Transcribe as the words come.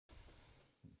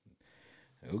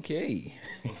Okay.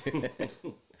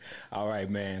 All right,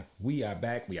 man. We are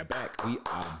back. We are back. We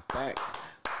are back.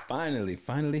 Finally.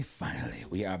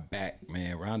 We are back,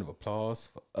 man. Round of applause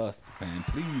for us, man.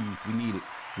 Please, we need it.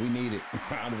 We need it.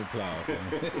 Round of applause,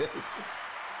 man.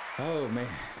 Oh, man.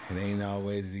 It ain't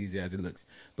always as easy as it looks.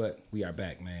 But we are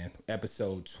back, man.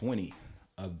 Episode 20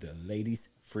 of the Ladies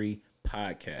Free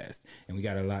Podcast. And we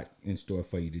got a lot in store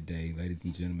for you today, ladies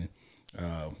and gentlemen.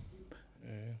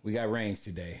 We got range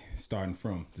today, starting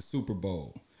from the Super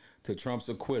Bowl to Trump's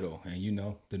acquittal, and you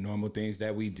know, the normal things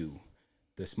that we do,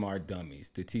 the Smart Dummies,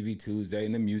 the TV Tuesday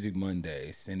and the Music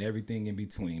Mondays, and everything in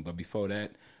between. But before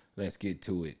that, let's get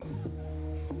to it.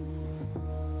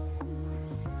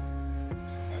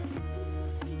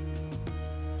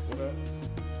 What up?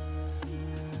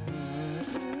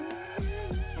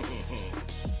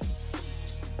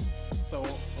 So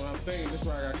what I'm saying, this is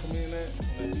where I got to come in at,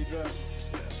 and let you drop.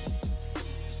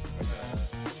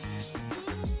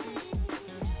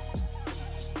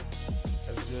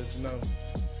 That's good to know.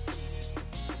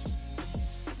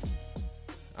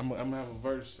 I'm gonna have a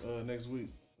verse next week.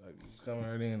 Like, just come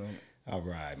right in on it. All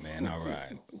right, man. All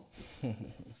right.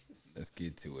 Let's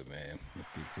get to it, man. Let's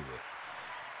get to it.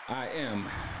 I am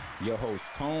your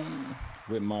host, Tone,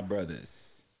 with my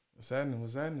brothers. What's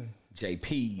happening?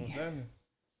 JP. What's happening?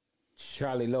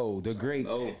 Charlie Lowe, the great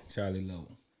Charlie Lowe.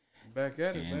 Back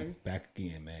at it, baby. Back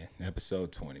again, man.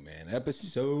 Episode 20, man.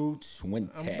 Episode 20.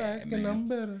 I'm back, man. and I'm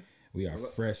better. We are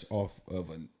fresh off of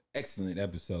an excellent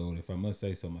episode, if I must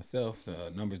say so myself.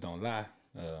 The numbers don't lie,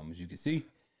 as you can see.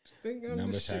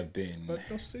 Numbers have been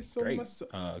great.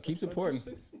 Keep supporting.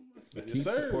 Keep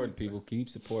supporting, people. Keep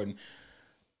supporting.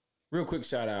 Real quick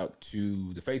shout out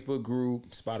to the Facebook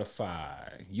group,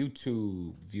 Spotify,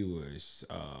 YouTube viewers,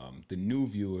 the new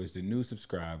viewers, the new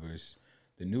subscribers,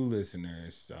 the new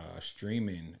listeners,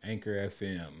 streaming, Anchor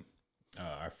FM,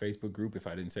 our Facebook group, if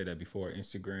I didn't say that before,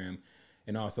 Instagram,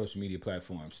 and all social media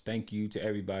platforms. Thank you to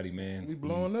everybody, man. We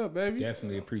blowing up, baby.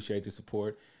 Definitely appreciate the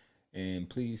support. And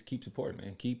please keep supporting,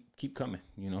 man. Keep coming.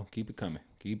 You know, keep it coming.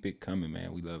 Keep it coming,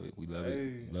 man. We love it. We love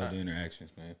it. Love the interactions,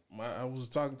 man. I was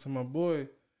talking to my boy,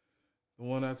 the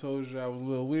one I told you I was a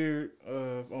little weird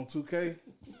on 2K.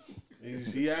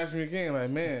 He asked me again, like,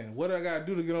 man, what do I got to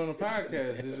do to get on the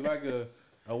podcast? Is it like a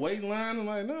wait line? I'm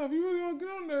like, no, if you really want to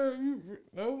get on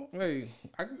there, hey,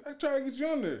 I try to get you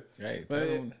on there. Hey, tell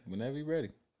him whenever you're ready.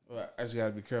 Well, I just got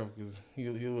to be careful because he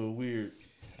a little weird.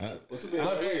 What you mean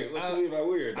by weird? What you mean by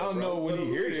weird? I don't know when he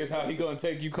hear this how he gonna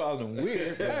take you calling him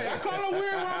weird. Hey, I call him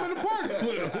weird when I'm in the party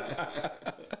with him.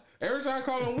 Every time I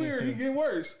call him weird, he get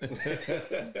worse.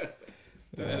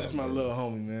 That's my little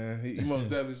homie, man. He most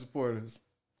definitely support us.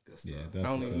 Yeah, I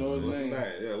don't even know his name.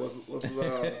 Yeah, what's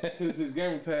his his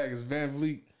gamer tag is Van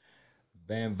Vliet.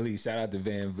 Van Vliet, shout out to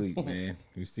Van Vliet, man.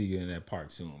 We'll see you in that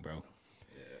park soon, bro.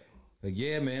 Yeah. But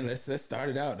yeah, man, let's start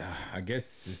it out. I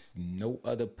guess there's no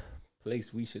other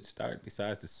place we should start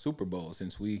besides the Super Bowl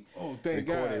since we thank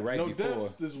God. Right no before.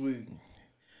 Deaths this week.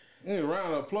 A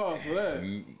round of applause for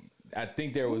that. I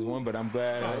think there was one, but I'm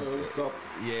glad.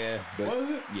 Yeah, but was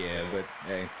it? Yeah, but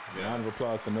hey, round of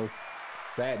applause for no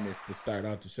sadness to start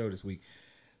off the show this week.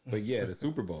 But yeah, the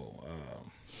Super Bowl,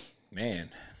 man.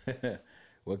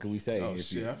 What can we say? Oh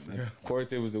shit! I forgot. Of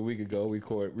course, it was a week ago. We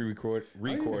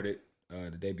recorded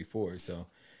the day before, so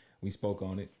we spoke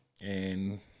on it.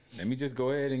 And let me just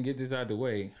go ahead and get this out of the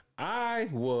way. I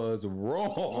was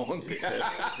wrong.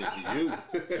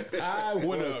 I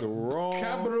was wrong.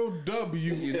 Capital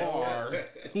W-R.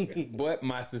 But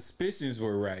my suspicions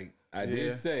were right. I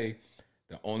did say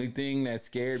the only thing that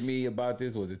scared me about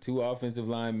this was the two offensive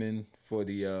linemen for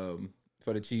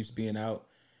the Chiefs being out.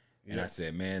 And I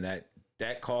said, man,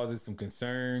 that causes some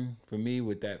concern for me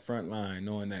with that front line,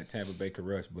 knowing that Tampa Bay could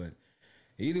rush. But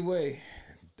either way,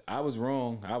 I was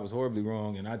wrong. I was horribly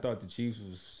wrong. And I thought the Chiefs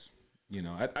was,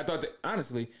 I thought that,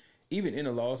 honestly, even in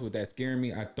a loss with that scaring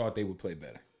me, I thought they would play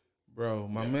better. Bro,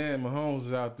 my man Mahomes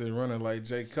is out there running like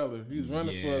Jay Cutler. He's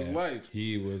running for his life.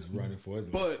 He was running for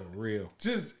his life, for real.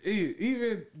 Just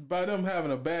even by them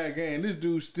having a bad game, this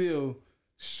dude still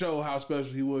show how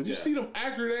special he was. You see them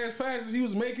accurate ass passes he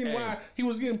was making while he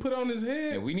was getting put on his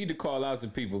head. And we need to call out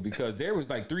some people because there was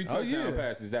like 3 touchdown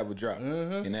passes that would drop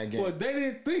in that game. Well, they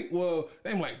didn't think. Well,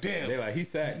 they were like, damn. They like he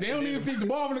sacked. They don't even think the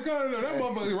ball in the corner. No, that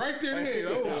motherfucker right there in the head.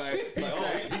 Oh shit! He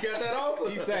sacked. He got that off.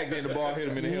 He sacked and the ball hit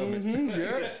him in the helmet.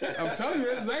 Yeah, I'm telling you,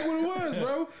 that's exactly what it was,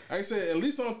 bro. I said at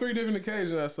least on 3 different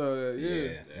occasions I saw that.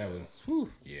 Yeah, that was. Whew,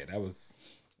 yeah, that was.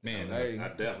 Man, I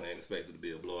definitely ain't expected to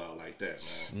be a blowout like that,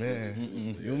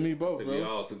 man. You and me both, bro. We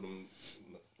all took them,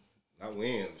 not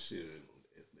wins, shit,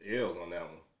 L's on that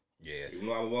one. Yeah. Even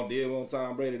though I did want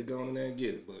Tom Brady to go in there and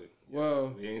get it,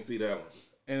 but we ain't see that one.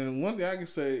 And one thing I can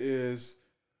say is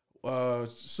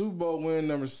Super Bowl win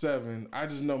number 7. I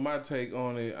just know my take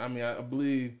on it. I mean, I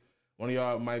believe one of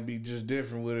y'all might be just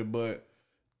different with it, but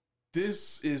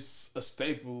this is a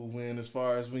staple win as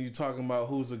far as when you're talking about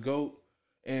who's the GOAT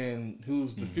and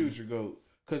who's the future GOAT.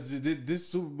 Because this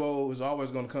Super Bowl is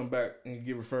always going to come back and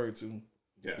get referred to.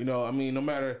 Yeah. You know, I mean, no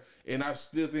matter, and I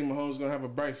still think Mahomes is going to have a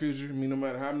bright future. I mean, no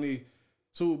matter how many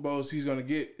Super Bowls he's going to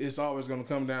get, it's always going to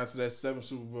come down to that 7th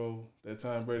Super Bowl that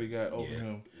Tom Brady got over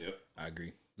him. Yep, I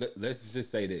agree. Let's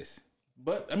just say this.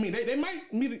 But, I mean, they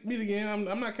might meet again.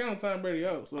 I'm not counting Tom Brady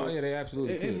out. So they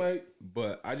absolutely it might.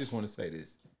 But I just want to say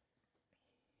this.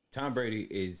 Tom Brady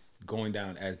is going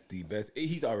down as the best.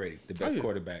 He's already the best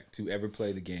quarterback to ever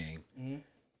play the game. Mm-hmm.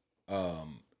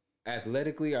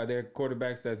 Athletically, are there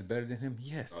quarterbacks that's better than him?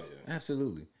 Yes,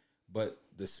 absolutely. But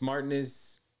the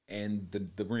smartness and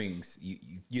the rings,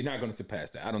 you're not going to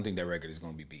surpass that. I don't think that record is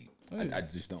going to be beat. I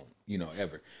just don't,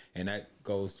 ever. And that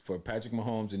goes for Patrick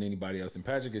Mahomes and anybody else. And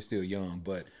Patrick is still young,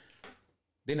 but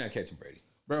they're not catching Brady.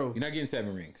 Bro. You're not getting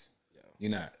 7 rings. Yeah.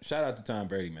 You're not. Shout out to Tom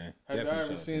Brady, man. Have you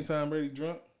ever seen Tom Brady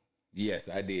drunk? Yes,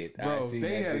 I did. Bro,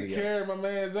 they had to carry my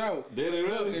man's out. Did they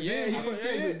really? Yeah, I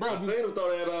seen him throw that,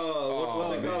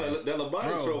 what they call it, that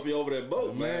LeBron trophy over that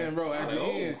boat, man. Bro, at the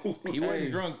end. He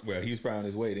wasn't drunk. Well, he was probably on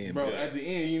his way in. Bro, at the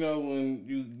end, when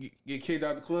you get kicked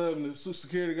out the club and the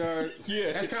security guard,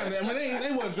 that's kind of, I mean,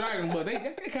 they wasn't dragging him, but they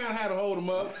kind of had to hold him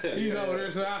up. He's over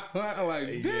there, so I'm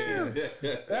like, damn,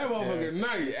 that motherfucker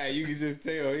nice. Yeah, you can just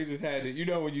tell. He just had it.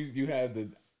 When you have the,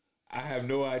 I have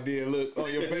no idea look on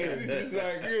your face. It's just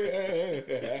like,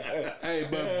 hey,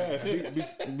 but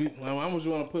I just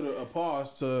want to put a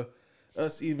pause to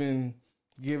us even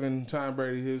giving Tom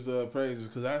Brady his praises,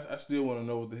 because I still want to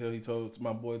know what the hell he told to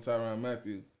my boy Tyrann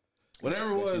Mathieu.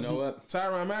 Whatever it was,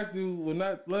 Tyrann Mathieu would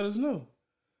not let us know.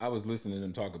 I was listening to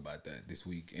them talk about that this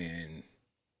week, and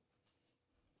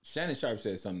Shannon Sharp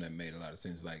said something that made a lot of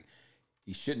sense. Like,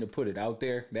 he shouldn't have put it out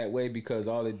there that way, because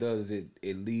all it does is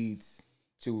it leads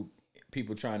to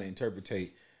people trying to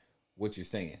interpretate what you're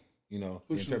saying. The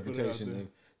interpretation of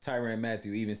Tyrann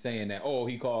Mathieu even saying that,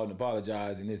 he called and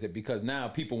apologized, and is it because now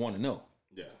people want to know.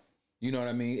 Yeah. You know what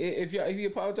I mean? If you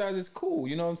apologize, it's cool.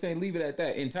 You know what I'm saying? Leave it at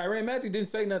that. And Tyrann Mathieu didn't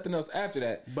say nothing else after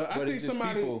that. But I think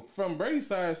somebody from Brady's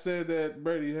side said that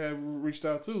Brady had reached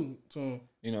out to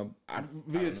him.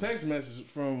 Via text message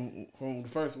from the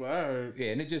first one I heard.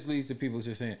 Yeah, and it just leads to people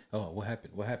just saying, what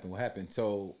happened?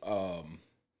 So,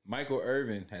 Michael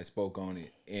Irvin has spoke on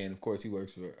it, and of course he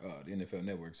works for the NFL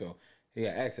Network, so he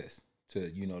had access to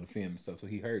the film and stuff, so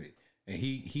he heard it, and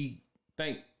he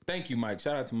thank you, Mike.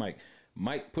 Shout out to Mike.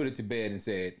 Mike put it to bed and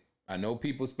said, I know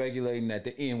people speculating that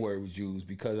the N word was used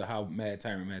because of how mad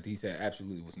Tyrann Mathieu. He said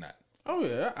absolutely was not. Oh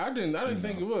yeah, I didn't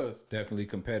think it was. Definitely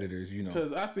competitors,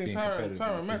 because I think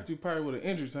Tyrann Mathieu probably would have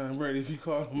injured Tom Brady if he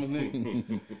called him a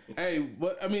nigga. Hey,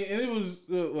 but I mean, and it was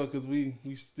because we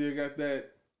still got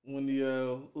that. When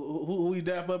the who we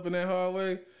dap up in that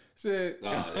hallway said, you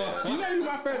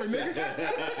my favorite nigga.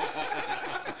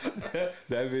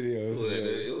 that video was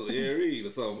it was Ed Reed or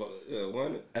something,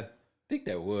 wasn't it? I think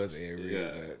that was Ed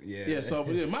Reed. Yeah. So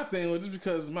my thing was just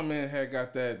because my man had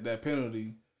got that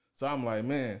penalty, so I'm like,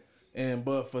 man.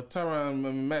 But for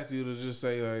Tyrann Mathieu to just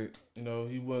say like,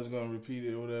 he wasn't gonna repeat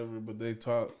it or whatever, but they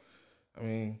talked. I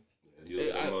mean.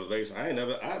 Motivation.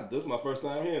 This is my first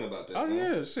time hearing about that. Oh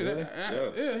yeah, shit.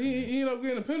 Really? He ended up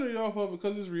getting a penalty off of it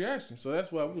because of his reaction. So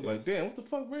that's why we was like, damn, what the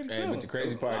fuck, Brady? But the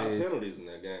crazy part is penalties in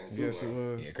that game. Too, yes, it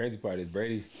was. Yeah, crazy part is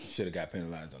Brady should have got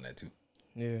penalized on that too.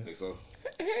 Yeah, think so.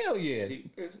 Hell yeah, he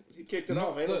kicked it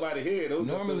off. Ain't nobody here. Y'all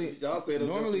said it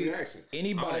was just a reaction.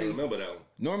 Anybody I don't remember that one.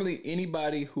 Normally,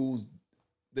 anybody who's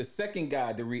the second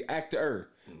guy, the reactor,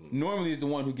 normally is the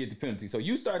one who get the penalty. So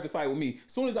you start to fight with me.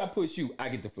 As soon as I push you, I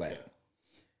get the flag. Yeah.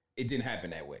 It didn't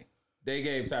happen that way. They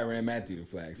gave Tyrann Mathieu the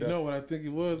flag. So. You know what I think it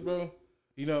was, bro?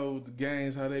 With the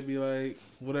games, how they be like,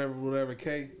 whatever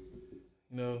K.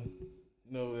 They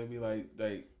be like,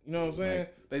 you know what I'm saying?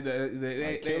 They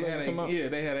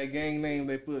had a gang name.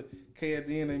 They put K at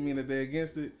the end. They mean that they're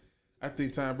against it. I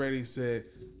think Tom Brady said,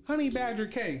 Honey Badger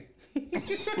K. You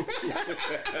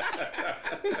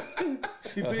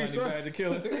think Honey Badger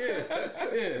Killer?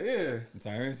 Yeah.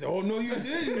 Tyrann said, oh, no, you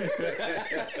didn't.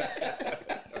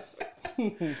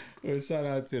 Well, shout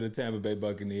out to the Tampa Bay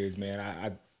Buccaneers, man.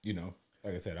 I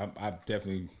like I said,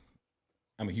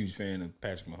 I'm a huge fan of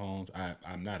Patrick Mahomes.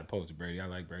 I'm not opposed to Brady. I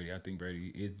like Brady. I think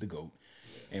Brady is the GOAT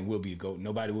and will be a GOAT.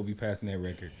 Nobody will be passing that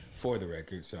record for the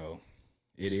record. So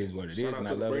it is what it is. Shout out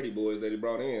to the Brady boys that he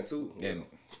brought in too. And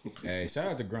Hey, shout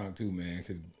out to Gronk too, man.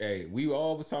 Because hey, we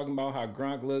all was talking about how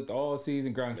Gronk looked all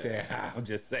season. Gronk said, "I'm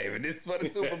just saving this for the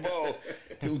Super Bowl."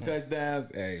 2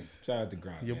 touchdowns. Hey, shout out to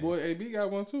Gronk. Your boy AB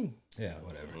got one too. Yeah,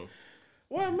 whatever.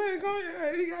 What man? Go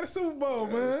ahead. He got a Super Bowl,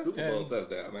 man. Super Bowl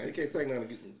touchdown, man. You can't take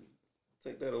nothing.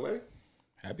 Take that away.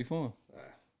 Happy for him.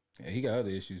 Yeah, he got other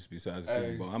issues besides the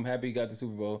Super Bowl. I'm happy he got the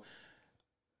Super Bowl.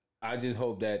 I just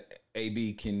hope that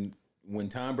AB can, when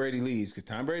Tom Brady leaves, because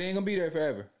Tom Brady ain't gonna be there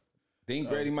forever. Think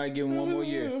Brady might give him one more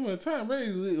year. Tom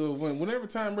Brady, whenever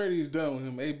Tom Brady is done with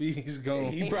him, AB is gone.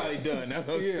 He probably done. That's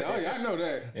what I'm saying. Oh yeah, I know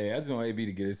that. Yeah, I just want AB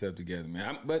to get himself together,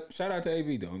 man. But shout out to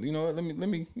AB though. You know what? Let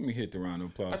me hit the round of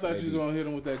applause. I thought you was gonna hit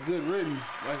him with that good riddance,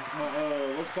 like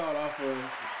my what's called off of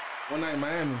One Night in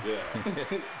Miami.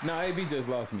 Yeah. No, AB just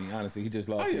lost me. Honestly, he just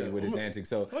lost me with his antics.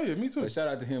 So, me too. But shout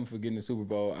out to him for getting the Super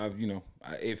Bowl.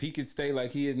 If he could stay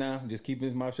like he is now, just keeping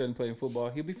his mouth shut and playing football,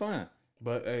 he'll be fine.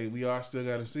 But hey, we all still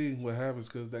got to see what happens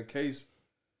because that case,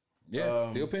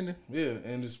 still pending. Yeah,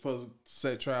 and it's supposed to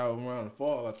set trial around the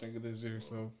fall, I think, of this year.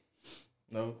 So,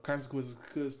 no consequences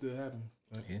could still happen.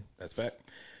 But. Yeah, that's fact.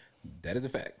 That is a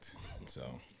fact. So,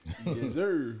 yes,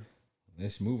 sir.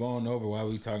 Let's move on over while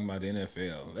we talking about the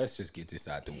NFL. Let's just get this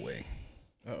out the way.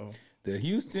 Uh-oh. The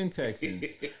Houston Texans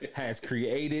has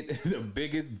created the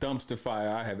biggest dumpster fire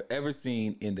I have ever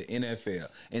seen in the NFL.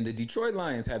 And the Detroit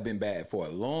Lions have been bad for a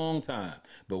long time.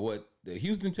 But what the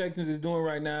Houston Texans is doing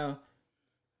right now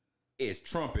is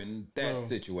trumping that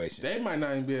situation. They might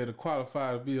not even be able to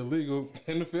qualify to be a legal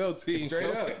NFL team.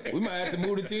 Straight up. We might have to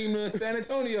move the team to San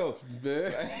Antonio.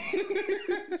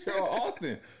 Or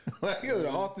Austin. Like, the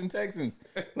Austin Texans.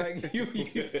 Like,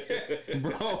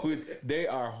 bro, they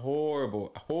are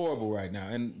horrible right now.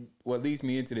 And what leads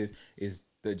me into this is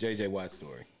the J.J. Watt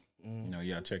story.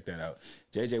 Y'all check that out.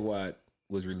 J.J. Watt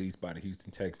was released by the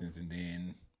Houston Texans, and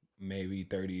then maybe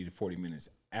 30 to 40 minutes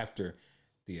after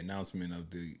the announcement of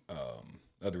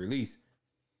the release,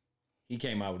 he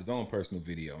came out with his own personal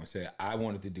video and said, I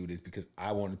wanted to do this because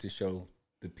I wanted to show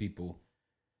the people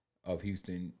of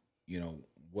Houston,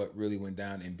 what really went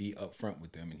down and be upfront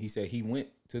with them. And he said he went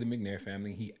to the McNair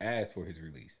family. He asked for his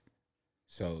release.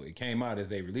 So it came out as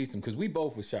they released him because we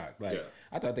both were shocked.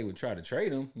 I thought they would try to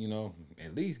trade him,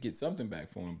 at least get something back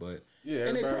for him. But yeah,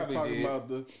 and everybody was talking about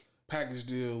the package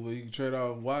deal where you can trade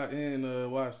off Watt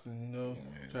and Watson,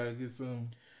 try to get some.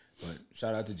 But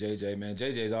shout out to JJ, man.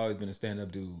 JJ's always been a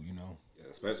stand-up dude, Yeah,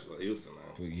 especially for Houston,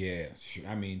 man. Yeah,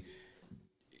 I mean,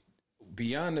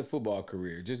 beyond the football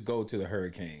career, just go to the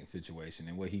hurricane situation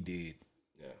and what he did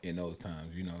in those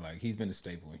times. He's been a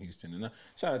staple in Houston. And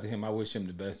shout out to him. I wish him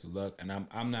the best of luck. And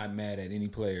I'm not mad at any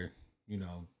player,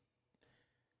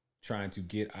 trying to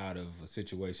get out of a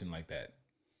situation like that.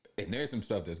 And there's some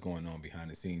stuff that's going on behind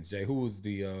the scenes. Jay, who was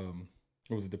the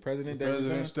the president? The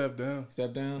president stepped down.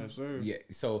 Stepped down? Yes, sir. Yeah.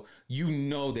 So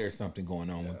there's something going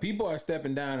on. When people are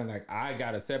stepping down and like, I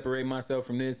gotta separate myself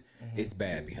from this, it's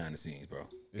bad behind the scenes, bro.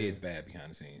 Yeah. It's bad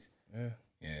behind the scenes. Yeah.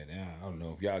 Yeah, I don't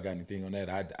know if y'all got anything on that.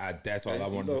 I that's all I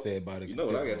wanted to say about it. You know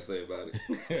what I got to say about it.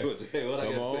 What I got to say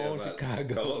about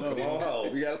Chicago. Come on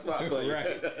home. We got a spot for you.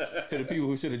 Right. To the people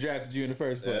who should have drafted you in the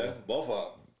first place. Yeah, both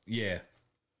of them. Yeah.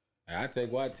 I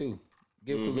take Watt too.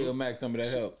 Give Khalil Mack some of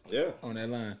that help. Yeah. On that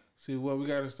line. See, we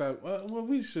got to stop. Well,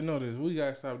 we should know this. We got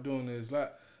to stop doing this.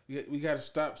 Like, we got to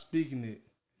stop speaking it,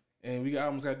 and we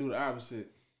almost got to do the opposite.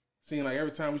 Seeing like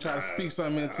every time we try to speak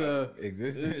something into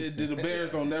existence, the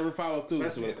Bears don't never follow through.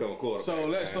 Especially when it comes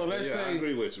quarterback. So let's say, I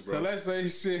agree with you, bro. So let's say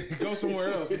shit go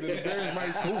somewhere else, and then the Bears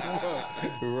might scoop them up.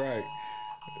 Right.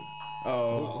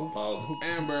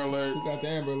 Amber Alert. Who got the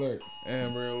Amber Alert?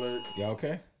 Amber Alert. Y'all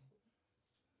okay?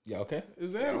 Y'all okay?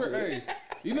 Is Amber? Hey,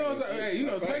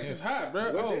 Texas hot,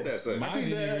 bro. What did that say? I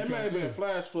think that it may have been a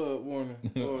flash flood warning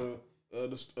or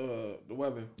the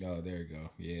weather. Oh, there you go.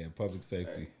 Yeah, public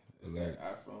safety. It's like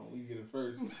iPhone, we get it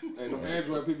first. Hey, them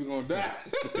Android people gonna die.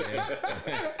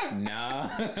 Nah.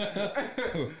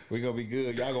 We gonna be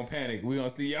good. Y'all gonna panic. We gonna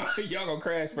see y'all. Y'all gonna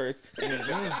crash first.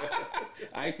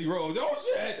 Icy roads. Oh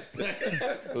shit.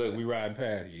 Look, we riding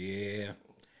past. Yeah.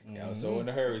 Y'all so in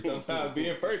a hurry. Sometimes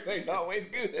being first ain't always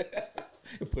good.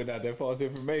 Putting out that false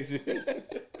information.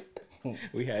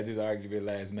 We had this argument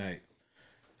last night.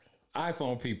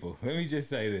 iPhone people, let me just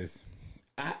say this.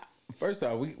 First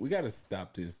off, we got to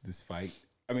stop this fight.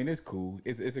 I mean, it's cool.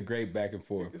 It's a great back and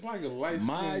forth. It's like a light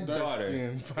My daughter,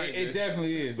 it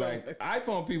definitely is. Like,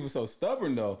 iPhone people so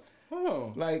stubborn though.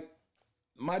 Oh. Like,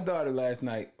 my daughter last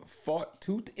night fought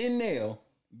tooth and nail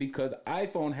because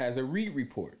iPhone has a read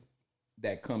report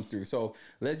that comes through. So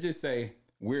let's just say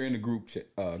we're in a group chat,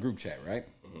 right?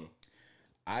 Mm-hmm.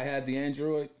 I have the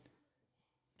Android.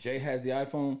 Jay has the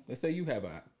iPhone. Let's say you have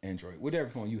an Android, whatever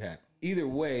phone you have. either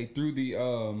way, through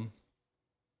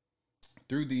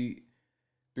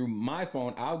my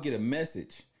phone, I'll get a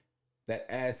message that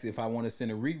asks if I want to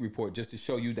send a read report just to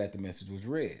show you that the message was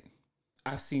read.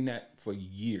 I've seen that for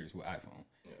years with iPhone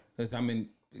because I'm in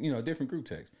different group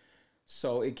text.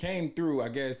 So it came through. I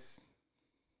guess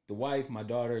the wife, my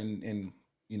daughter, and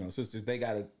sisters, they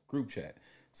got a group chat.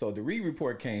 So the read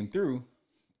report came through,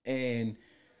 and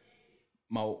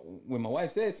when my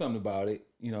wife said something about it,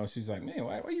 she's like, "Man,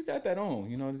 why you got that on?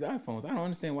 These iPhones. I don't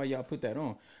understand why y'all put that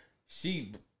on."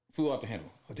 She flew off the handle.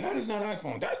 Oh, that is not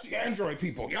iPhone. That's the Android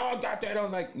people. Y'all got that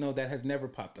on. Like, no, that has never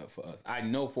popped up for us. I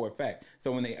know for a fact.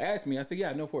 So when they asked me, I said, yeah,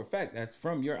 I know for a fact that's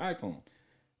from your iPhone.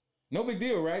 No big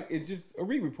deal, right? It's just a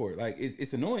read report. Like,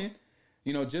 it's annoying.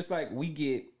 Just like we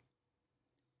get,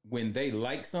 when they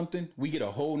like something, we get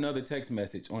a whole nother text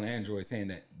message on Android saying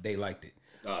that they liked it.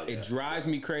 Oh, yeah. It drives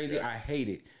me crazy. Yeah. I hate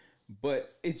it.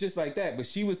 But it's just like that. But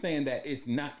she was saying that it's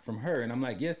not from her. And I'm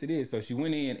like, yes, it is. So she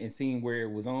went in and seen where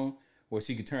it was on, where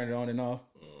she could turn it on and off.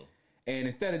 And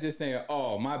instead of just saying,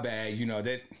 oh, my bad,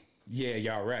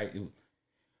 y'all right.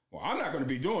 Well, I'm not going to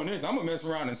be doing this. I'm going to mess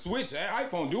around and switch.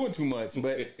 iPhone doing too much.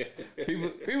 But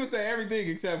people say everything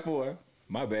except for,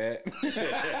 my bad.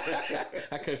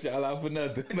 I cut y'all out for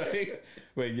nothing.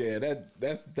 But yeah,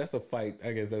 that's a fight.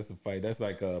 I guess that's a fight. That's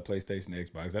like a PlayStation,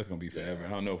 Xbox. That's going to be forever. I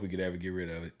don't know if we could ever get rid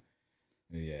of it.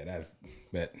 Yeah,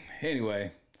 but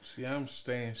anyway. See, I'm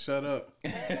staying shut up.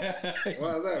 Why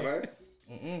is that,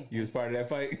 man? You was part of that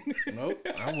fight? Nope.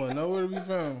 I wasn't nowhere to be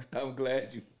found. I'm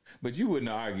glad you. But you wouldn't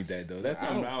have argued that, though. That's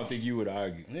something I don't think you would have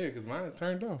argued. Yeah, because mine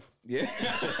turned off. Yeah.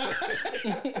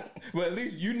 But at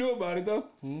least you knew about it, though?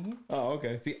 Mm-hmm. Oh,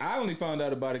 okay. See, I only found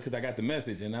out about it because I got the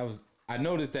message, and I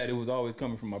noticed that it was always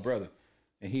coming from my brother,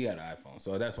 and he had an iPhone.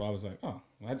 So that's why I was like, oh,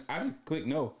 I just click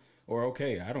no or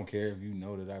okay. I don't care if you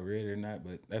know that I read it or not,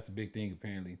 but that's a big thing,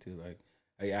 apparently, too. Like,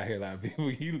 I hear a lot of people,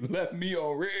 you left me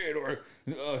on red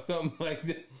or something like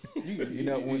that.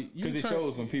 Because it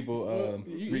shows when people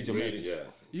read your message. Yeah.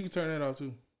 You can turn that off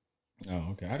too.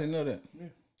 Oh, okay. I didn't know that. Yeah.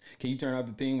 Can you turn off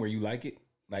the thing where you like it?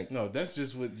 Like, no, that's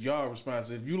just what y'all response.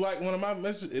 If you like one of my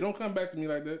messages, it don't come back to me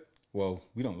like that. Well,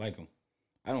 we don't like them.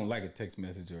 I don't like a text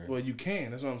message or. Well, you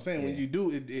can. That's what I'm saying. Yeah. When you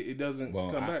do, it doesn't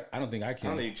come back. I don't think I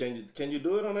can. I don't need to change it. Can you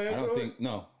do it on Android? I don't think.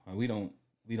 No, we don't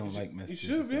like messages.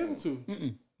 You should be able to.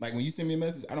 Mm-mm. Like when you send me a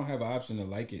message, I don't have an option to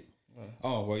like it.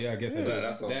 Oh well, yeah, I guess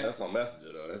that's on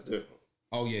Messenger though. That's different.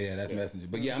 Oh yeah, that's Messenger.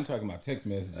 But yeah, I'm talking about text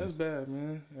messages. That's bad,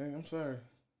 man. Hey, I'm sorry.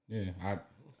 Yeah,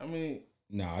 I mean,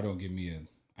 no, I don't give me a.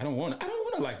 I don't want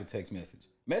to like a text message.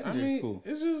 Messenger is cool.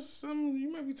 It's just something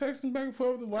you might be texting back and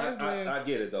forth with the wife. I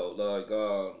get it though. Like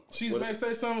she may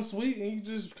say something sweet and you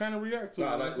just kind of react to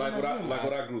it. Like what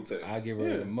I group text. I give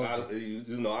her the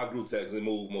emoji. I group text and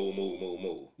move.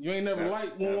 You ain't never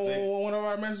liked one of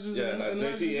our messages. Yeah, like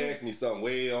JP asked me something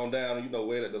way on down.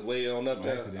 Where that's way on up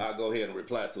there. I go ahead and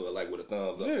reply to it like with a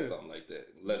thumbs up or something like that.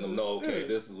 Letting them know, okay,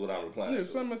 this is what I'm replying to. Yeah,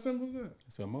 something as simple as that.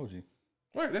 It's an emoji.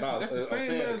 Right, that's the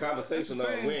same as the conversation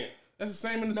went. That's the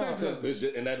same in the text message.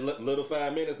 In that little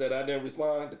 5 minutes that I didn't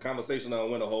respond, the conversation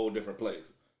went a whole different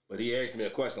place. But he asked me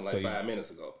a question like 5 minutes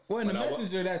ago. Well, in the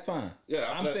messenger, that's fine.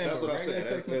 Yeah, I'm saying that's what I'm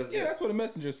saying. That's what a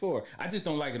messenger is for. I just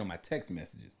don't like it on my text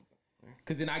messages.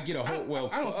 Because then I get a whole,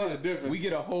 I don't see the difference. We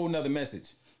get a whole nother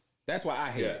message. That's why I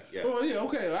hate it. Yeah. Well, yeah,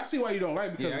 okay. I see why you don't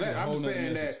like it because I'm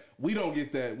saying that we don't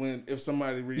get that if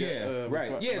somebody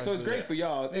right. Yeah, so it's great for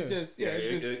y'all. It's just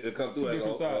it comes through as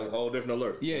a whole different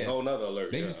alert. Yeah, a whole nother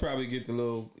alert. They just probably get the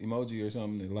little emoji or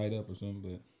something that light up or something.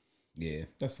 But yeah,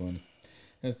 that's funny.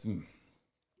 That's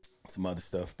some other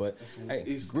stuff. But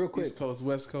hey, real quick, East Coast,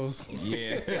 West Coast.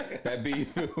 Yeah, that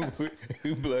beef,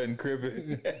 blood and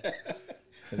cribbing.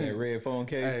 And that red phone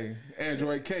case. Hey,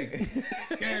 Android cake.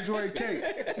 Android cake.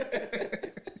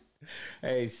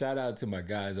 Hey, shout out to my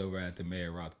guys over at the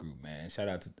Mayor Roth Group, man. Shout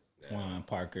out to Juan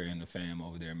Parker and the fam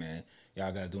over there, man.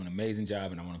 Y'all guys do an amazing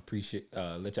job, and I want to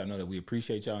let y'all know that we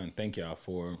appreciate y'all and thank y'all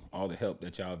for all the help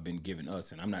that y'all have been giving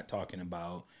us. And I'm not talking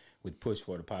about with Push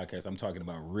for the podcast. I'm talking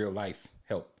about real life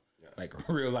help, like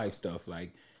real life stuff.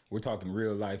 Like we're talking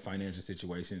real life financial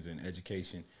situations and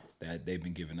education that they've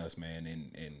been giving us, man.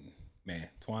 And man,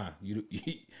 Twan, you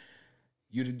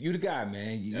the guy,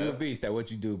 man. You a beast at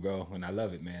what you do, bro. And I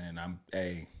love it, man.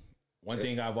 And one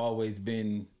thing I've always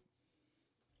been,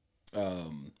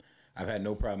 I've had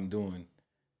no problem doing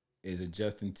is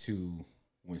adjusting to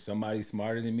when somebody's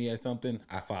smarter than me at something,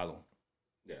 I follow.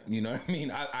 Yeah. You know what I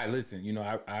mean? I listen,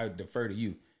 I defer to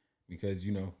you because,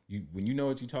 when you know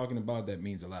what you're talking about, that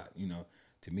means a lot,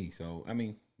 to me. So, I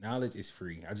mean, knowledge is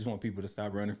free. I just want people to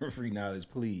stop running for free knowledge,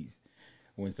 please.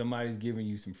 When somebody's giving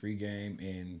you some free game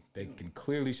and they can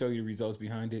clearly show you the results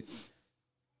behind it,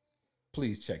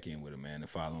 please check in with him, man, and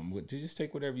follow him. Just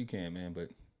take whatever you can, man. But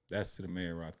that's to the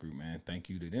Mary Roth Group, man. Thank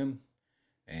you to them.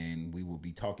 And we will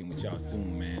be talking with y'all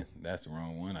soon, man. That's the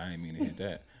wrong one. I didn't mean to hit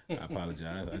that. I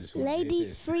apologize. I just want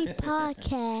Ladies Free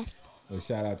Podcast. Well,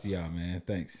 shout out to y'all, man.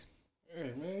 Thanks.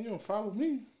 Hey, man, you don't follow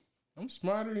me. I'm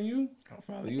smarter than you. I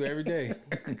follow you every day.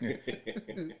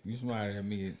 You smarter than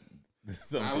me.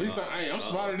 At least I'm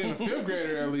smarter than a fifth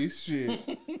grader. At least, shit.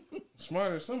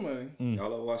 Smarter than somebody.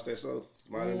 Y'all ever watch that show?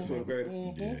 Smarter than a fifth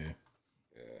grader.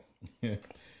 Yeah.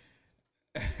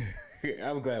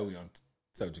 I'm glad we on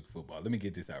subject of football. Let me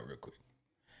get this out real quick.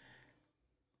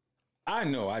 I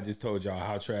know I just told y'all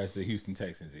how trash the Houston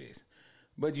Texans is,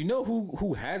 but you know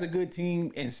who has a good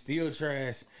team and still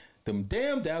trash? Them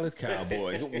damn Dallas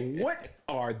Cowboys. What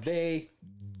are they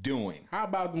doing? How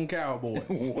about them Cowboys?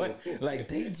 What? Like,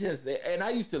 they just... And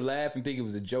I used to laugh and think it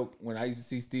was a joke when I used to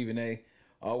see Stephen A.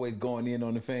 always going in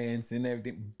on the fans and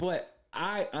everything. But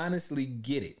I honestly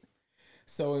get it.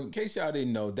 So in case y'all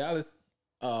didn't know, the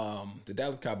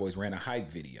Dallas Cowboys ran a hype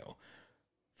video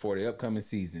for the upcoming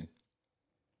season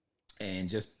and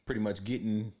just pretty much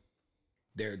getting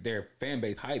their fan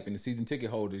base hype and the season ticket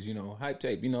holders, hype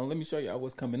tape. Let me show y'all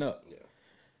what's coming up. Yeah.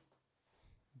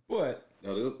 But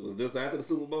now, was this after the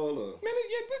Super Bowl? Or? Man,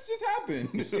 this just happened.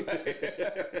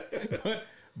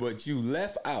 but you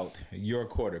left out your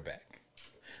quarterback,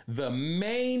 the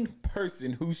main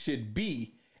person who should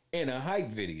be in a hype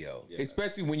video,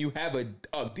 especially when you have a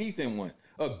decent one,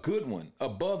 a good one,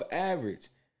 above average.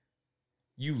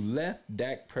 You left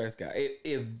Dak Prescott.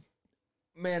 If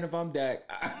I'm Dak,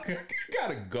 I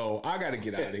gotta go. I gotta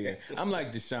get out of here. I'm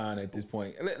like Deshaun at this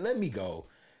point. Let me go.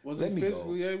 Was he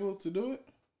physically able to do it?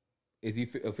 Is he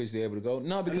officially able to go?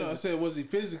 No, because I said, was he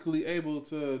physically able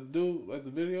to do like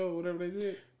the video, whatever they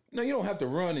did? No, you don't have to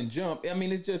run and jump. I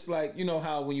mean, it's just like,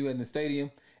 how when you're in the stadium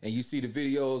and you see the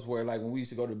videos where, like, when we used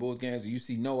to go to the Bulls games and you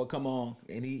see Noah come on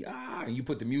and and you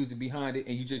put the music behind it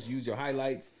and you just use your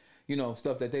highlights,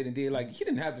 stuff that they did. Like, he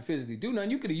didn't have to physically do nothing.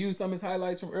 You could have used some of his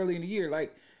highlights from early in the year,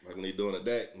 like when he doing a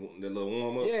Dak, that little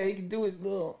warm up. Yeah, he could do his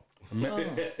little.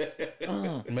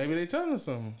 Maybe they telling us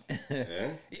something.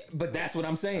 Yeah, but that's what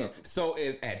I'm saying. So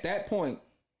if at that point,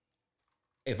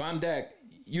 if I'm Dak,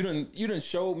 you done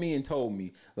showed me and told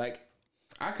me, like,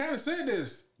 I kind of said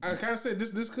this. I kind of said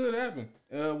this could happen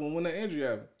when the injury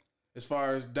happened. As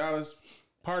far as Dallas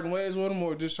parting ways with him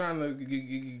or just trying to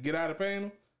get out of paying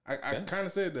him, I kind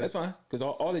of said that. That's fine, because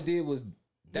all it did was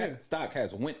that stock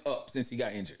has went up since he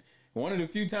got injured. One of the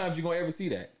few times you're gonna ever see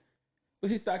that, but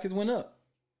his stock has went up.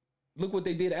 Look what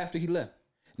they did after he left.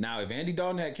 Now, if Andy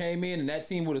Dalton had came in and that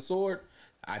team would have soared,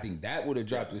 I think that would have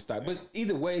dropped his stock. But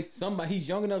either way, he's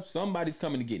young enough, somebody's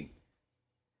coming to get him.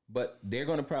 But they're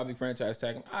going to probably franchise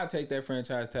tag him. I'll take that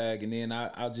franchise tag, and then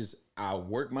I'll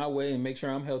work my way and make sure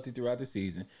I'm healthy throughout the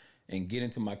season and get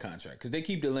into my contract. Because they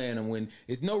keep delaying him when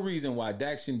it's no reason why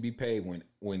Dak shouldn't be paid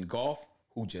when Goff,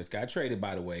 who just got traded,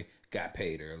 by the way, got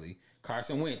paid early.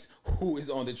 Carson Wentz, who is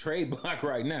on the trade block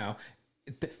right now.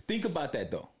 Think about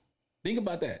that, though. Think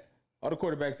about that. All the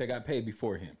quarterbacks that got paid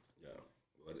before him. Yeah.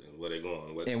 Where they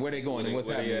going? Where they going and what's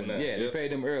happening. Yeah, they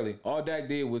paid them early. All Dak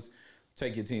did was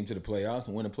take your team to the playoffs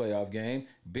and win a playoff game,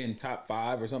 been top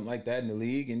 5 or something like that in the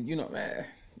league. And, man,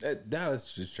 that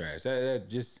was just trash. That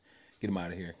just get them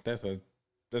out of here. That's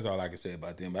all I can say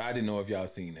about them. But I didn't know if y'all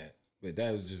seen that. But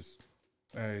that was just...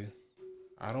 Hey,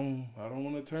 I don't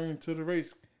want to turn to the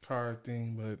race card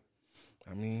thing, but,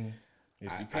 I mean...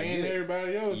 If you're paying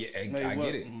everybody else, I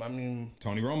get it. I mean,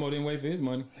 Tony Romo didn't wait for his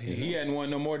money. He hadn't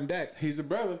won no more than Dak. He's a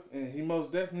brother, and he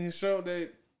most definitely showed that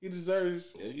he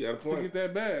deserves to get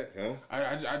that bag. Yeah.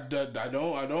 I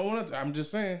don't want to. I'm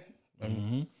just saying.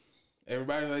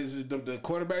 Everybody the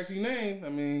quarterbacks he named. I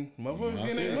mean, motherfuckers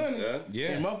getting their money.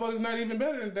 Yeah. And motherfuckers not even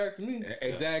better than Dak to me.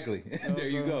 Exactly. There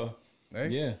you go. Hey.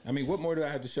 Yeah. I mean, what more do I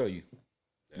have to show you?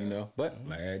 But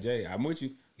like Jay, I'm with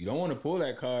you. You don't want to pull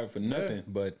that card for nothing,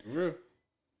 but. Real.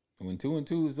 When 2 and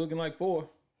 2 is looking like 4.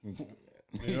 You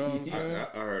know what I'm saying?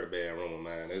 I heard a bad rumor,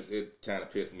 man. It kind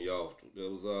of pissed me off. It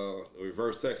was a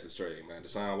reverse Texas trade, man.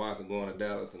 Deshaun Watson going to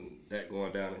Dallas and that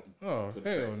going down to the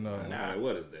Texas. No. Nah, like,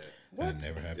 what is that? That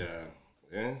never happened.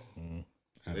 Yeah.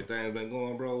 Everything's been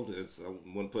going, bro. I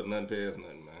wouldn't put nothing past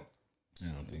nothing, man.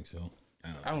 I don't think so.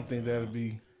 I don't think that'll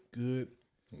be good.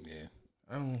 Yeah.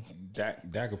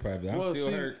 Dak will probably. I'm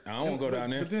still hurt. I don't want to go down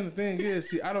there. But then the thing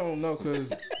is, I don't know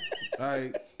because,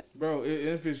 like, bro,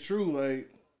 if it's true, like,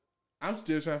 I'm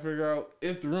still trying to figure out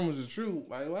if the rumors are true.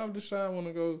 Like, why would Deshaun want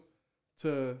to go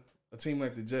to a team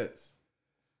like the Jets?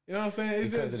 You know what I'm saying?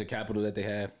 It's because of the capital that they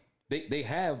have. They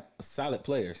have solid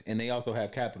players, and they also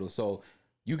have capital. So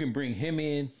you can bring him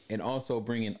in and also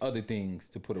bring in other things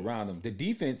to put around him. The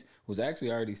defense was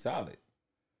actually already solid.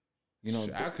 You know,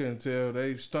 I couldn't tell.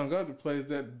 They stunk up the place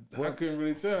that I couldn't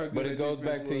really tell. But it goes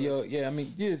back to your, I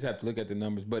mean, you just have to look at the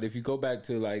numbers. But if you go back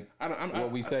to like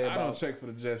what we say about, I don't check for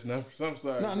the Jets numbers. I'm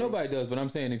sorry. No, nobody does. But I'm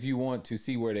saying if you want to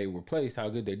see where they were placed, how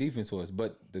good their defense was.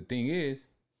 But the thing is,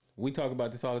 we talk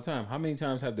about this all the time. How many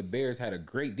times have the Bears had a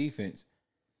great defense,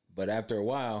 but after a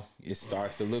while, it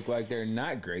starts to look like they're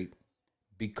not great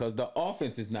because the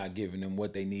offense is not giving them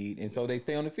what they need, and so they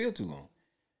stay on the field too long.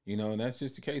 You know, and that's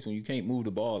just the case when you can't move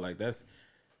the ball. Like that's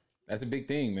a big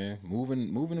thing, man.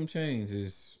 Moving them chains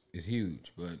is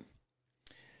huge. But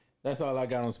that's all I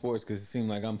got on sports because it seemed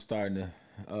like I'm starting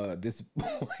to disappoint.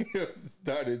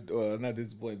 Not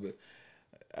disappoint, but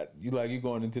you're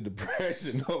going into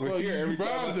depression over here every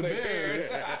time I say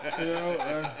Bears. You know,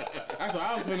 that's what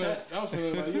I was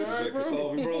feeling like, you all right,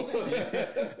 bro?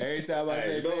 Every time I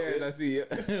say Bears, I see you.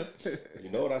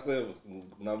 You know what I said was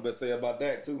nothing but say about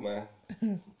Dak too, man.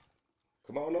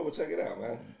 Come on over, check it out,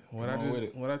 man. What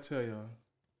I tell y'all.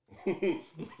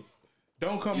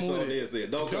 Don't come with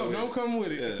it. Don't come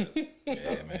with it.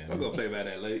 Yeah, man. Don't go play by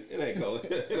that late. It ain't cold.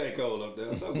 It ain't cold up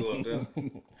there. Don't go up there.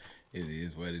 It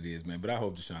is what it is, man. But I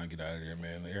hope Deshaun get out of there,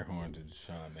 man. Air horn to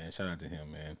Deshaun, man. Shout out to him,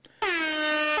 man.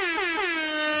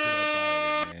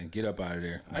 Get up out of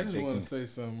there. I just want to say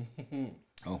something.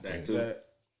 Oh, Dak too.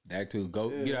 Dak too. Go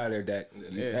get out of there, Dak.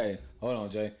 Yeah. Hey, hold on,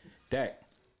 Jay. Dak.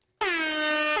 Shout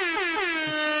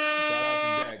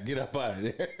out to Dak. Get up out of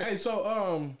there. Hey,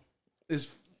 so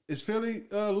is Philly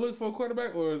look for a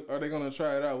quarterback, or are they gonna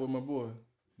try it out with my boy?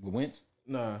 With Wentz?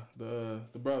 Nah, the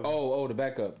brother. Oh, the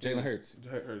backup, Jalen Hurts.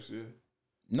 Hurts, yeah.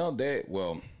 No,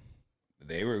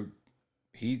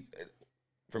 he's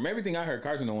from everything I heard,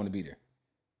 Carson don't want to be there.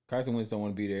 Carson Wentz don't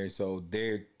want to be there, so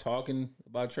they're talking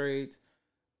about trades.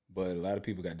 But a lot of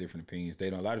people got different opinions. A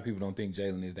lot of people don't think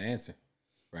Jalen is the answer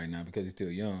right now because he's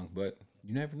still young. But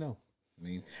you never know. I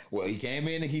mean, well, he came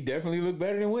in and he definitely looked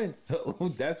better than Wentz.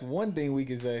 So that's one thing we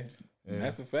can say. Yeah.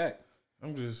 That's a fact. I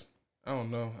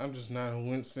don't know. I'm just not a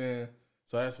Wentz fan.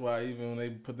 So that's why even when they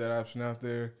put that option out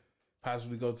there,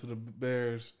 possibly go to the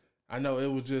Bears, I know it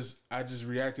was I just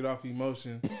reacted off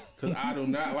emotion because I do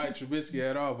not like Trubisky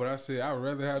at all. But I said I would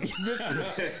rather have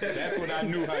Trubisky. That's when I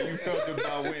knew how you felt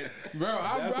about Wentz,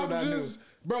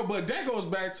 bro. But that goes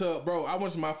back to I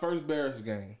went to my first Bears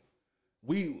game.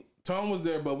 Tom was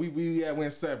there, but we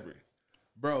went separate,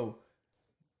 bro.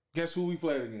 Guess who we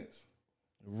played against?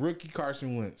 Rookie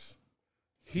Carson Wentz.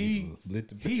 He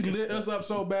lit us up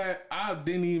so bad, I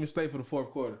didn't even stay for the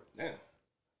fourth quarter. Damn.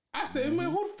 I said,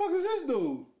 man, who the fuck is this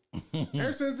dude?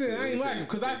 Ever since then, I ain't like him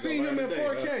because I seen him in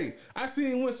 4K. I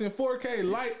seen Wentz in 4K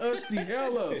light us the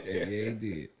hell up. Yeah, he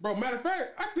did. Bro, matter of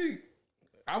fact, I think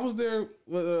I was there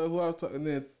with who I was talking, and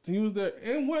then he was there.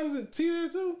 And was it T there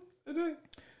too?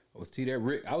 Was T there?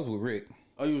 Rick? I was with Rick.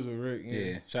 Oh, you was with Rick?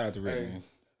 Yeah. Shout out to Rick,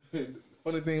 man.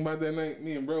 Funny thing about that night,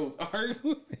 me and bro was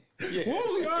arguing. Yeah. What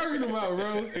was we arguing about,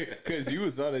 bro? Because you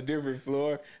was on a different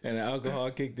floor and the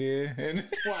alcohol kicked in. And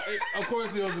of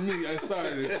course it was me. I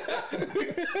started.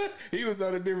 He was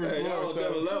on a different floor.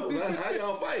 So how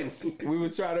y'all fighting? We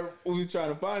was trying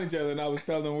to find each other, and I was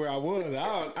telling him where I was.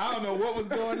 I don't know what was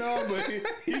going on, but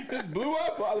he just blew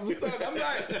up all of a sudden. I'm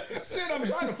like, shit, I'm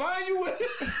trying to find you.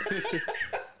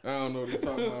 I don't know what you're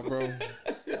talking about, bro.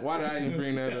 Why did I even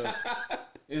bring that up?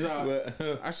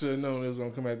 I should have known it was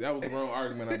gonna come out. That was the wrong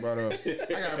argument I brought up. I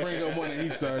gotta bring up one that he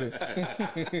started.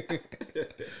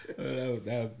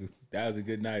 That was a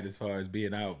good night as far as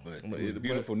being out, but it was a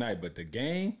beautiful night. But the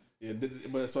game,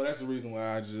 but so that's the reason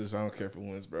why I don't care for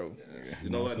wins, bro. You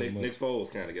know what? Nick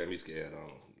Foles kind of got me scared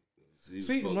on. I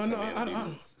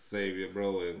savior,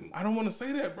 bro, and I don't want to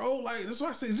say that, bro. Like that's why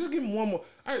I say, just give him one more.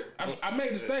 I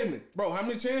made the statement, bro. How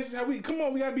many chances have we? Come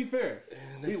on, we gotta be fair.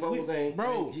 Nick Foles ain't,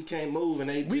 bro. He can't move, and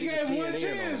we gave him one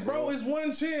chance, bro. It's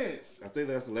one chance. I think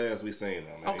that's the last we seen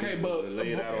him. Okay, but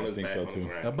laid out on his back on the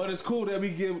ground. But it's cool that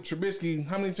we give Trubisky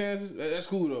how many chances? That's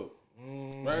cool though,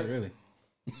 right? Really?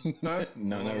 Huh?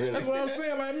 No, not really. That's what I'm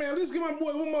saying. Like, man, let's give my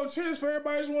boy one more chance for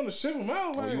everybody. Just want to ship him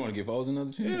out. Like, you want to give Foles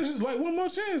another chance? Yeah, just like one more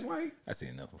chance. Like, I see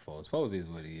enough of Foles. Foles is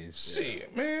what he is.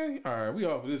 Shit, man. All right, we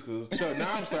off of this because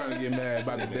now I'm starting to get mad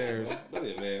about the Bears. Don't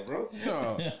get mad, bro.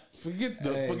 No,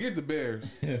 forget the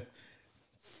Bears.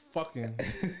 Fucking.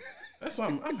 That's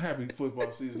why I'm happy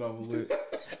football season over with.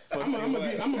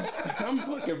 I'm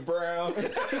fucking brown.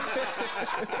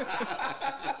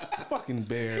 Fucking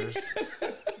Bears.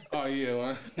 Oh yeah,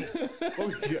 man.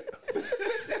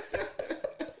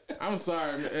 I'm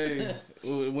sorry, man. Hey,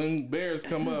 when bears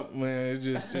come up, man, it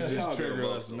just trigger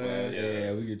us, man.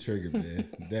 Yeah, we get triggered, man.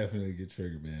 Definitely get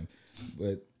triggered, man.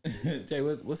 But Jay,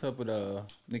 what's up with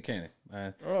Nick Cannon,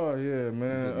 man? Oh yeah,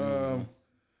 man.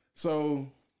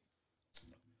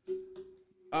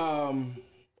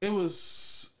 It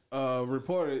was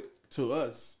reported to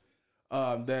us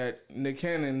that Nick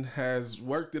Cannon has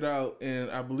worked it out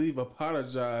and I believe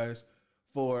apologized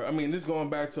for. I mean, this going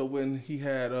back to when he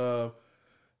had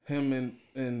him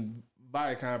and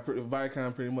Viacom.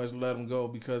 Viacom pretty much let him go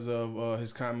because of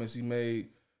his comments he made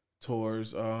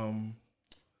towards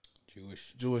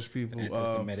Jewish people,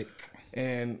 anti-Semitic,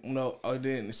 and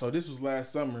so this was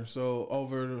last summer. So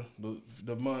over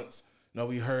the months,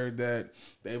 we heard that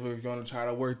they were going to try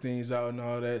to work things out and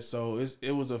all that. So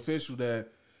it was official that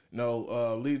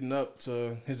leading up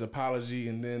to his apology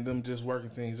and then them just working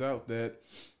things out, that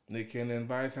Nick Cannon and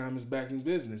Viacom is back in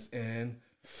business, and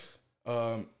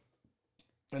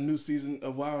a new season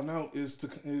of Wild 'N Out is to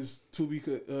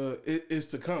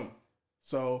come.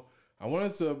 So I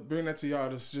wanted to bring that to y'all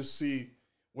to just see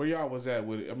where y'all was at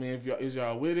with it. I mean, is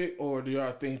y'all with it, or do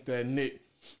y'all think that Nick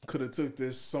could have took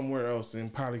this somewhere else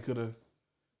and probably could have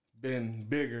been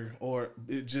bigger, or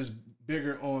it just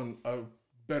bigger on a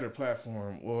better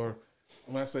platform? Or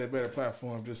when I say a better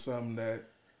platform, just something that,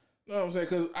 you know what I'm saying?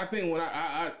 Because I think when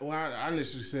I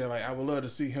initially said, like, I would love to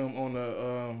see him on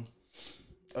the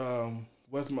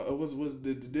what's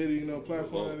the Diddy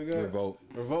platform that they got?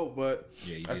 Revolt. But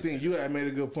yeah, I think you had made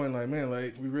a good point. Like, man,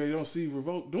 like, we really don't see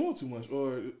Revolt doing too much,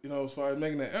 or as far as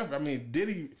making that effort. I mean,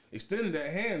 Diddy extended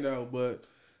that hand out, but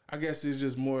I guess it's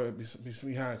just more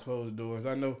behind closed doors.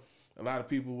 I know a lot of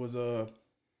people was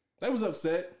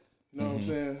upset. You know what I'm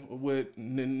saying, with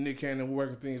Nick Cannon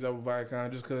working things out with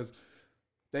Viacom, just because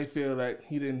they feel like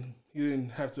he didn't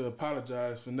have to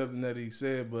apologize for nothing that he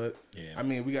said. But yeah. I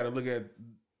mean, we got to look at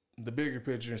the bigger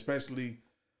picture, especially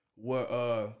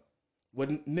what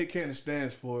Nick Cannon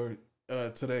stands for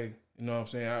today. You know what I'm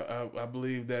saying? I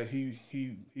believe that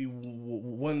he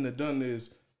wouldn't have done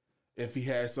this if he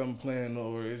had something planned,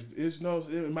 or it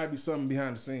might be something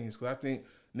behind the scenes. Because I think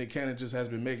Nick Cannon just has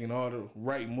been making all the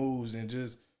right moves and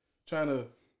just trying to,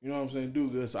 do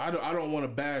good. So I don't want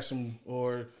to bash him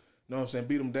or,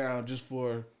 beat him down just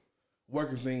for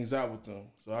working things out with them.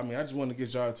 So I mean, I just want to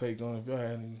get y'all take on it, if y'all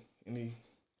had any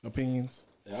opinions.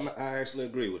 Yeah, I actually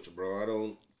agree with you, bro. I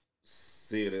don't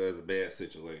see it as a bad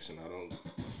situation. I don't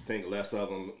think less of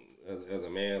him as a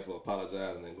man for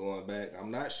apologizing and going back.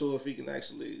 I'm not sure if he can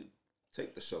actually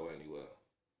take the show anywhere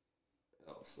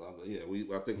else.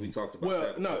 I think we talked about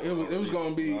that. Well, no, it was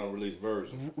going to be unreleased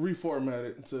version,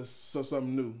 reformatted into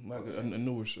something new, like a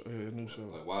newer show, a new show,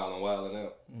 like Wild 'N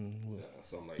Out. Yeah,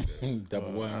 something like that.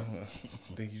 Double Wild.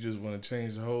 I think you just want to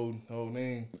change the whole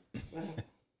name.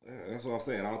 Yeah, that's what I'm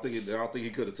saying. I don't think he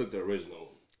could have took the original.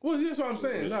 Well, that's what I'm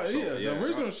saying. The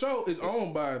original show is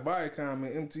owned by Viacom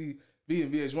and MTV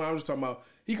and VH1. I was just talking about,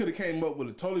 he could have came up with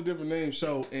a totally different name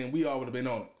show, and we all would have been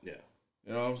on it. Yeah.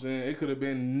 You know what I'm saying? It could have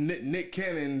been Nick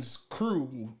Cannon's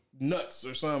Crew Nuts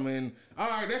or something. And, all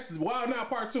right, that's Wild 'N Out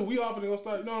Part 2. We all gonna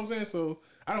start. You know what I'm saying? So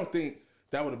I don't think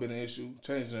that would have been an issue,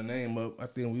 changing the name up. I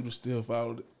think we would have still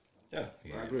followed it. Yeah,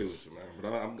 I agree with you, man.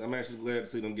 But I'm actually glad to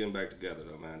see them getting back together,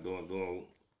 though, man. Doing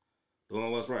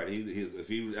what's right. If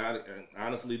he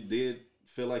honestly did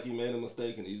feel like he made a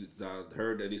mistake, and he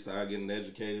heard that he started getting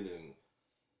educated and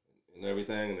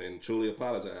everything, and truly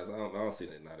apologize, I don't see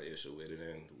that not an issue with it,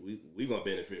 and we gonna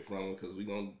benefit from it because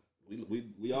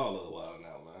we all love Wild 'N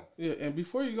Out, man. Yeah, and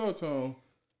before you go, Tom,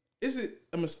 is it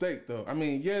a mistake though? I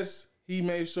mean, yes, he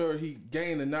made sure he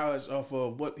gained the knowledge off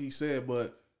of what he said,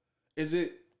 but is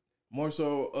it more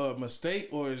so a mistake,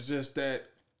 or is just that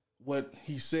what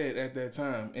he said at that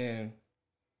time, and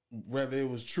whether it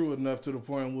was true enough to the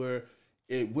point where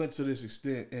it went to this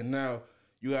extent, and now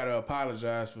you got to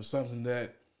apologize for something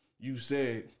that you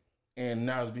said, and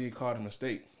now it's being called a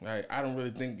mistake? Right? I don't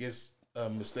really think it's a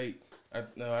mistake. I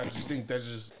just think that's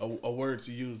just a word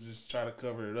to use, just try to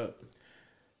cover it up.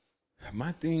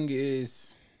 My thing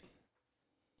is,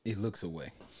 it looks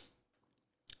away.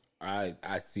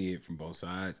 I see it from both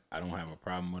sides. I don't have a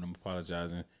problem with him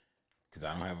apologizing, because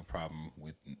I don't have a problem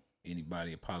with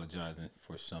anybody apologizing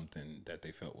for something that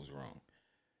they felt was wrong.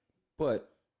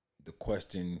 But the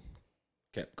question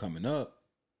kept coming up,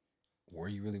 were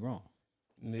you really wrong?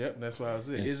 Yep, that's why I was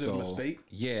saying. Is it a mistake?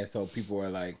 Yeah, so people are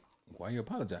like, why are you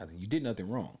apologizing? You did nothing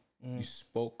wrong. You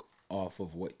spoke off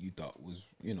of what you thought was,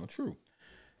 true.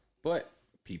 But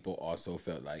people also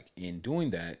felt like in doing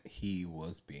that, he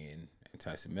was being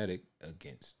anti-Semitic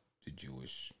against the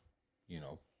Jewish,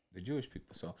 the Jewish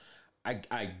people. So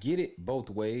I get it both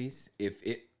ways. If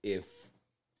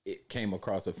it came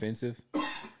across offensive,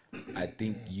 I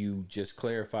think you just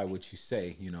clarify what you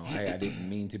say. You know, hey, I didn't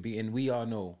mean to be. And we all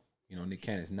know, you know, Nick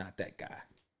Cannon's not that guy.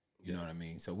 You know what I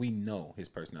mean? So we know his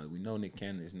personality. We know Nick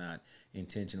Cannon is not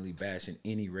intentionally bashing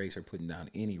any race or putting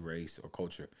down any race or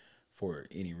culture for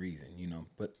any reason, you know.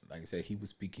 But like I said, he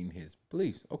was speaking his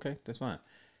beliefs. Okay, that's fine.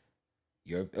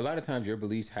 A lot of times your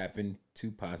beliefs happen to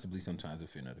possibly sometimes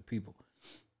offend other people.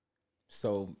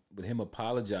 So with him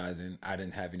apologizing, I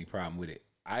didn't have any problem with it.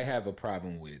 I have a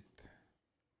problem with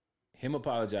him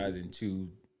apologizing to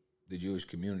the Jewish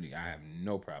community. I have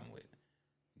no problem with it.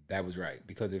 That was right.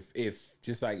 Because if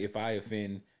just like if I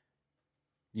offend,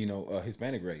 you know, a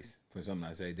Hispanic race for something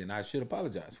I say, then I should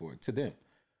apologize for it to them.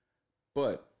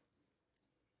 But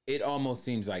it almost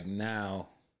seems like now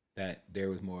that there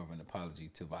was more of an apology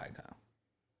to Viacom.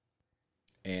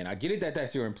 And I get it that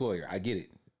that's your employer. I get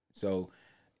it. So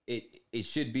it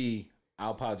should be, I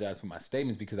apologize for my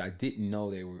statements because I didn't know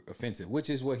they were offensive, which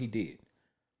is what he did.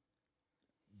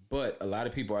 But a lot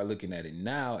of people are looking at it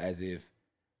now as if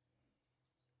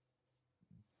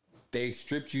they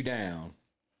stripped you down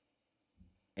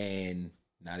and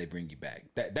now they bring you back.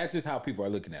 That's just how people are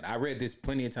looking at it. I read this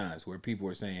plenty of times where people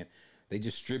are saying they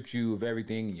just stripped you of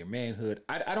everything and your manhood.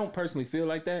 I don't personally feel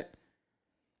like that,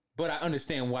 but I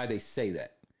understand why they say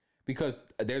that. Because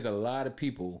there's a lot of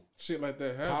people, shit like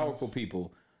that happens. Powerful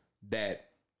people that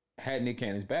had Nick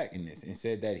Cannon's back in this and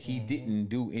said that he didn't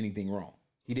do anything wrong.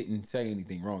 He didn't say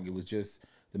anything wrong. It was just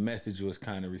the message was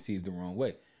kind of received the wrong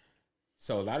way.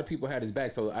 So a lot of people had his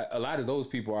back. So a lot of those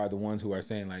people are the ones who are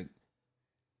saying like,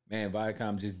 man,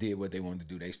 Viacom just did what they wanted to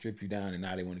do. They stripped you down and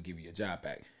now they want to give you your job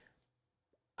back.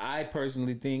 I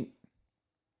personally think,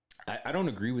 I don't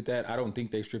agree with that. I don't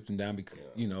think they stripped him down because,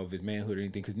 you know, of his manhood or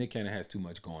anything, because Nick Cannon has too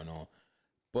much going on.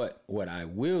 But what I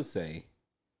will say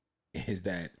is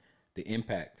that the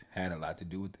impact had a lot to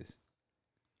do with this.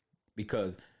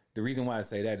 Because the reason why I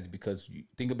say that is because you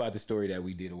think about the story that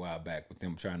we did a while back with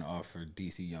them trying to offer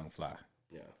DC Young Fly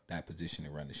that position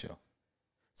to run the show.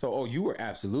 So, you were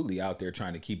absolutely out there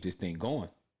trying to keep this thing going.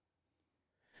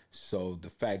 So the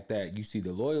fact that you see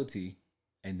the loyalty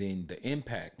and then the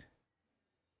impact,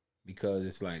 because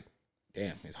it's like,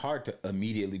 damn, it's hard to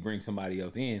immediately bring somebody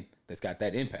else in that's got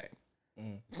that impact.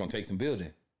 It's going to take some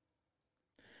building.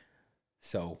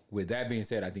 So with that being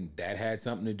said, I think that had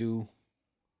something to do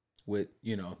with,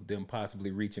 you know, them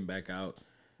possibly reaching back out,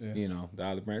 you know, the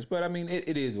olive branch. But I mean,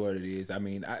 it is what it is. I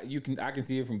mean, I can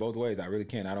see it from both ways. I really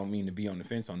can. I don't mean to be on the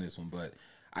fence on this one, but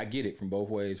I get it from both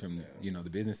ways. From you know,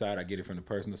 the business side, I get it from the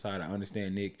personal side. I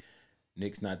understand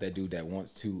Nick's not that dude that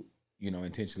wants to, you know,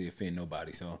 intentionally offend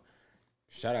nobody. So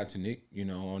shout out to Nick, you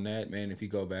know, on that, man. If he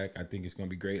go back, I think it's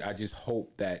going to be great. I just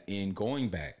hope that in going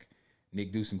back,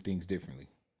 Nick do some things differently.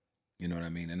 You know what I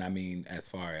mean? And I mean as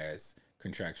far as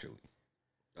contractually.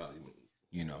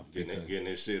 You know, getting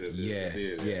this shit.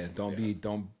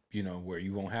 Don't you know, where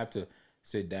you won't have to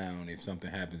sit down if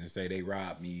something happens and say they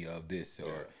robbed me of this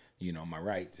or you know, my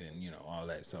rights and you know all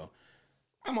that. So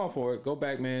I'm all for it. Go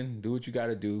back, man. Do what you got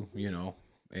to do. You know,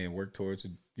 and work towards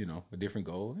a different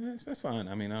goal. Yes, that's fine.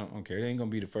 I mean, I don't care. It ain't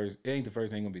gonna be the first. It ain't the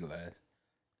first. It ain't gonna be the last.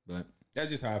 But that's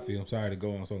just how I feel. I'm sorry to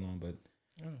go on so long, but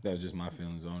that was just my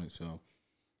feelings on it. So,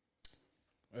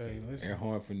 hey, air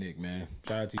horn for Nick, man.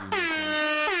 Shout out to you.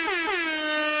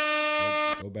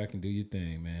 Go back and do your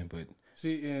thing, man. But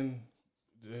see, and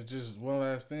just one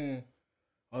last thing.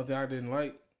 One thing I didn't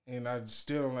like, and I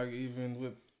still don't like,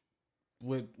 even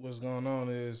with what's going on,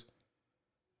 is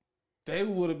they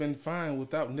would have been fine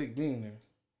without Nick being there.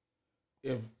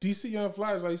 If DC Young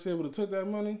Fly, like you said, would have took that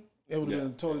money, it would have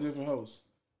been a totally different host.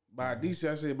 By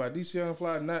DC Young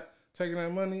Fly not taking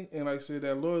that money, and like I said,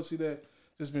 that loyalty that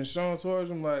just been shown towards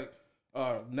him, like,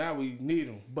 now we need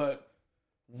him. But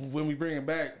when we bring him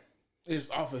back,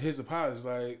 it's off of his apologies.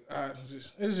 Like,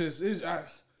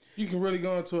 you can really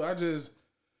go into it.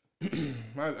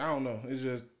 I don't know. It's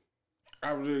just,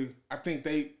 I think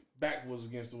they back was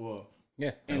against the wall.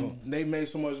 Yeah. And they made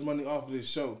so much money off of this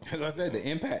show. As I said, the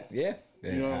impact. Yeah.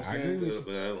 You know what I'm saying? I agree with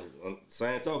you. But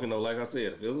same token though, like I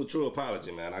said, if it was a true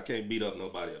apology, man, I can't beat up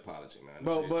nobody's apology, man.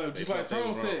 But just like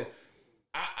Tone said,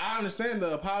 I understand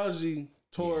the apology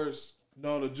towards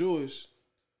the Jewish,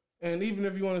 and even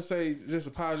if you want to say just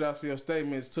apologize for your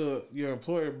statements to your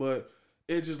employer, but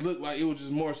it just looked like it was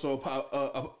just more so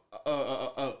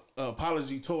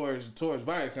apology towards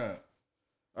Viacom.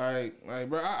 All right, like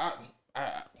bro,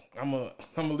 I'm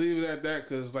gonna leave it at that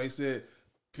because, like I said,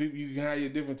 people, you can have your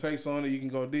different takes on it. You can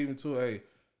go deep into it. Hey,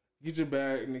 get your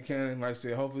bag in the cannon. Like I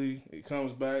said, hopefully it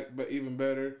comes back, but even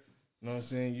better. You know what I'm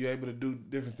saying? You're able to do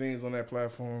different things on that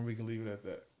platform. We can leave it at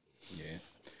that.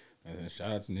 Yeah.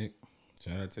 Shout out to Nick.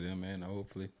 shout out to them, man.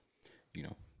 Hopefully, you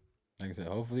know, like I said,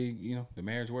 hopefully, you know, the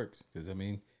marriage works. Because I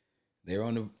mean, they're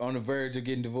on the verge of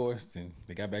getting divorced, and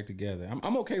they got back together.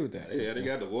 I'm okay with that. Yeah, they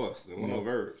got divorced. They went on the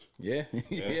verge. Yeah,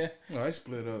 yeah. No, they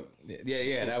split up.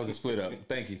 Yeah. That was a split up.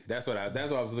 Thank you. That's what I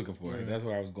was looking for. Yeah. That's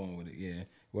where I was going with it. Yeah, it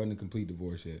wasn't a complete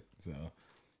divorce yet. So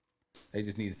they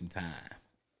just needed some time.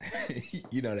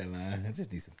 You know that line. I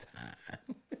just need some time.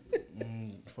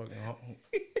 Fucking.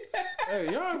 Hey,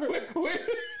 y'all ever?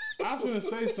 I was gonna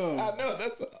say something. I know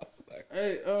that's what I was like.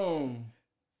 Hey,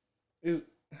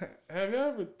 have you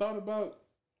ever thought about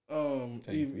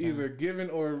either giving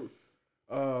or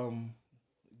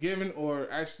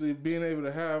actually being able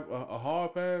to have a hall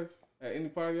pass at any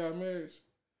part of y'all marriage?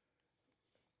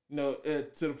 You know,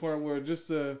 to the point where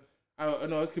I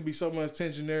know it could be so much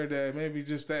tension there that maybe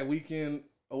just that weekend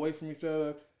away from each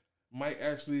other might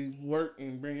actually work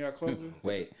and bring y'all closer.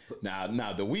 Wait,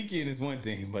 now the weekend is one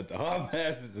thing, but the hall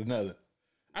pass is another.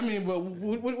 I mean, but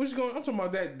what you going? I'm talking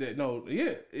about that. No,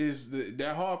 yeah, is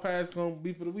that hall pass gonna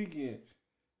be for the weekend?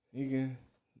 You can.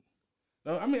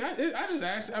 No, I mean, I just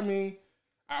asked. I mean,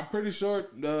 I'm pretty sure.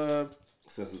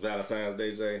 Since it's Valentine's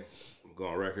Day, Jay, I'm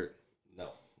going on record.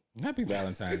 No. Happy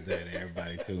Valentine's Day to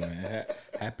everybody too, man.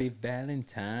 Happy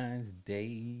Valentine's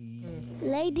Day.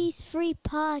 Ladies Free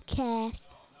Podcast.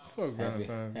 Fuck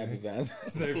Valentine's. Happy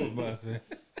Valentine's Day for us, man.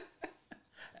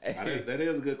 Hey. That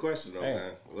is a good question, though,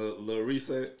 man. A little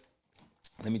reset.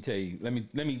 Let me tell you. Let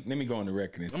me go on the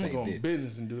record and say this. I'm gonna go on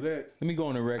business and do that. Let me go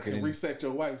on the record and reset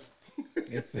your wife.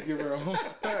 Give her a home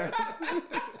pass.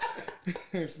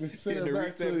 Send her the back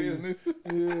reset to business.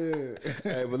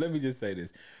 Yeah. Hey, but let me just say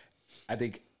this. I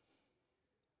think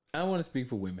I don't want to speak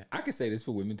for women. I can say this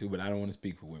for women too, but I don't want to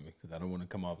speak for women because I don't want to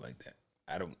come off like that.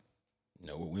 I don't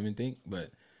know what women think, but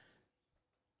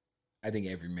I think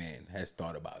every man has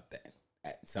thought about that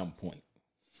at some point.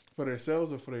 For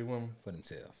themselves or for their woman? For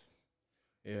themselves.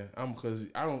 Yeah, because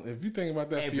I don't. If you think about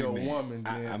that every for your man. woman,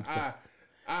 then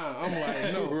I'm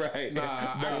like, no, right?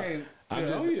 I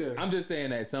can't. I'm just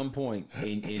saying at some point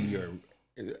in your,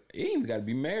 it ain't even got to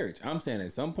be marriage. I'm saying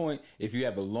at some point, if you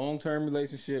have a long-term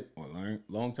relationship or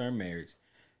long-term marriage,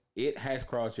 it has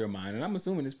crossed your mind, and I'm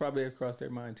assuming it's probably crossed their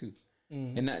mind too.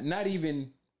 Mm-hmm. And not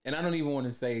even, and I don't even want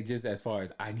to say just as far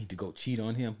as I need to go cheat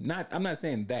on him. I'm not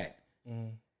saying that. Mm-hmm.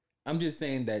 I'm just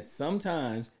saying that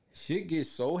sometimes shit gets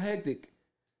so hectic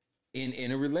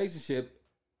in a relationship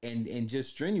and just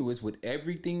strenuous with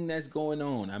everything that's going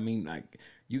on. I mean, like,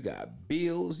 you got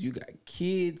bills, you got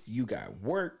kids, you got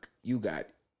work, you got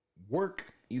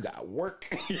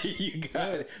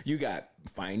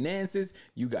finances,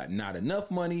 you got not enough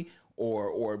money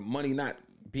or money not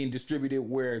being distributed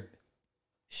where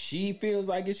she feels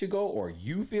like it should go, or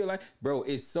you feel like, bro,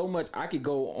 it's so much. I could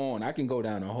go on. I can go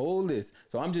down a whole list.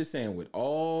 So I'm just saying, with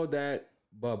all that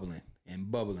bubbling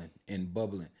and bubbling and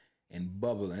bubbling and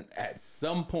bubbling, at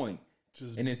some point,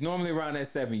 and it's normally around that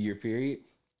 7-year period.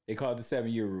 They call it the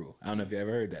 7-year rule. I don't know if you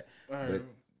ever heard that. But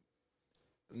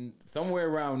somewhere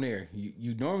around there,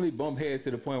 you normally bump heads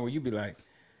to the point where you be like,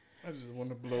 I just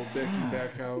want to blow Becky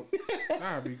back out.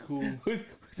 That'd be cool.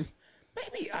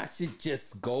 Maybe I should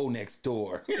just go next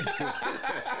door.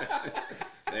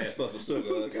 Add some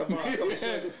sugar. Come on,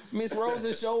 sugar. Miss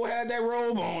Rosa show had that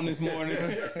robe on this morning,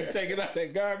 taking out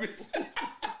that garbage.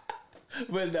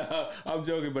 But I'm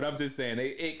joking. But I'm just saying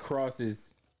it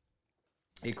crosses.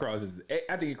 It crosses.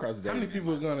 I think it crosses. How many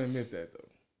people is gonna admit that though?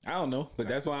 I don't know, but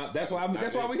that's why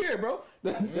we're here, bro.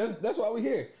 That's why we're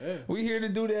here. Yeah. We here to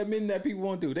do the admitting that people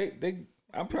won't do.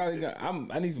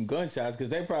 I need some gunshots because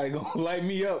they probably gonna light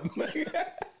me up.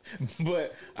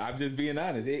 But I'm just being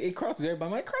honest. It crosses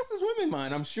everybody. It crosses women's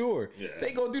mind. I'm sure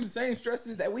they go through the same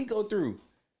stresses that we go through.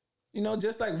 You know,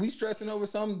 just like we stressing over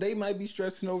something, they might be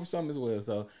stressing over something as well.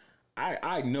 So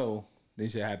I know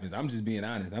this shit happens. I'm just being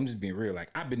honest. I'm just being real. Like,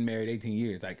 I've been married 18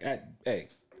 years. Like, ain't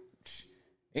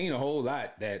a whole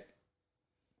lot that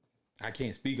I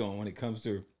can't speak on when it comes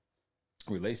to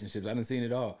relationships. I done seen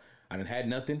it all. I done had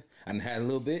nothing. I done had a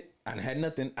little bit. I done had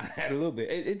nothing. I had a little bit.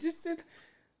 It just said,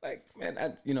 like, man,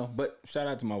 but shout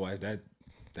out to my wife.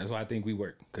 That's why I think we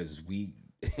work. Because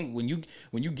when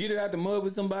you get it out the mud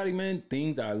with somebody, man,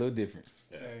 things are a little different.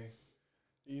 Hey,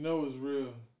 you know it's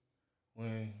real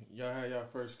when y'all had y'all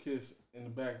first kiss in the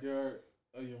backyard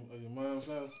of your mom's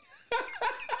house.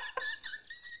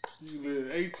 You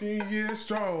live 18 years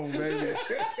strong, baby.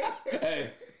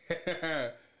 Hey.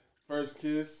 First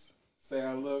kiss, say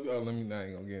I love you. Oh, I ain't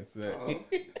gonna get into that.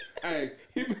 Hey.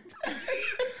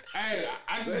 Hey,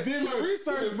 I just did my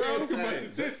research, bro. Too much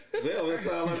attention. Jail, it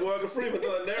sound like Morgan Freeman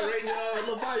narrating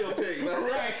your biopic, man.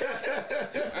 Right.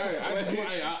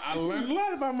 Hey, I learned a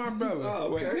lot about my brother.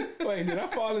 Oh, okay. Wait, did I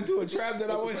fall into a trap that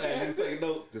I What you wasn't saying? You asking? take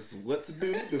notes. This is what to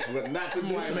do. This is what not to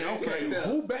do. Like, man, okay,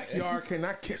 who backyard can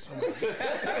I kiss somebody?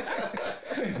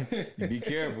 Be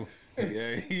careful.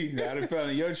 Yeah, I done fell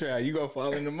in your trap. You gonna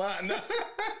fall into mine now.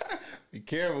 Be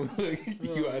careful.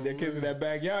 You out there kissing that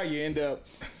backyard, you end up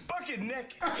fucking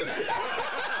naked.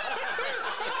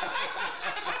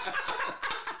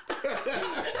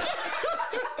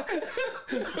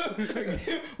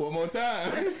 one more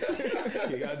time.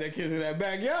 You out there kissing that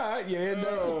backyard, you end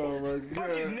up. Oh my god,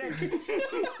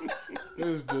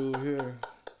 this dude here.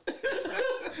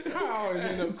 I always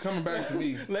end up coming back to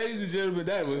me. Ladies and gentlemen,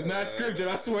 that was not scripted.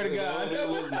 I swear to God, It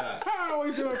was not. I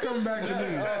always end up coming back to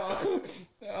me.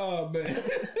 Oh man.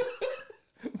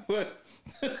 But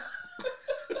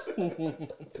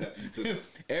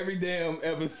every damn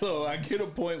episode, I get a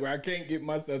point where I can't get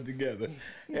myself together,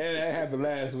 and that happened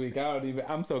last week.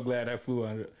 I'm so glad that flew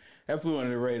under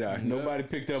the radar. Yep. Nobody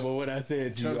picked up on what I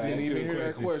said to you. Chuck didn't even hear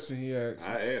that question he asked.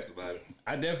 I asked about it.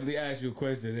 I definitely asked you a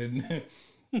question, and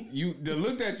the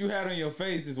look that you had on your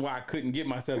face is why I couldn't get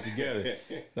myself together.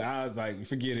 So I was like,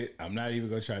 forget it. I'm not even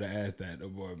gonna try to ask that no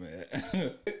more, man.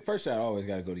 First shot always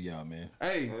gotta go to y'all, man.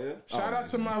 Hey, shout out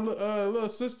to my little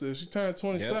sister. She turned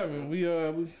 27.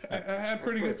 Yep. I had a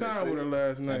pretty good time with her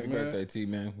last night, Happy man. birthday, T,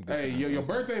 man. Hey, your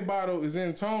birthday bottle is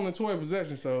in Tone and Toy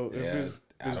possession, so if it's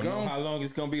I don't know how long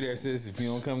it's gonna be there, sis. If you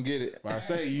don't come get it, I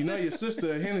say, you know your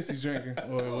sister a Hennessy drinking,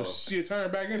 or she'll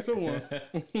turn back into one.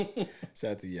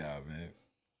 Shout out to y'all, man.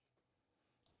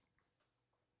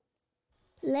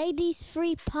 Ladies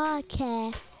Free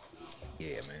Podcast.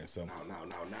 Yeah, man. So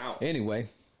now. anyway,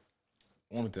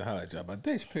 wanted to highlight y'all about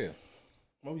Dave Chappelle.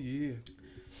 Oh yeah.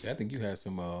 I think you had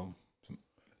some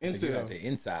Intel. You got the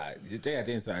inside. They had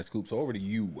the inside scoop. So over to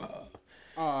you,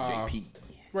 JP.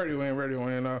 Radio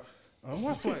in. I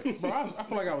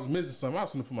feel like I was missing something. I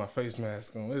was gonna put my face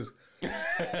mask on.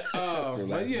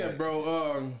 But yeah,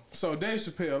 bro. So Dave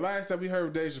Chappelle. Last time we heard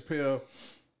of Dave Chappelle,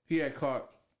 he had caught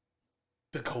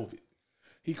the COVID.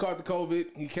 He caught the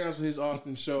COVID. He canceled his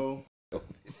Austin show.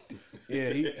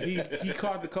 Yeah, he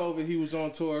caught the COVID. He was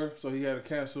on tour, so he had to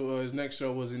cancel. His next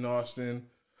show was in Austin.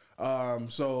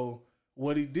 So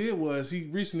what he did was he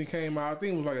recently came out. I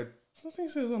think it was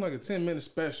it was on like a 10-minute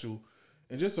special,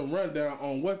 and just some rundown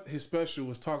on what his special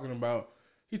was talking about.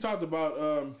 He talked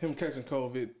about him catching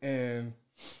COVID and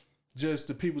just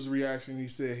the people's reaction. He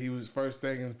said he was first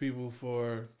thanking people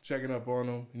for checking up on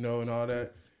him, and all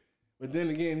that. But then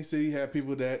again, he said he had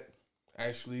people that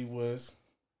actually was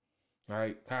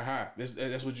like,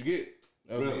 that's what you get.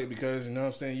 Okay, really? Because, you know what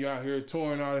I'm saying, you out here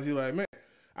touring all this. He like, man,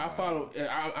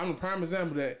 I'm a prime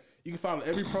example that you can follow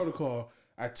every protocol.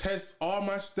 I test all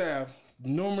my staff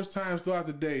numerous times throughout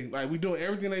the day. Like, we doing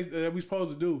everything that we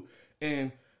supposed to do,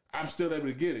 and I'm still able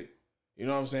to get it. You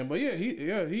know what I'm saying? But yeah,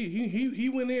 he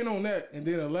went in on that. And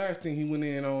then the last thing he went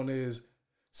in on is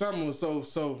something was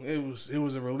so it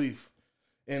was a relief.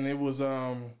 And it was,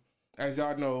 as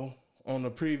y'all know, on the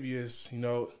previous, I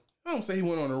don't say he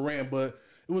went on a rant, but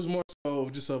it was more so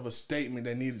just of a statement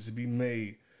that needed to be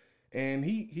made. And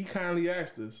he kindly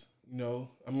asked us, for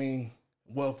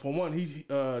one, Dave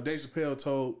Chappelle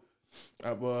told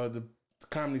the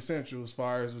Comedy Central as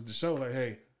far as with the show, like,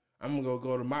 hey, I'm gonna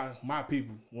go to my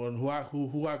people, who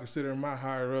I consider my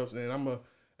higher ups, and I'm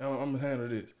gonna handle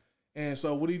this. And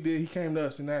so what he did, he came to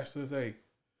us and asked us, hey,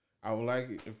 I would like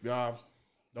it if y'all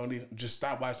don't even just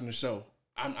stop watching the show.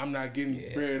 I'm not getting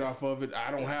bread off of it.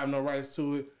 I don't have no rights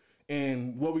to it.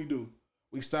 And what we do,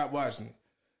 we stop watching it.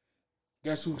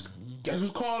 Guess who's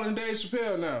calling Dave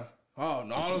Chappelle now? Oh,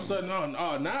 all of a sudden,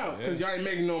 now because y'all ain't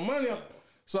making no money.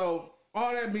 So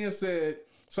all that being said,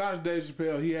 shout out to Dave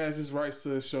Chappelle. He has his rights to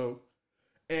the show,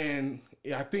 and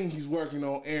I think he's working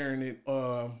on airing it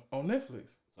on Netflix.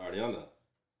 It's already on there.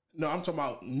 No, I'm talking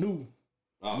about new.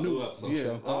 New episode.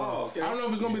 Yeah. Okay. I don't know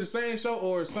if it's gonna be the same show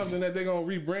or something that they're gonna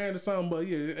rebrand or something, but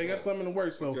yeah, they got something in the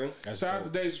works. So shout out to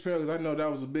Dave Chappelle because I know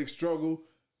that was a big struggle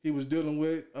he was dealing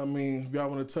with. I mean, if y'all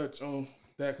want to touch on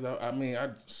that, because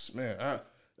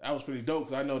that was pretty dope.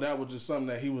 Because I know that was just something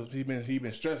that he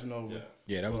been stressing over.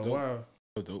 Yeah, that was dope. That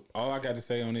was dope. All I got to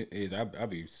say on it is I'll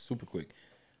be super quick.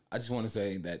 I just want to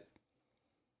say that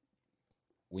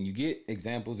when you get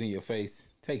examples in your face,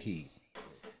 take heed.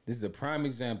 This is a prime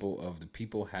example of the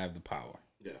people have the power.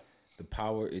 Yeah. The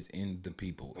power is in the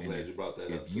people. I'm glad you brought that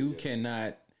up. If you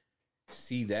cannot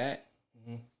see that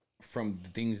from the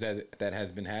things that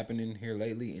has been happening here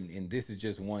lately, and this is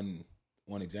just one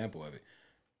example of it.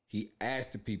 He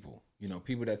asked the people,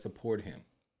 people that support him,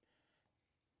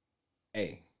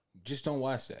 hey, just don't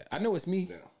watch that. I know it's me,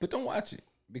 but don't watch it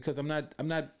because I'm not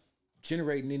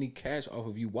generating any cash off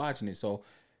of you watching it. So,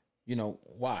 you know,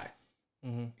 why?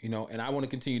 You know, and I want to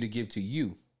continue to give to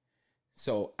you.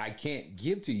 So I can't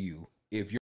give to you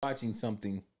if you're watching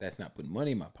something that's not putting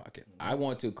money in my pocket. I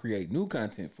want to create new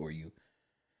content for you.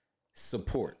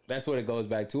 Support. That's what it goes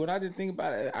back to. And I just think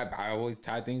about it. I always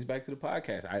tie things back to the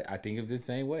podcast. I think of it the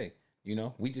same way. You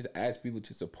know, we just ask people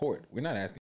to support. We're not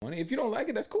asking money. If you don't like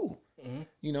it, that's cool.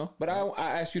 You know, but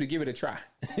I ask you to give it a try.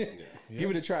 Give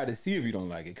it a try to see if you don't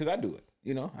like it. Because I do it.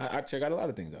 You know, I check out a lot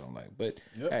of things I don't like. But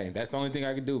hey, that's the only thing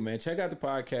I can do, man. Check out the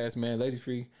podcast, man. Ladies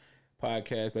Free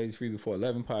Podcast, Ladies Free Before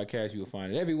 11 podcast. You will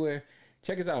find it everywhere.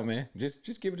 Check us out, man.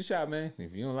 Just give it a shot, man.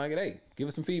 If you don't like it, hey, give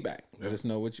us some feedback. Let us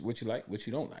know what you like, what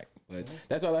you don't like. But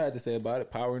that's all I had to say about it.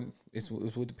 Power is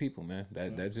with the people, man.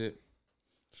 That's it.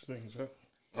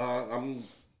 I'm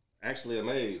actually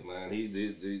amazed, man.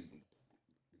 He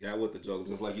got with the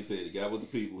jokes, just like you said. He got with the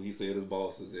people. He said his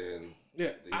bosses, and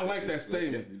I like that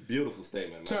statement. Beautiful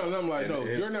statement, man. Telling them like, no,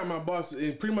 you're not my boss.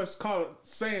 And pretty much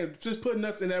saying, just putting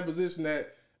us in that position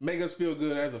that make us feel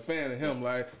good as a fan of him.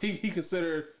 Like he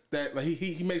considered that, like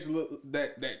he makes it look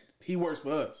that he works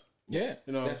for us. Yeah,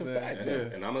 you know, that's what I'm saying. A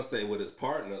fact. And I'm gonna say with his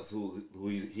partners, who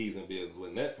he's in business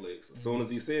with Netflix. As soon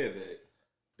as he said that,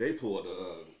 they pulled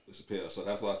the Chappelle Show.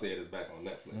 That's why I said it's back on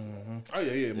Netflix. Oh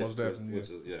yeah, most definitely.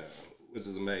 Which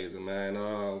is amazing, man.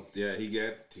 He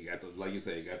got the, like you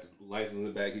say, he got the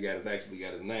licensing back. He got his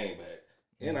name back.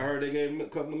 And I heard they gave him a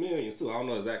couple of millions too. I don't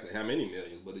know exactly how many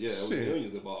millions, but yeah, it was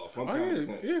millions involved from Comedy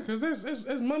Central. Yeah, because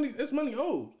that's money. That's money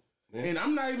owed. Yeah. And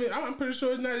I'm pretty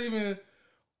sure it's not even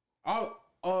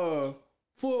all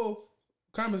full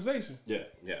compensation. Yeah.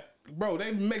 Bro,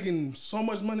 they making so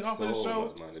much money off of the show. So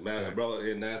much money, man, bro,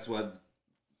 and that's what.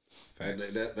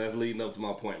 That's leading up to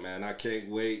my point, man. I can't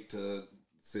wait to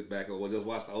sit back and just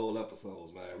watch the old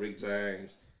episodes, man. Rick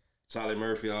James, Charlie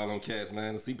Murphy, all them cats,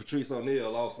 man. To see Patrice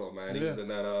O'Neal also, man. He was in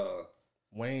that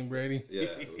Wayne Brady.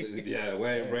 Yeah,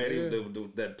 Wayne Brady,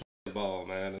 that ball,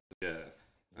 man. Yeah.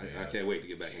 I can't wait to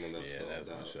get back in them episodes. Yeah, that's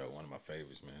my show. One of my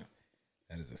favorites, man.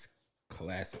 That is a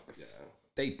classic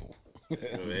staple.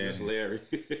 Ash Larry.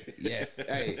 Yes.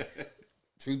 Hey,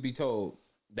 truth be told,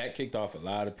 that kicked off a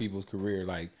lot of people's career.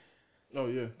 Like, oh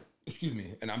yeah. Excuse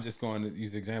me, and I'm just going to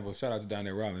use the example. Shout out to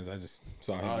Donnell Rollins. I just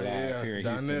saw him live here in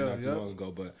Houston not too long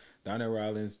ago. But Donnell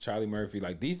Rollins, Charlie Murphy,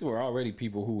 like these were already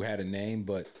people who had a name,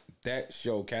 but that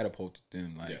show catapulted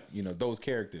them. Like you know those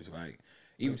characters. Like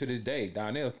even to this day,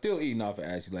 Donnell's still eating off of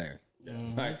Ashley Larry.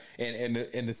 Like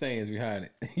and the sayings behind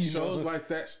it. Shows like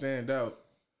that stand out.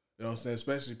 You know what I'm saying?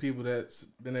 Especially people that's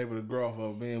been able to grow off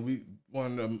of. Man,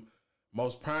 one of the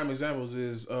most prime examples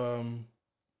is In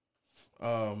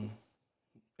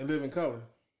Living Color.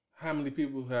 How many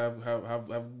people have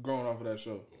grown off of that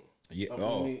show? Yeah. I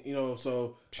mean, you know,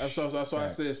 so that's why I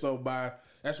said so.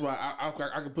 That's why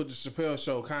I could put the Chappelle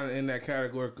Show kind of in that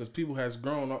category because people has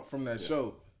grown up from that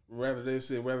show. Whether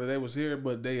they was here,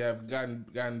 but they have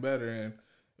gotten better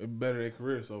and better their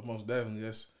career. So most definitely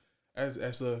that's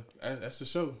a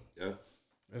show. Yeah,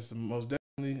 that's the most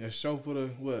definitely a show for the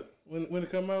when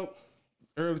it come out.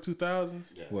 Early 2000s.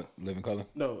 Yeah. What, Living Color?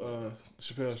 No,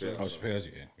 Chappelle Show. Oh, Chappelle's,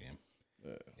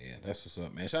 yeah, that's what's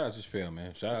up, man. Shout out to Chappelle,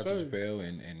 man. Shout out to Chappelle,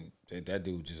 and that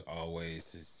dude just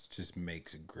always just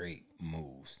makes great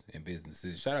moves in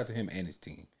businesses. Shout out to him and his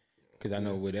team, because I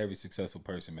know with every successful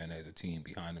person, man, there's a team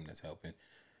behind him that's helping.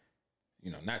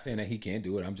 You know, not saying that he can't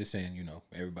do it. I'm just saying, you know,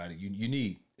 everybody, you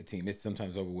need a team. It's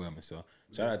sometimes overwhelming. So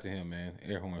shout out to him, man.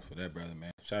 Air horns for that brother,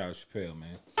 man. Shout out to Chappelle,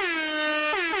 man.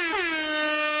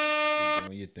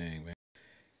 Doing your thing, man.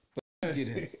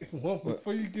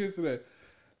 Before you get to that,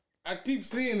 I keep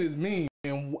seeing this meme,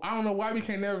 and I don't know why we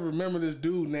can't never remember this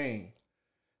dude's name.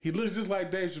 He looks just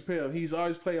like Dave Chappelle. He's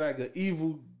always played like an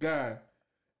evil guy,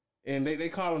 and they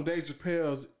call him Dave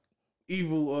Chappelle's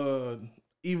evil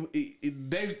Dave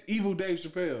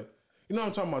Chappelle. You know what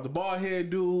I'm talking about? The bald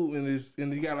head dude,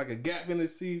 and he got like a gap in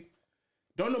his teeth.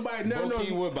 Don't nobody never know.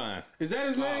 Bokeem Woodbine. Is that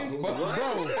his name? Bro,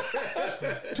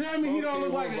 tell me he don't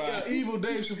look like an evil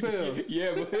Dave Chappelle.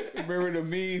 Yeah, but remember the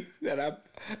meme that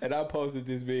I posted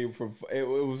this meme from, it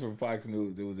was from Fox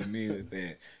News. It was a meme that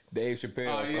said Dave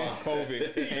Chappelle caught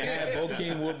COVID and had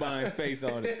Bokeem Woodbine's face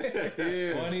on it.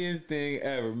 Yeah. Funniest thing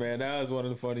ever, man. That was one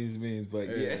of the funniest memes, but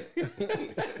yeah.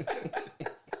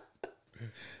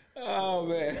 Oh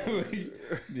man,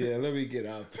 yeah. Let me get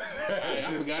up.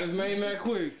 I forgot his name that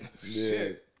quick. Yeah.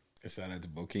 Shit. Shout out to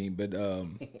Bokeem, but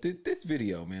this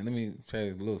video, man. Let me try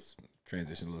a little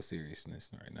transition, a little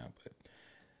seriousness right now. But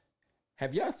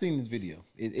have y'all seen this video?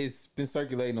 It's been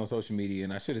circulating on social media,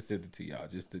 and I should have sent it to y'all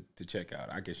just to check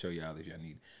out. I can show y'all if y'all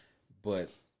need. But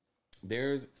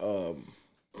there's a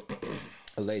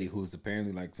lady who's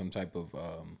apparently like some type of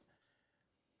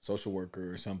social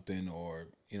worker or something, or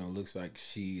looks like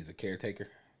she's a caretaker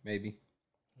maybe,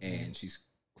 and she's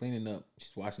cleaning up,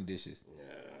 she's washing dishes. Yeah.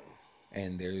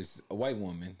 And there's a white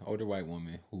woman, older white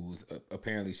woman, who's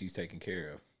apparently she's taken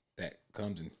care of, that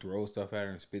comes and throws stuff at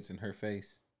her and spits in her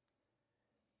face.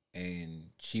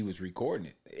 And she was recording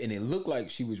it, and it looked like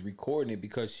she was recording it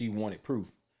because she wanted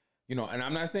proof. And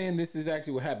I'm not saying this is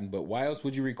actually what happened, but why else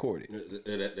would you record it?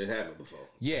 It happened before.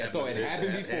 Yeah, so it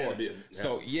happened before.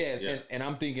 So yeah, and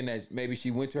I'm thinking that maybe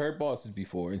she went to her bosses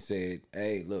before and said,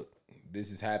 "Hey, look, this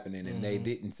is happening," and they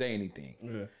didn't say anything.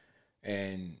 Yeah.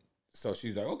 And so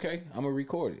she's like, "Okay, I'm gonna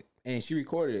record it," and she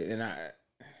recorded it, and I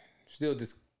still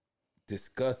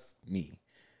disgusts me,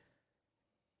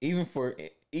 even for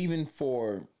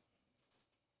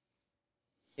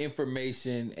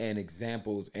information and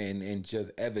examples and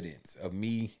just evidence of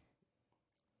me.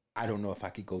 I don't know if I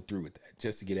could go through with that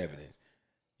just to get evidence.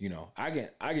 I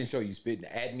can show you spitting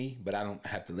at me, but I don't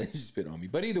have to let you spit on me.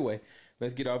 But either way,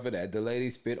 let's get off of that. The lady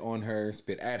spit on her,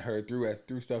 spit at her, threw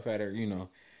stuff at her,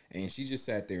 and she just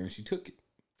sat there and she took it.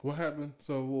 What happened?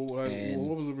 So what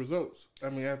was the results? I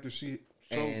mean, after she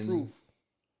showed proof.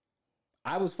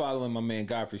 I was following my man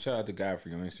Godfrey. Shout out to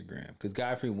Godfrey on Instagram, because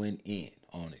Godfrey went in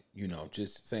on it,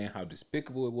 just saying how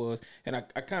despicable it was. And I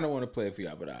kind of want to play it for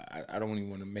y'all, but I don't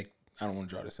even want to I don't want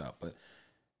to draw this out. But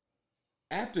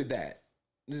after that,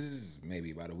 this is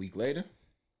maybe about a week later,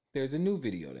 there's a new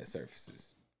video that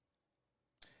surfaces.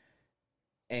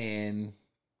 And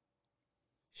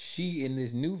she, in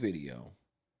this new video,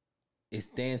 is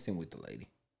dancing with the lady.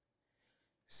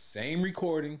 Same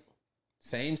recording,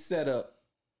 same setup.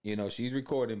 She's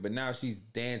recording, but now she's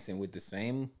dancing with the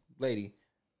same lady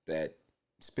that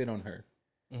spit on her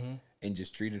and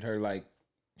just treated her like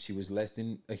she was less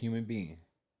than a human being.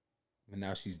 And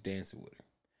now she's dancing with her.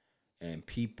 And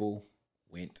people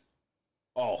went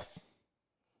off.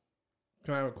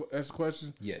 Can I ask a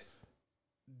question? Yes.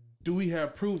 Do we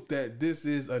have proof that this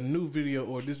is a new video,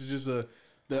 or this is just a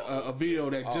video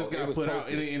that just got put out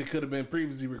and it could have been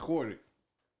previously recorded?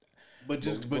 But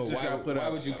just got put out. Why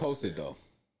would you post it though?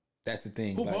 That's the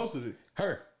thing. Who posted it?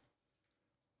 Her.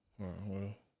 Oh,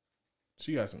 well,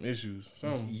 she got some issues.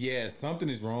 Yeah, something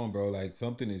is wrong, bro. Like,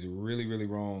 something is really, really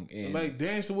wrong. And like,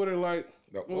 dancing with her, like,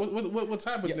 what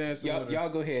type of dancing with her? Y'all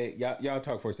go ahead. Y'all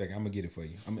talk for a second. I'm going to get it for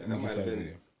you. I'm going to show the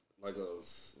video. Like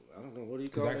I don't know, what do you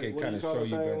call it? I can kind of show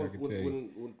you better, I can tell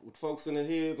you. With folks in their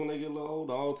heads when they get a little old,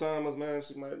 the Alzheimer's, man,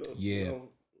 she might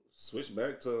switch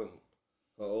back to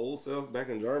her old self back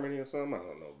in Germany or something. I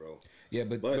don't know, bro. Yeah,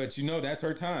 but that's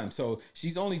her time. So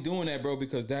she's only doing that, bro,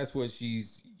 because that's what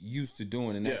she's used to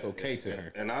doing, and that's okay to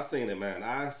her. And I seen it, man.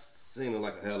 I seen it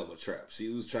like a hell of a trap. She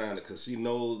was trying to, because she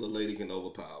knows the lady can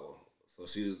overpower.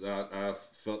 So I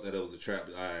felt that it was a trap.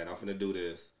 All right, I'm finna do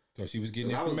this. So she was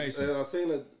getting information. I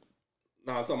seen it.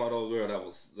 No, I'm talking about the old girl that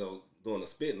was doing the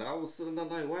spit, and I was sitting there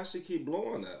like, why she keep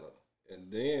blowing at her?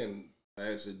 And then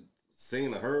I actually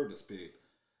seen her, heard the spit.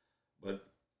 But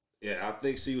yeah, I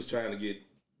think she was trying to get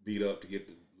beat up to get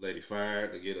the lady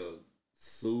fired, to get her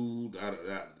sued.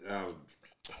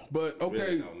 But okay,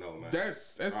 really don't know, man.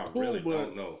 That's I cool. really but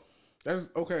don't know. That's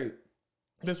okay.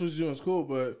 That's what you do in school,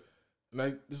 but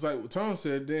like just like what Tom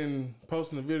said, then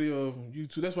posting a video of you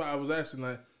two. That's why I was asking,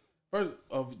 like, first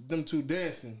of them two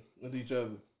dancing with each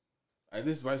other. Like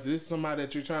this is somebody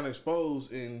that you're trying to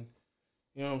expose and,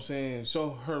 you know what I'm saying,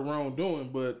 show her wrongdoing,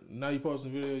 but now you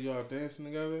posting a video of y'all dancing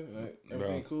together, like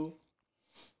everything cool.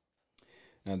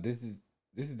 Now this is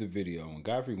the video when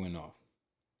Godfrey went off.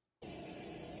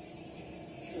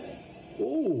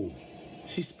 Ooh,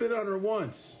 she spit on her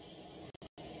once.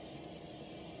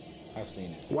 I've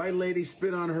seen it. White lady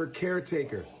spit on her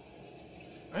caretaker.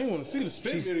 I didn't want to see the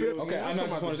spit video. Okay, I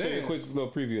just want to show you a quick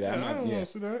little preview of that. I don't want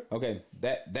to see that. Okay,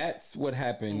 that's what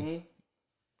happened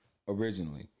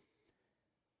originally.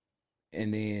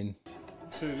 And then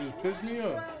shit just pissed me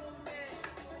off.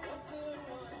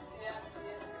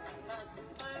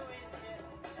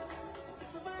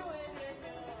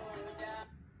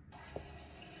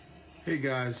 Hey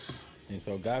guys. And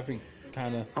so Godfrey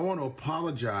I want to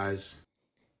apologize.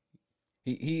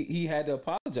 He had to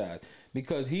apologize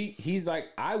because he's like,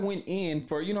 I went in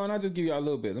for, and I'll just give y'all a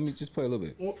little bit. Let me just play a little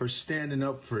bit. For standing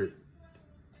up for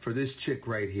this chick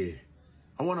right here.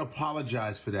 I want to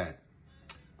apologize for that.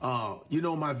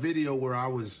 My video where I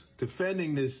was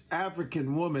defending this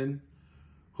African woman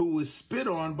who was spit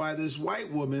on by this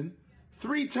white woman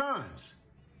 3 times.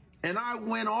 And I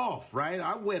went off, right?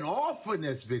 I went off in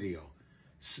this video.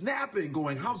 Snapping,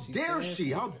 going, how dare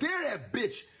she? How dare that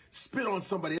bitch spit on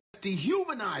somebody? That's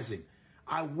dehumanizing.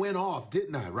 I went off,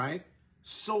 didn't I, right?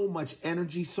 So much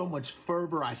energy, so much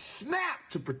fervor. I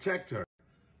snapped to protect her.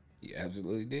 You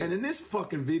absolutely did. And in this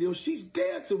fucking video, she's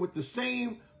dancing with the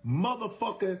same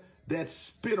motherfucker that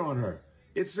spit on her.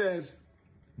 It says,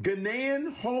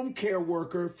 Ghanaian home care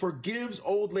worker forgives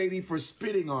old lady for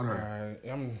spitting on her.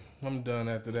 All right, I'm done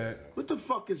after that. What the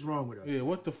fuck is wrong with her? Yeah,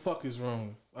 what the fuck is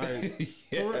wrong? Like,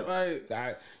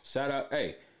 yeah. Shout out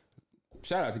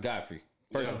to Godfrey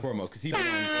first and foremost, because he been on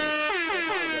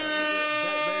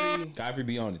it. Godfrey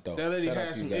be on it though. That lady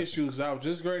had some issues. I was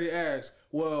just ready to ask,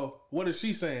 well, what is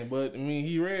she saying? But I mean,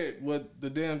 he read what the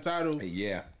damn title.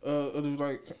 Yeah. It was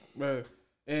like,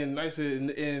 and like I said,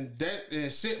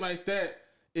 and shit like that.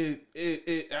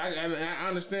 I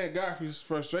understand Godfrey's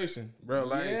frustration, bro.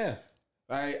 Like, yeah.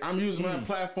 Like, I'm using my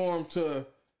platform to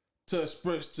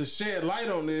shed light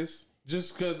on this,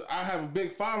 just because I have a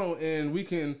big following and we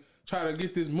can try to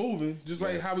get this moving, just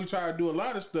like how we try to do a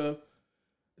lot of stuff.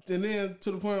 And then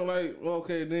to the point, like,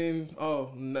 okay, then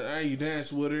now you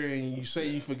dance with her and you say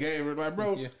you forgave her. Like,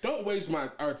 bro, don't waste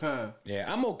our time.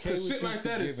 Yeah, I'm okay with shit like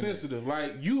that is sensitive.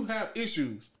 Like, you have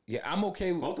issues. Yeah, I'm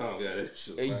okay with both of them.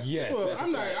 Yeah, yes. Well,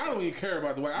 I don't even care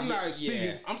about the way. I'm not speaking.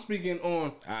 Yeah. I'm speaking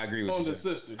on. I agree with on you, the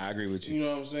sister. I agree with you. You know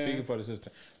what I'm saying? Speaking for the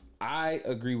sister, I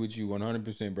agree with you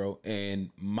 100%, bro. And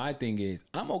my thing is,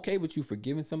 I'm okay with you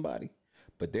forgiving somebody,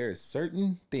 but there are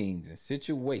certain things and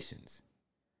situations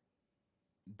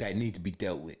that need to be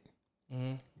dealt with,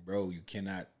 bro. You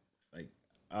cannot, like,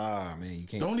 man, you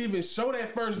can't. Don't even show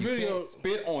that first video. Can't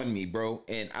spit on me, bro.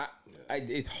 And I,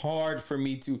 it's hard for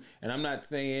me to. And I'm not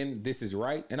saying this is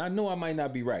right, and I know I might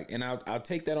not be right, and I'll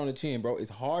take that on the chin, bro. It's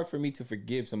hard for me to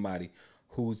forgive somebody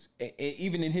who's,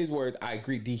 even in his words, I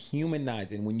agree,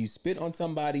 dehumanizing. When you spit on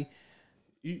somebody,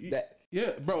 yeah,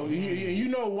 bro. You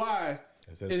know why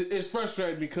it's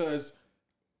frustrating, because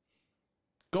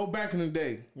go back in the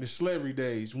day, the slavery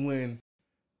days, when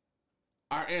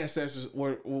our ancestors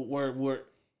were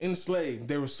enslaved.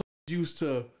 They were so used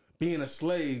to being a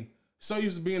slave,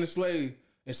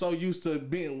 and so used to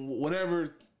being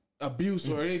whatever abuse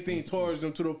or anything towards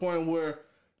them, to the point where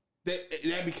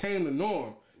that became the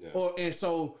norm. Yeah. And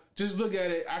so just look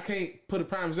at it. I can't put a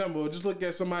prime example. Just look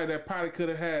at somebody that probably could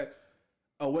have had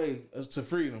a way to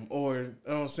freedom, or you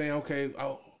know what I'm saying? Okay, you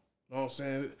know what I'm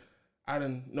saying? I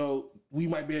didn't know we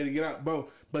might be able to get out, bro.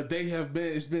 But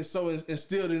it's been so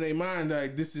instilled in their mind,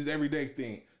 like, this is everyday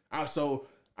thing. So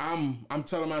I'm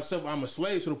telling myself I'm a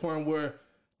slave, to the point where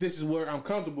this is where I'm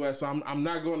comfortable at. So I'm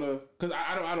not gonna, because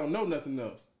I don't know nothing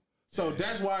else. So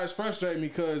that's why it's frustrating,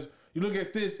 because you look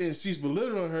at this and she's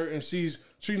belittling her and she's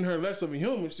treating her less of a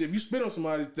human. Shit, if you spit on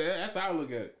somebody, that's how I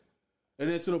look at it. And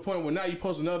then to the point where now you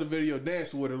post another video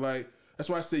dancing with her. Like, that's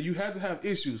why I said you have to have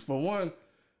issues. For one,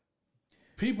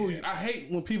 I hate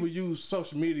when people use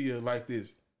social media like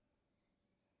this.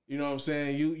 You know what I'm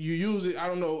saying? You use it. I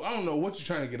don't know what you're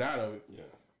trying to get out of it. Yeah.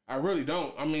 I really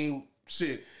don't. I mean,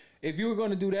 shit. If you were going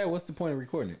to do that, what's the point of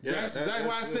recording it? Yeah, that's exactly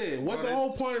what I said. What's the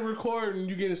whole point of recording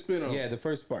you getting spit on? Yeah, the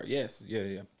first part. Yes.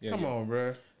 Yeah. Come on,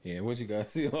 bro. Yeah, what you got?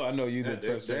 See, I know you did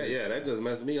first. That just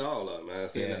messed me all up, man.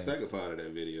 Seeing that second part of that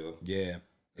video. Yeah.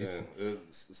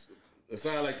 It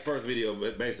sounded like the first video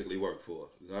basically worked for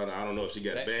her. I don't know if she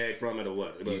got bagged from it or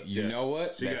what. But you know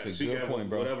what? That's a good point,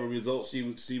 bro. Whatever result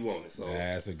she wanted. So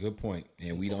that's a good point,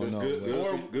 and we don't know.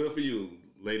 Good for you,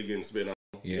 lady, getting spit on.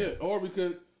 Yeah, or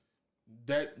because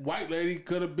that white lady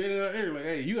could have been in her ear like,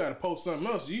 hey, you got to post something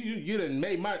else. You done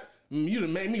made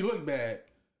me look bad.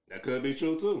 That could be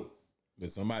true too.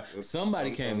 But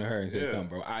somebody came to her and said something,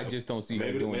 bro. I just don't see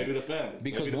her doing maybe that. The family.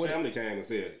 Because maybe the family came and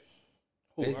said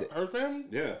it. Her family?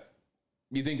 Yeah.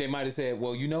 You think they might have said,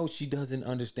 well, she doesn't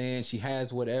understand. She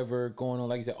has whatever going on,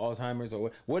 like you said, Alzheimer's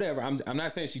or whatever. I'm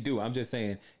not saying she do. I'm just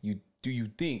saying, do you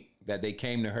think that they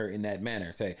came to her in that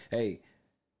manner? Say, hey,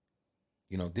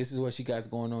 this is what she got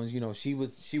going on. She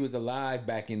was alive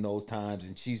back in those times,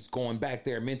 and she's going back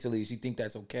there mentally. She think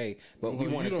that's okay, but we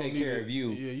want to take care of you.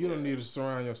 Yeah, you don't need to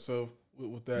surround yourself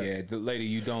with that. Yeah, the lady,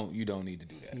 you don't need to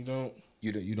do that.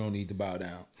 You don't need to bow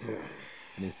down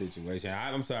in this situation.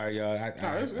 I'm sorry, y'all. I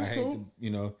hate cool.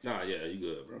 to, Nah, yeah, you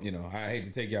good, bro. I hate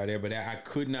to take y'all there, but I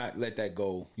could not let that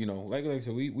go. Like I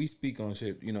said, we speak on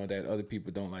shit, that other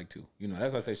people don't like to.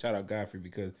 That's why I say shout out Godfrey,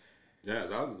 because go ahead,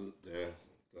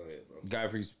 bro.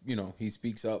 Godfrey's, he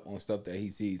speaks up on stuff that he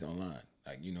sees online,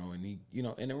 like, and he,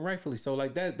 and rightfully so.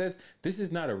 Like this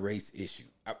is not a race issue.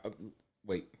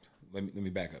 Wait, let me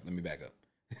back up.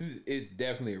 It's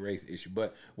definitely a race issue,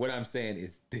 but what I'm saying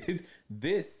is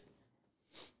this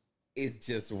is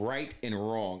just right and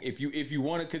wrong. If you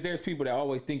want to, because there's people that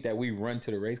always think that we run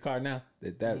to the race card now.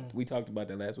 That we talked about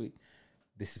that last week.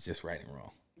 This is just right and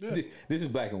wrong. Yeah. This is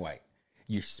black and white.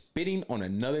 You're spitting on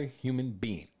another human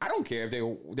being. I don't care if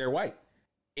they're white.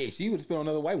 If she would spit on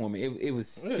another white woman, it would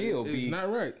still it's not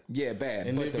right. Yeah, bad.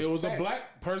 And if it was a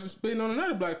black person spitting on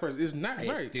another black person, it's not right.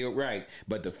 It's still right.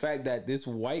 But the fact that this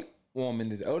white woman,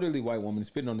 this elderly white woman, is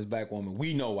spitting on this black woman,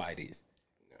 we know why it is.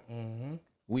 Mm-hmm.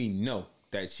 We know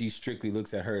that she strictly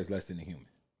looks at her as less than a human.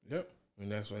 Yep.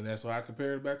 And that's why I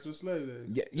compare it back to the slave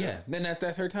days. Yeah. Then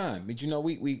that's her time. But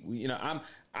we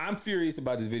I'm furious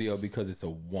about this video because it's a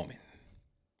woman.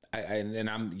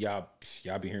 Y'all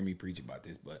be hearing me preach about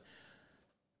this, but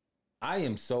I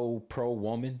am so pro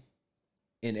woman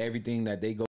in everything that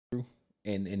they go through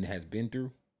and has been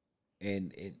through,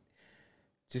 and it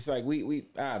just like we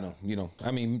I don't know,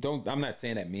 I mean, I'm not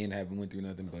saying that men haven't went through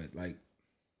nothing, but like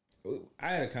I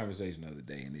had a conversation the other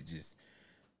day, and it just,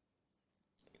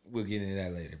 we'll get into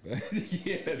that later, but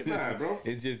yeah, bro.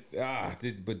 It's just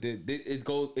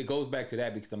it goes back to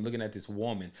that because I'm looking at this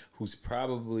woman who's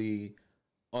probably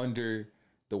under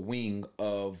the wing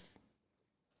of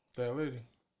that lady,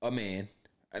 a man.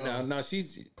 Now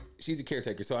she's a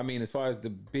caretaker. So I mean, as far as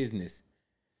the business,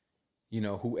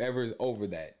 whoever's over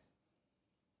that,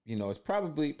 it's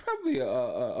probably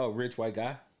a rich white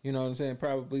guy. You know what I'm saying?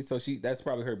 Probably. So that's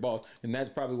probably her boss, and that's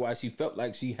probably why she felt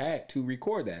like she had to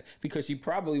record that, because she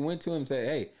probably went to him and said,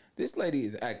 "Hey, this lady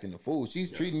is acting a fool.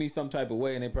 She's treating me some type of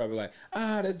way," and they probably like,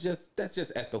 that's just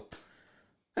Ethel.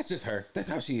 That's just her. That's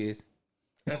how she is.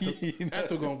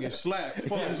 Ethel gonna get slapped.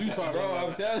 Fuck as you talking about?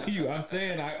 I'm telling you. I'm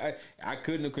saying I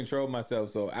couldn't have controlled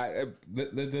myself. So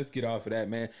let's get off of that,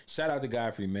 man. Shout out to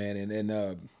Godfrey, man,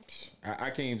 and I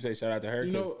can't even say shout out to her.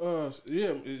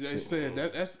 They said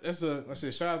I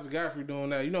said shout out to Godfrey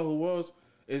doing that. You know who was?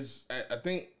 I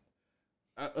think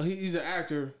he's an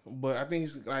actor, but I think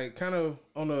he's like kind of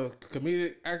on the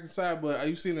comedic acting side. But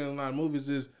you've seen it in a lot of movies.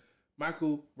 Is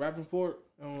Michael Rappaport?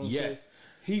 Yes.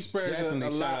 He spreads a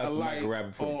lot of light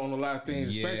on a lot of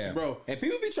things, especially, bro. And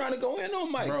people be trying to go in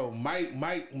on Mike. Bro,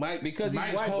 Mike, because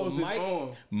Mike holds his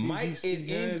own. Mike is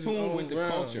in tune with the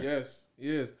culture.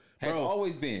 Yes. Has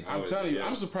always been. I'm telling you,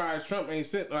 I'm surprised Trump ain't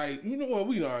sent, like, you know what,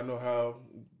 we already know how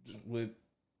with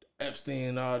Epstein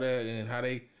and all that, and how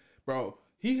they, bro,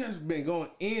 he has been going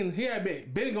in, he had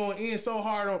been going in so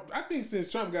hard on, I think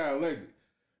since Trump got elected.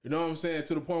 You know what I'm saying?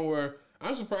 To the point where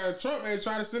I'm surprised Trump ain't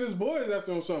trying to send his boys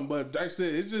after him something. But like I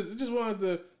said, it just wanted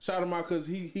to shout him out because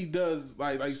he does,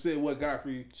 like you said, what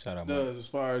Godfrey does as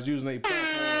far as using a platform.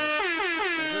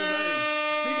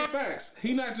 Speaking facts,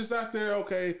 he not just out there,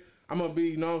 okay, I'm going to be,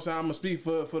 you know what I'm saying, I'm going to speak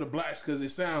for the blacks because it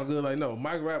sound good. Like, no,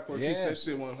 Mike Rappaport keeps that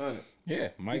shit 100. Yeah,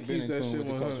 Mike been in tune with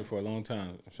the culture for a long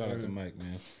time. Shout out to Mike,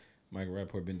 man. Mike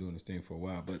Rappaport been doing this thing for a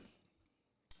while. But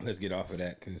let's get off of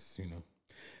that because,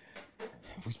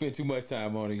 if we spend too much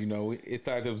time on it, it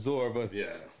starts to absorb us. Yeah.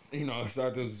 It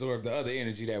starts to absorb the other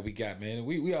energy that we got, man. And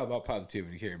we all about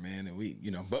positivity here, man. And we,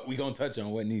 but we gonna touch on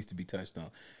what needs to be touched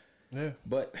on. Yeah.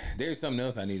 But there's something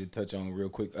else I need to touch on real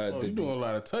quick. You're doing a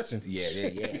lot of touching. Yeah.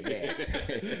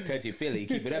 Touch it, Philly.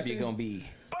 Keep it up. You're gonna be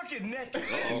bucket naked.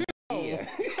 Yeah.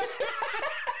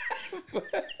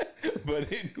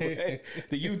 But anyway,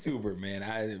 the YouTuber,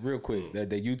 man. Real quick, the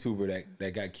YouTuber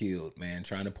that got killed, man,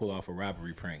 trying to pull off a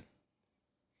robbery prank.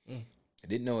 I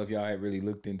didn't know if y'all had really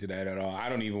looked into that at all. I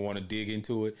don't even want to dig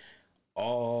into it.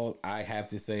 All I have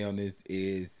to say on this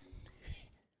is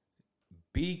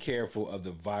be careful of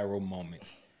the viral moment.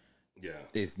 Yeah.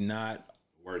 It's not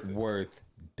worth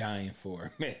dying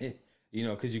for, man.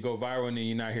 Because you go viral and then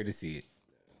you're not here to see it.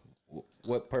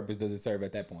 What purpose does it serve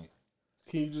at that point?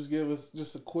 Can you just give us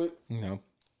just a quick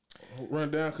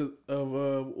rundown of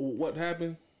what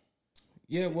happened?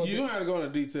 Yeah, well, you don't have to go into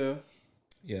detail.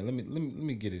 Yeah, let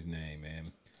me get his name,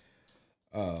 man.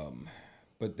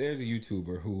 But there's a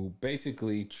YouTuber who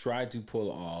basically tried to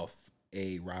pull off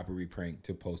a robbery prank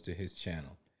to post to his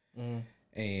channel.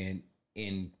 And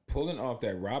in pulling off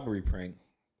that robbery prank,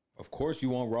 of course you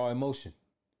want raw emotion.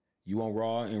 You want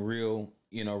raw and real,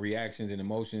 reactions and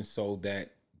emotions so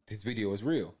that this video is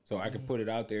real. So I can put it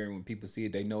out there and when people see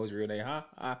it, they know it's real. They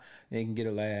can get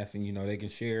a laugh and, they can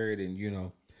share it and, You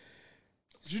know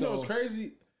what's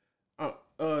crazy?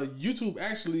 YouTube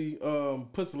actually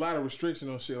puts a lot of restriction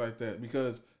on shit like that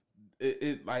because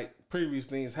it like previous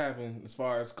things happen as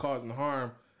far as causing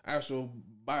harm, actual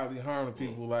bodily harm to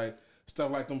people, like stuff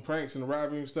like them pranks and the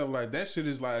robbery and stuff like that. Shit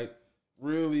is like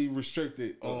really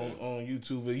restricted on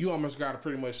YouTube. You almost got to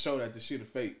pretty much show that the shit is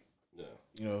fake.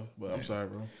 Yeah, But I'm sorry,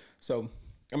 bro. So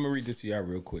I'm gonna read this to y'all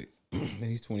real quick.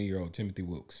 He's 20-year-old Timothy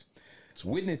Wilkes.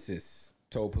 Witnesses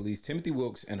told police Timothy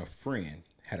Wilkes and a friend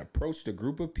had approached a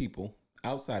group of people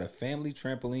outside a family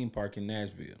trampoline park in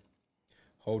Nashville,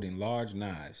 holding large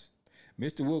knives.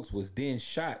 Mr. Wilkes was then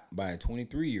shot by a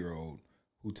 23-year-old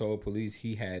who told police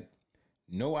he had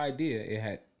no idea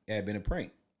it had been a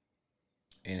prank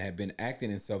and had been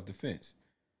acting in self-defense.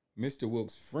 Mr.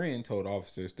 Wilkes' friend told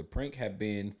officers the prank had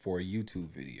been for a YouTube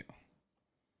video.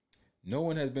 No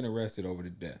one has been arrested over the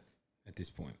death at this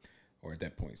point, or at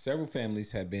that point. Several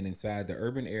families have been inside the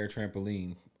Urban Air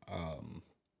Trampoline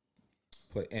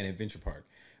and Adventure Park,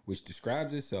 which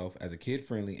describes itself as a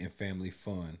kid-friendly and family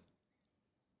fun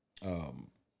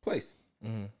place,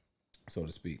 so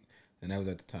to speak. And that was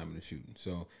at the time of the shooting.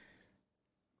 So,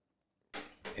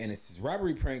 and it says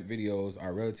robbery prank videos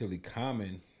are relatively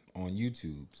common on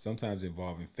YouTube, sometimes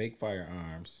involving fake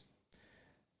firearms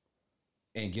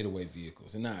and getaway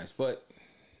vehicles and knives. But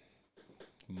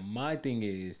my thing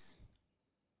is,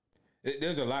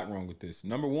 there's a lot wrong with this.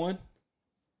 Number one,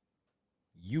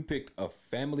 you picked a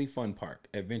family fun park,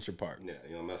 adventure park. Yeah,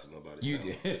 you don't mess with nobody. You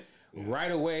did. Yeah.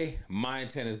 Right away, my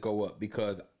antennas go up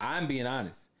because I'm being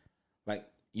honest. Like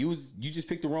you just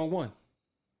picked the wrong one,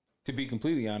 to be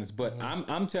completely honest. But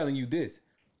I'm telling you this: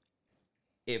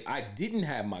 if I didn't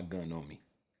have my gun on me,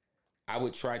 I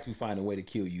would try to find a way to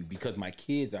kill you because my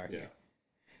kids are here.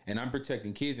 And I'm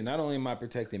protecting kids. And not only am I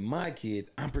protecting my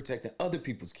kids, I'm protecting other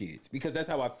people's kids. Because that's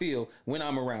how I feel when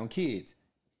I'm around kids.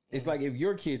 It's like if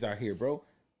your kids are here, bro.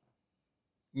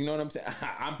 You know what I'm saying?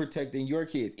 I'm protecting your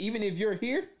kids. Even if you're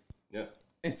here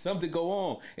and something go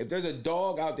on. If there's a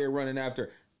dog out there running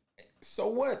after, so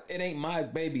what? It ain't my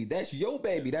baby. That's your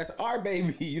baby. That's our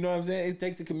baby. You know what I'm saying? It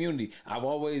takes a community. I've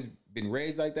always been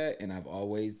raised like that, and I've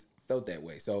always felt that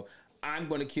way. So I'm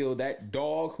going to kill that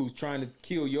dog who's trying to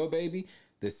kill your baby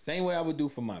the same way I would do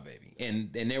for my baby.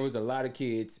 And there was a lot of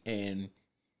kids, and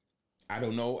I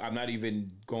don't know. I'm not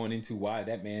even going into why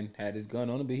that man had his gun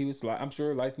on him, but he was, I'm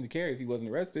sure, licensed to carry if he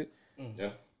wasn't arrested. Yeah.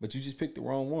 But you just picked the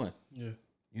wrong one. Yeah.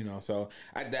 You know, so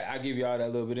I give y'all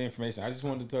that little bit of information. I just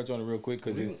wanted to touch on it real quick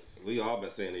because we all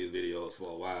been seeing these videos for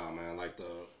a while, man. Like the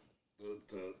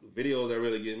videos that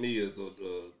really get me is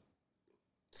the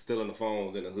stealing the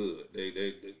phones in the hood.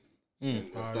 They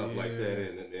and stuff like that,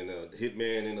 and the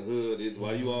hitman in the hood.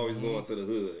 Why you always going to the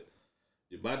hood?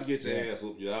 You're about to get your ass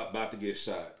whooped. You're about to get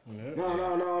shot. Yeah.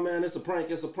 No, man. It's a prank.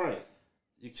 It's a prank.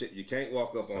 You can't walk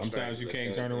up on. Sometimes you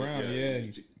can't turn around.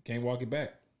 You can't walk it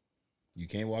back. You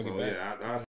can't walk it back.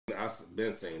 Yeah, I've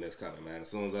been seeing this coming, man. As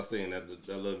soon as I seen that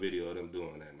little video of them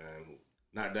doing that, man.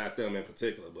 Not that them in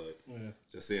particular, but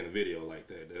just seeing a video like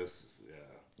that, that's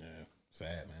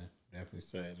sad, man. Definitely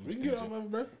sad. We can get off of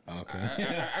it, bro. Okay.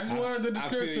 I just wanted the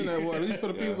description of one, at least for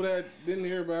the people that didn't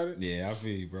hear about it. Yeah, I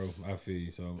feel you, bro. I feel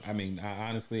you. So, I mean,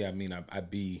 I'd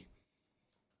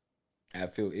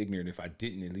feel ignorant if I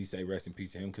didn't at least say rest in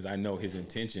peace to him because I know his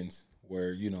intentions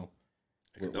were, you know,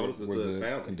 condolences to his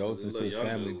family. Condolences to his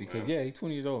family because he's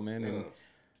 20 years old, man, and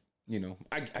you know,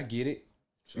 I get it.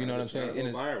 You know what I'm saying?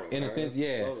 In a sense,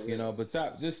 you know, but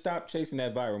stop chasing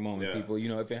that viral moment, people. You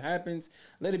know, if it happens,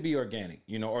 let it be organic,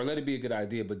 you know, or let it be a good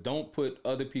idea, but don't put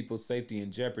other people's safety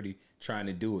in jeopardy trying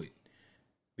to do it.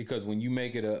 Because when you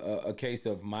make it a case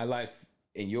of my life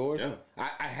and yours,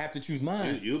 I have to choose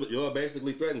mine. You're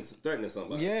basically threatening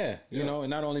somebody. Yeah, you know, and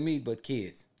not only me, but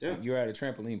kids. Yeah. You're at a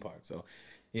trampoline park, so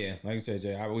yeah, like you said,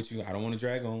 Jay, I don't want to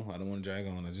drag on.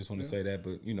 I just want to say that,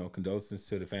 but you know, condolences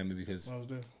to the family because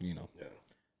you know,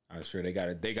 I'm sure they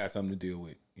got something to deal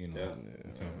with, you know.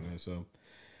 So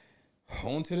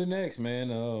on to the next, man.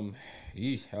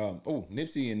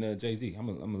 Nipsey and Jay-Z.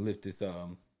 I'm gonna lift this.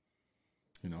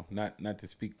 You know, not to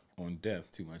speak on death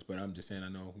too much, but I'm just saying I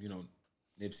know, you know,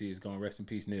 Nipsey is gonna rest in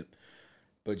peace, Nip.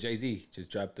 But Jay-Z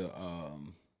just dropped a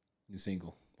new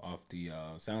single off the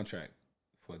soundtrack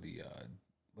for the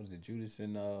what is it, Judas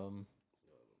and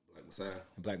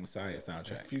Black Messiah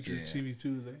soundtrack. Future TV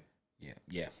Tuesday.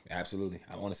 Yeah, absolutely.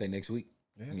 I want to say next week,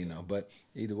 you know, but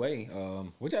either way,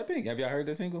 what y'all think? Have y'all heard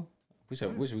that single?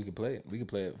 Wish we could play it. We could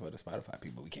play it for the Spotify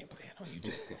people. We can't play it on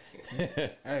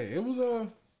YouTube. Hey, it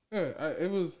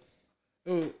was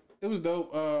it was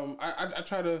dope. I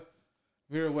try to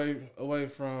veer away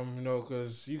from, you know,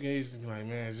 because you can easily be like,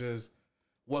 man, just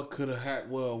what could have had.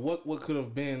 Well, what could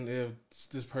have been if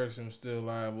this person was still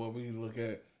alive? What we look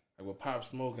at like with Pop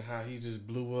Smoke and how he just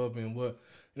blew up and what,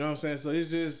 you know what I'm saying. So it's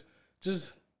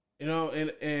just you know,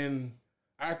 and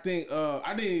I think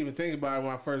I didn't even think about it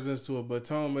when I first listened to it, but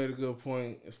Tone made a good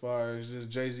point as far as just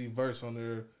Jay-Z verse on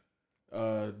there,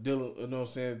 dealing, you know what I'm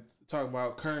saying, talking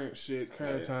about current shit,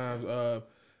 current times.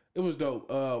 It was dope.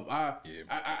 I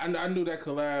knew that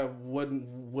collab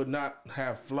would not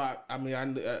have flopped. I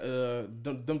mean,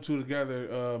 them two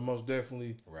together most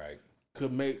definitely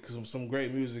could make some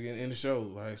great music in the show.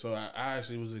 Like, so I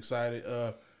actually was excited.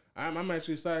 I'm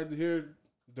actually excited to hear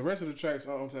the rest of the tracks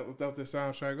without the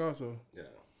soundtrack also. Yeah,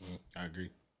 I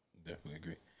agree. Definitely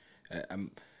agree.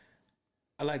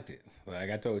 I liked it.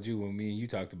 Like I told you when me and you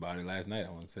talked about it last night,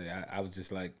 I want to say I was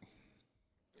just like,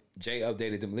 Jay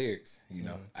updated them lyrics. You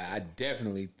know, I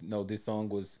definitely know this song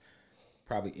was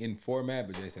probably in format,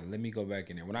 but Jay said, "Let me go back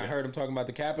in there." When I heard him talking about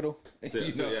the Capitol,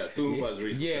 too much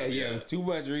recent. It was too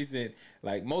much recent.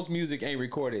 Like most music ain't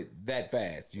recorded that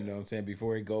fast. You know what I'm saying?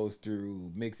 Before it goes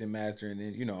through mix and mastering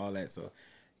and all that. So.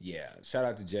 Yeah, shout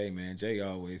out to Jay, man. Jay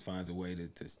always finds a way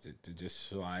to just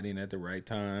slide in at the right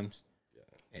times,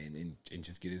 and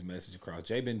just get his message across.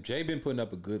 Jay been putting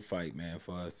up a good fight, man,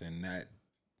 for us, and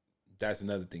that's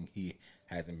another thing he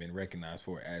hasn't been recognized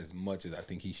for as much as I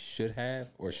think he should have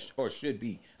or should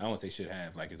be. I don't want to say should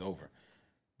have like it's over,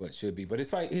 but should be. But his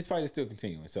fight is still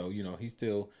continuing. So he's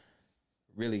still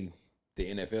really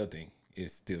the NFL thing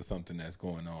is still something that's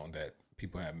going on that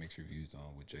people have mixed reviews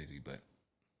on with Jay-Z, but.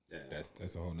 Yeah,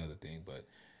 that's a whole nother thing, but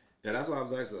that's what I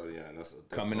was actually. Yeah, that's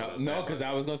coming up. No, because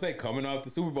I was gonna say coming off the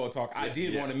Super Bowl talk, I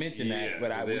did want to mention that,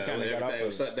 but we kind of got off of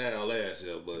it. Shut down last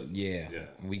year, but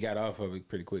we got off of it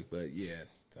pretty quick. But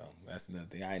so that's another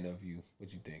thing. I know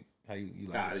what you think. How you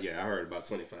like it? I heard about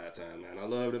 25 times, man. I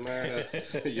loved it, man.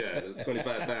 That's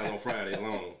 25 times on Friday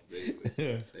alone.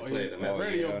 They played the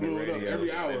radio blew it up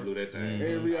every hour. They blew that thing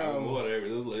every hour. More than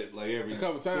every a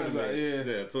couple times.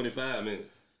 25 minutes.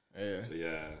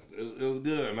 It was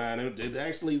good, man. It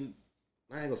actually,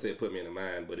 I ain't gonna say it put me in the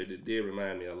mind, but it did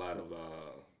remind me a lot of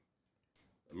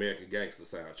American Gangster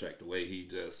soundtrack. The way he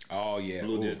just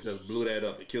blew that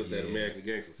up and killed that American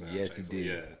Gangster soundtrack. Yes, he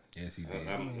did. Yes, he did.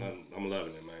 I'm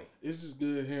loving it, man. It's just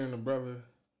good hearing the brother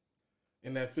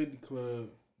in that 50 Club.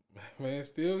 Man,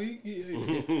 still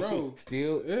bro,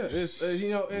 still it's and,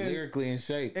 lyrically in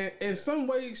shape. And in some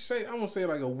ways, shape. I won't say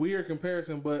like a weird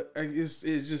comparison, but it's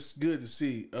just good to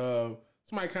see.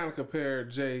 Somebody kind of compare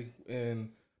Jay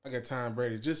and like a Tom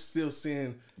Brady, just still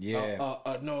seeing, know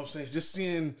what I'm saying, just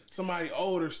seeing somebody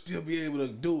older still be able to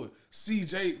do it. See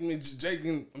Jay, I'm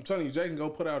telling you, Jay can go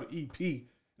put out an EP.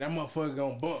 That motherfucker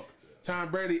gonna bump.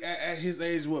 Tom Brady at his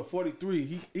age, 43?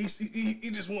 He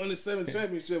just won the 7th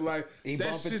championship. Like he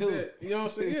that shit. That, you know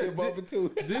what I'm saying? Bumping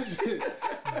too. This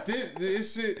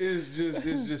shit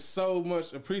is just so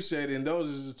much appreciated, and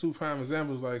those are the two prime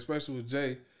examples. Like especially with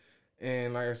Jay,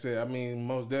 and like I said, I mean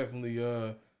most definitely,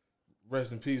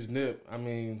 rest in peace, Nip. I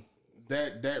mean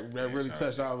that really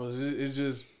touched all of us. It's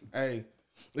just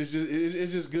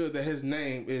good that his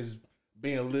name is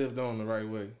being lived on the right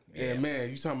way. Yeah. And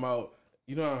man, you talking about.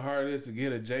 You know how hard it is to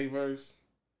get a J verse?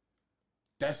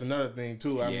 That's another thing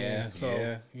too. I mean,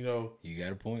 you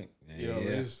got a point.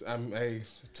 It's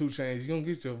 2 Chainz. You gonna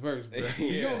get your verse, bro.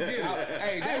 You gonna get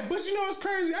it. But you know what's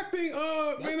crazy? I think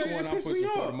that's the one I'm pushing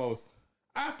for the most.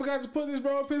 I forgot to put this,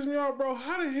 bro. It pissed me off, bro.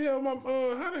 How the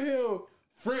hell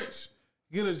French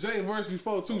get a J verse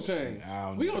before 2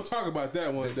 Chainz? We gonna talk about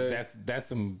that one day. That's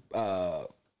some.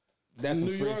 That's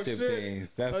some friendship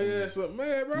things. That's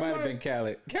man, bro. Might have been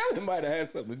Khaled. Khaled might have had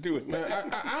something to do with that.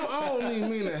 I don't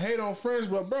even mean to hate on French,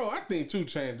 but bro, I think 2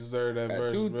 Chainz deserved that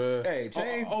verse, bro. Hey,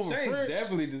 Chainz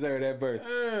definitely deserved that verse.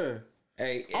 Yeah.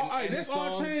 Hey, that's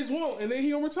all Chainz want, and then he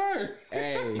gonna retire.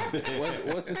 Hey,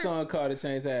 what's the song called that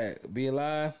Chainz had? Be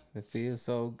Alive. It feels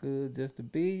so good just to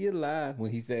be alive. When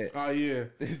he said, "Oh yeah,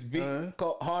 this beat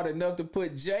hard enough to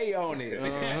put Jay on it,"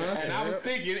 and I was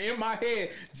thinking in my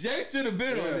head, Jay should have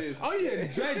been on this. Oh yeah,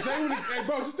 Jay would have. Hey,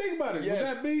 bro, just think about it. Yes. Would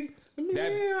that be?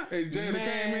 Hey, Jay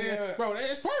came in, bro.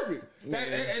 That's perfect.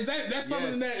 That's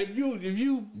something that if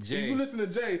you listen to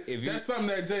Jay, that's something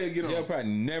that Jay will get on. Jay'll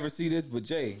probably never see this, but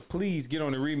Jay, please get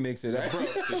on the remix of that, bro.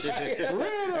 For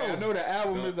real though. I know the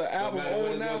album is an album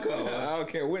old now. I don't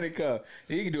care when it comes.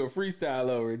 He can do a freestyle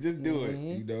over it. Just do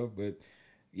it, But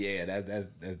yeah,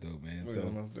 that's dope, man.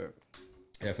 So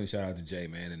definitely shout out to Jay,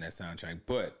 man, and that soundtrack.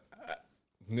 But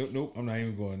nope, I'm not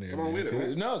even going there. Come on with it,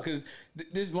 man. No, because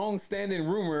this long-standing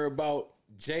rumor about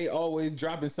Jay always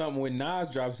dropping something when Nas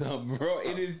drops something, bro.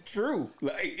 It is true.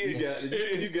 Like you gotta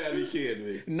be kidding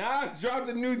me. Nas dropped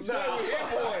a new joint with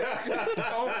Hit Boy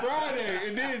on Friday,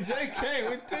 and then Jay came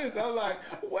with this. I'm like,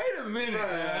 wait a minute,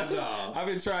 man. No. I've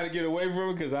been trying to get away from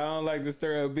it because I don't like to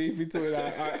stir up beef between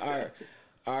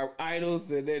our idols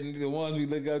and then the ones we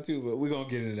look up to, but we're gonna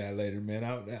get into that later, man.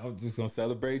 I'm just gonna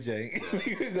celebrate Jay.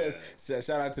 Shout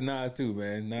out to Nas too,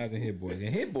 man. Nas and Hit Boy. And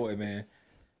Hit Boy, man.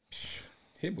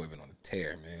 Hit Boy been on the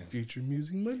tear, man. Future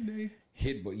Music Monday.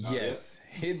 Hit Boy, yes.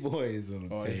 Hit Boy is on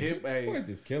the tear. Hit Boy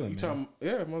just killing, man.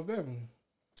 Yeah, most definitely.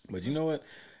 But you know what?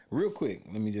 Real quick,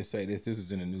 let me just say this. This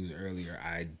was in the news earlier.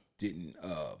 I didn't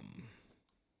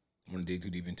want to dig too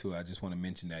deep into it. I just want to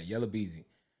mention that Yella Beezy,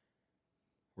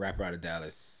 rapper out of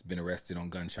Dallas, been arrested on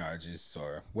gun charges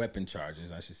or weapon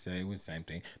charges, I should say. It was the same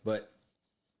thing. But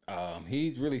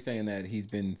He's really saying that he's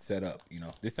been set up. You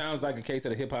know, this sounds like a case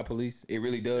of the hip hop police. It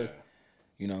really does. Yeah.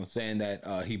 You know, saying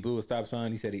that he blew a stop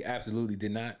sign. He said he absolutely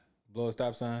did not blow a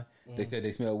stop sign. Mm-hmm. They said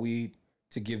they smelled weed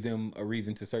to give them a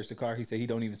reason to search the car. He said he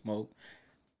don't even smoke.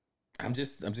 I'm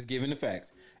just giving the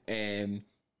facts. And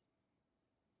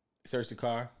searched the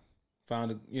car,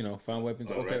 found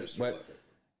weapons. Okay, but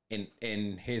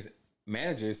and his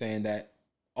manager is saying that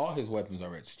all his weapons are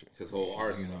registered. His whole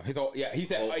arsenal. He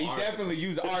said he definitely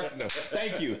used arsenal.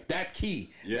 Thank you. That's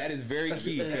key. Yeah. That is very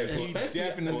key because he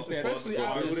definitely said, especially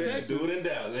out in Texas. Dude in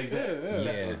Dallas, exactly.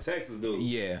 Yeah. Texas dude.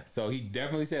 Yeah. So he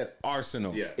definitely said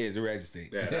arsenal is registered.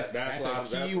 Yeah,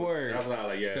 that's a key word. That's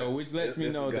how, so which lets me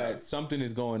know that something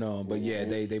is going on. But yeah,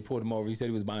 they pulled him over. He said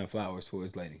he was buying flowers for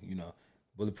his lady. You know,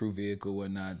 bulletproof vehicle,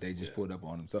 whatnot. They just pulled up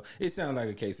on him. So it sounds like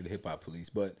a case of the hip hop police,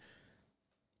 but.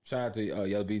 Shout out to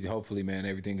Yella Beezy. Hopefully, man,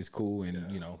 everything is cool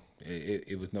and you know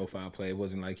it was no foul play. It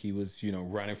wasn't like he was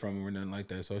running from him or nothing like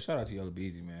that. So shout out to Yella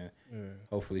Beezy, man. Yeah.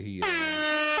 Hopefully he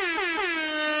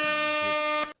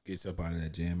gets up out of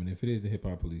that jam. And if it is the hip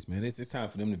hop police, man, it's time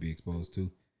for them to be exposed too.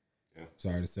 Yeah.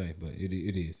 Sorry to say, but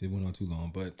it is. It went on too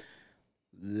long. But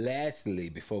lastly,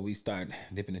 before we start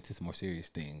dipping into some more serious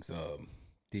things,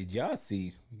 did y'all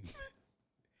see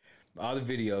all the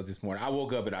videos this morning? I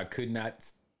woke up and I could not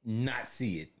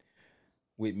see it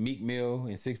with Meek Mill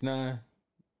and 6ix9ine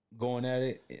going at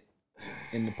it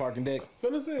in the parking deck.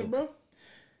 Fill us in, bro.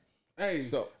 Hey,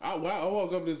 so I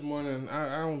woke up this morning.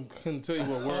 I couldn't tell you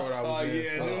what world I was in.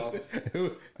 Yeah, so. It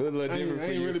was a little different. I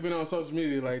ain't really been on social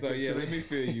media like that. So yeah, let me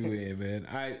fill you in, man.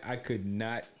 I could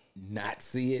not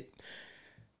see it.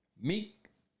 Meek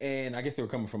and I guess they were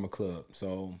coming from a club,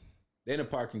 so they're in a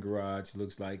parking garage.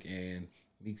 Looks like, and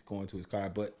Meek's going to his car,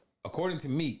 but according to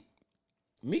Meek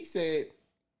said,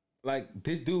 like,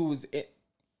 this dude was...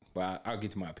 Well, I'll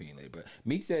get to my opinion later, but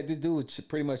Meek said this dude was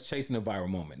pretty much chasing a viral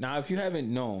moment. Now, if you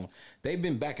haven't known, they've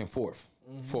been back and forth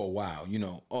for a while,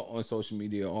 on social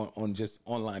media, on just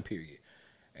online, period.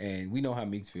 And we know how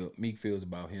Meek feels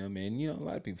about him, and, a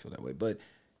lot of people feel that way. But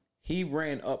he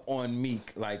ran up on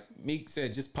Meek, like Meek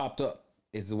said, just popped up,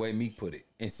 is the way Meek put it.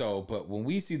 And so, but when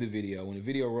we see the video, when the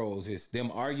video rolls, it's them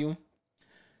arguing,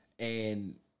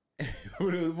 and...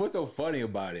 What's so funny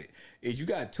about it is you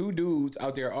got two dudes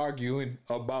out there arguing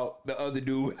about the other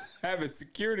dude having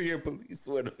security and police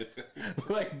with him.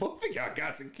 Like, both of y'all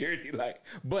got security. Like,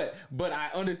 but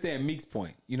I understand Meek's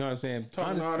point. You know what I'm saying?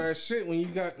 Talking all that shit when you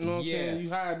got, what I'm saying,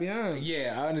 you hide behind.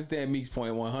 Yeah, I understand Meek's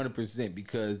point 100%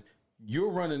 because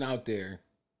you're running out there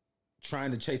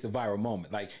trying to chase a viral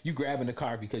moment. Like, you grabbing the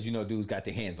car because dudes got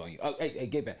their hands on you. Oh, hey,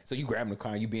 get back. So you grabbing the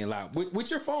car and you being loud.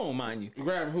 With your phone, mind you. You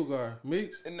grabbing who car?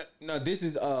 Meeks? No, this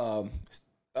is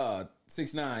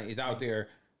 6ix9ine is out there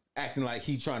acting like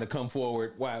he trying to come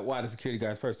forward. Why the security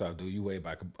guys? First off, dude, you weigh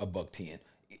like a $110.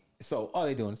 So all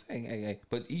they doing is hey.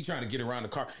 But he trying to get around the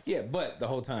car. Yeah, but the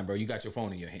whole time, bro, you got your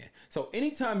phone in your hand. So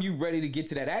anytime you ready to get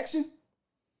to that action,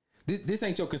 this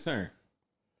ain't your concern.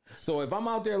 So if I'm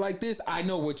out there like this, I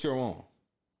know what you're on.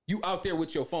 You out there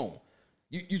with your phone.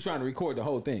 You trying to record the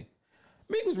whole thing.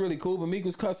 Meek was really cool, but Meek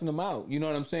was cussing them out. You know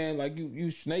what I'm saying? Like,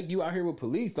 you snake, you out here with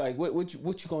police. Like, what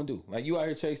you gonna do? Like, you out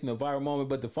here chasing a viral moment.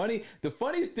 But the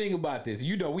funniest thing about this,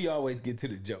 we always get to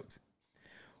the jokes.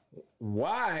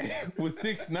 Why was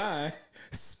 6ix9ine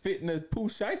spitting a Pooh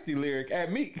Shiesty lyric at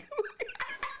Meek?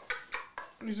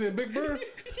 You said Big Bird?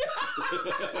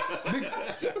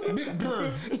 Big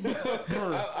Bird.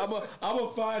 I'm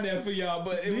gonna find that for y'all,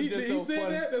 but it was just so funny. He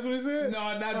said that? That's what he said? No,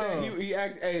 not that. He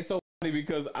asked, hey, it's so funny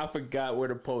because I forgot where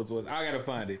the post was. I gotta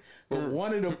find it. But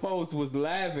one of the posts was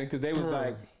laughing because they was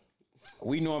like,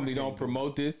 we normally don't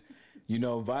promote this,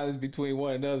 violence between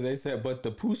one another. They said, but the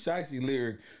Pooh Shiesty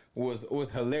lyric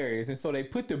was hilarious, and so they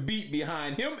put the beat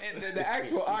behind him and the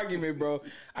actual argument, bro.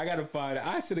 I gotta find it.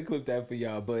 I should have clipped that for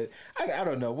y'all, but I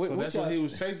don't know. So that's what he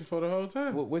was chasing for the whole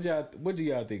time. What do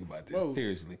y'all think about this? Bro,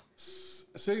 seriously.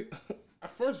 See,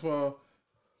 first of all,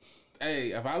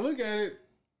 hey, if I look at it,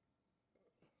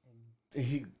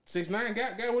 6ix9ine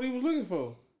got what he was looking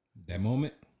for. That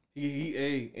moment.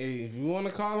 Hey, if you want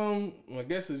to call him, I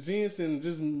guess a genius and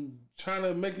just trying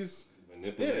to make his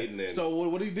manipulating. Yeah. So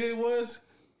what he did was.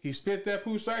 He spit that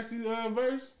Pooh Shiesty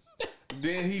verse.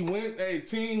 Then he went,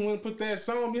 team went put that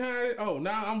song behind it. Oh,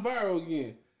 now I'm viral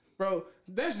again. Bro,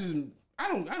 that's just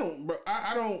I don't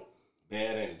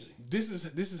bad energy. This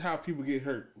is how people get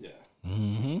hurt. Yeah.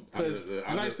 Mm-hmm.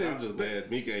 I'm just glad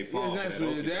Meek ain't fall. That's what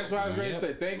I was ready to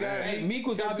say. Thank God. Hey, Meek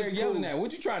was out there yelling at.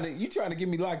 What you trying to get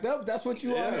me locked up? That's what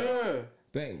you are. Yeah.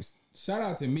 Thanks. shout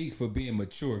out to Meek for being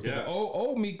mature. Yeah.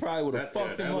 Old Meek probably would have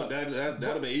fucked him up. That'd have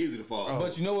been easy to fall.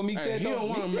 But you know what Meek said?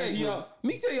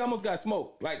 Meek said he almost got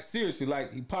smoked. Like, seriously,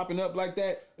 like, he popping up like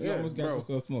that, you almost got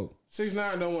yourself smoked.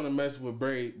 6ix9ine don't want to mess with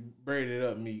braided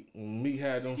up Meek. When Meek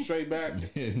had them straight back.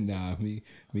 Nah, Meek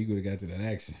would have got to that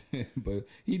action. But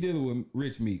he dealing with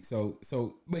rich Meek. So,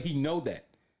 but he know that.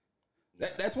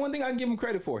 That's one thing I can give him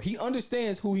credit for. He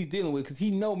understands who he's dealing with because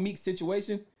he know Meek's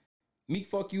situation. Meek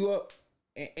fuck you up,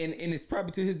 and it's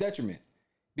probably to his detriment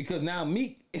because now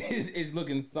Meek is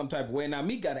looking some type of way. Now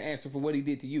Meek got to answer for what he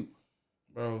did to you,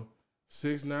 bro.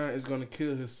 6ix9ine is gonna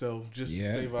kill himself just to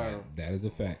stay viral. That is a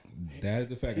fact. That is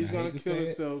a fact. He's gonna kill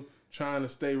himself trying to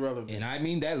stay relevant, and I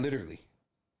mean that literally.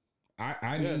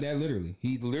 I mean that literally.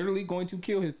 He's literally going to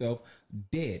kill himself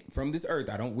dead from this earth.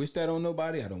 I don't wish that on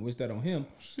nobody. I don't wish that on him.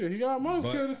 Shit, he got almost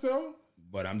killed himself.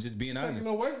 But I'm just being honest.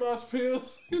 Taking the weight loss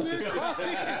pills. Taking the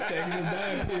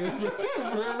bad pills.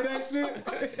 Remember that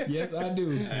shit? Yes, I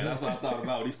do. And that's what I thought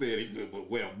about. He said he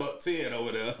 $110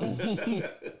 over there.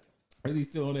 Is he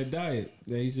still on that diet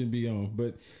that he shouldn't be on?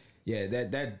 But yeah,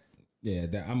 that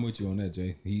I'm with you on that,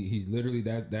 Jay. He's literally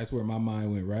that's where my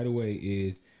mind went right away.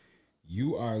 Is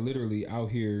you are literally out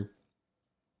here,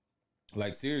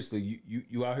 like seriously,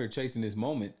 you out here chasing this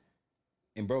moment,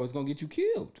 and bro, it's gonna get you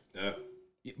killed. Yeah.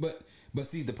 But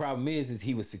see, the problem is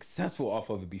he was successful off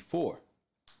of it before,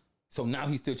 so now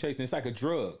he's still chasing. It's like a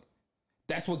drug.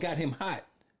 That's what got him hot.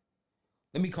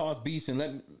 Let me cause beefs and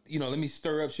let me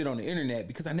stir up shit on the internet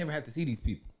because I never have to see these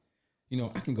people. You know,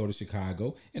 I can go to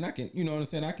Chicago and I can, you know what I'm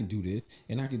saying? I can do this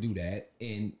and I can do that.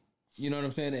 And you know what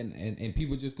I'm saying? And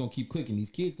people just gonna keep clicking. These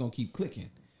kids gonna keep clicking.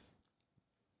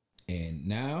 And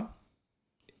now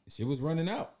shit was running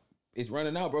out. It's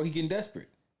running out, bro. He getting desperate.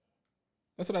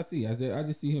 That's what I see. I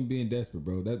just see him being desperate,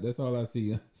 bro. That's all I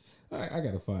see. I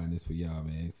gotta find this for y'all,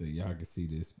 man, so y'all can see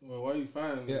this. Well, why you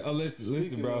finding it? Yeah,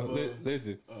 listen, bro.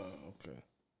 Listen. Okay.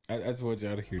 I just want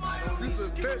y'all to hear that. You a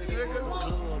bitch, nigga. You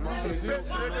a bitch,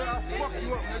 nigga. I'll fuck you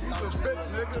up, nigga. You a bitch,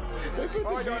 nigga.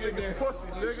 All y'all niggas pussy,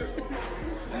 nigga.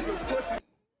 You a pussy.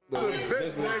 You a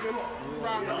bitch, nigga. You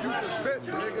a bitch,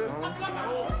 nigga.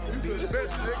 You a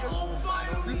bitch, nigga.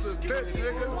 You a bitch,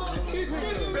 nigga. You a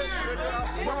bitch, nigga. I'll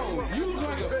fuck you up. You look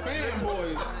like a fanboy.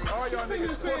 All y'all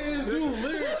niggas saying this dude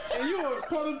lyrics, and you a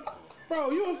bro,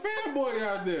 you a fanboy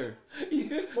out there.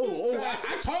 Yeah.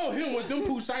 I told him with them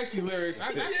Pooh Shiesty lyrics.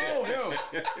 I told him.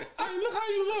 Hey, look how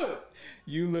you look.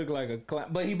 You look like a clown,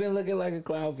 but he been looking like a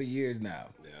clown for years now.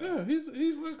 Yeah, he's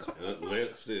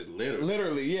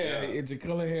literally, yeah. It's a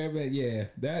color hair, but yeah,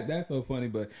 that's so funny.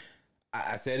 But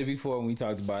I said it before when we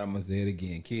talked about it. I'm gonna say it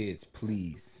again, kids.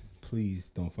 Please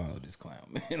don't follow this clown,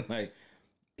 man. Like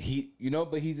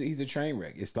but he's a train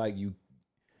wreck. It's like you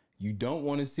don't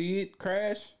want to see it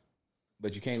crash.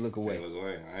 But you can't look away. Can't look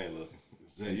away. I ain't looking.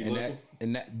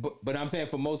 But I'm saying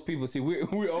for most people, see,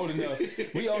 we're old enough.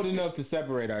 We old enough to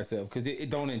separate ourselves because it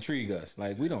don't intrigue us.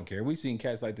 Like we don't care. We've seen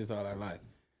cats like this all our life,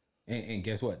 and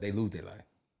guess what? They lose their life,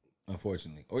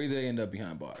 unfortunately, or either they end up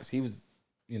behind bars. He was,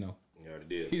 He already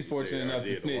did. He's fortunate enough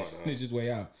to snitch his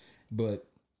way out, but.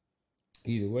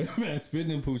 Either way, man,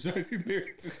 spitting in Pooh Shiesty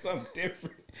lyrics is something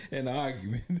different in an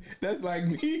argument. That's like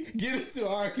me getting into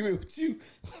an argument with you.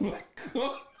 Like,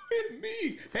 come with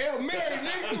me. Hail Mary,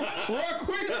 nigga. Rock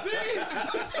quick scene.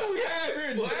 That's what we had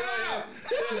here. Wow.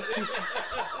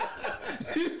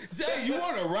 Jay, you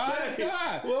want to ride or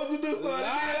die? What was you do?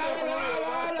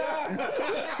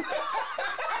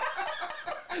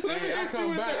 Hey, I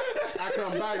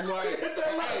come back like,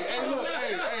 hey, look,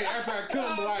 hey, after I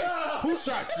come, like, who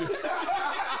shot you?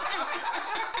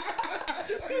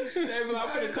 David, I'm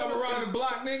gonna come around the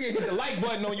block, nigga, and hit the like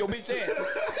button on your bitch ass.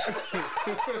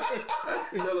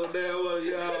 Hello, damn one of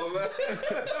y'all, man.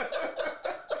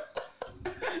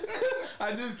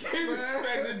 I just can't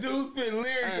respect the dude spit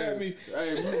lyrics at me.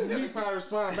 Hey, me probably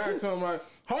respond back to him like,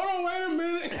 hold on, wait a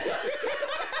minute.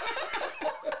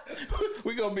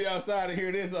 We gonna be outside and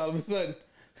hear this all of a sudden.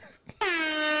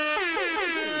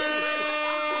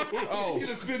 You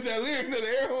just spit that lyric to the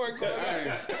air horn.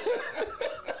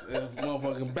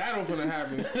 Motherfucking battle finna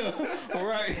happen. All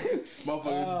right,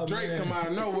 motherfucking Drake come out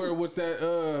of nowhere with that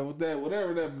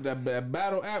whatever that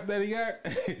battle app that he got.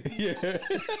 Yeah,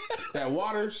 that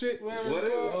water shit.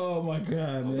 Whatever. Oh my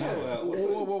god,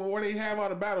 man. Where they have all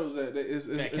the battles at?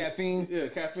 That caffeine. Yeah,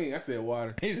 caffeine. I said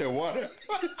water. He said water.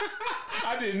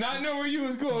 I did not know where you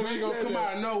was going. Drake gonna come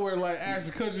out of nowhere like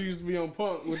Ashton Kutcher used to be on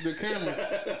Punk with the cameras,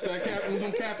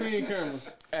 them caffeine cameras.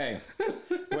 Hey,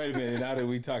 wait a minute. Now that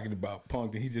we talking about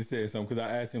Punk, he just said something because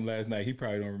I asked him last night. He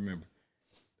probably don't remember.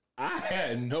 I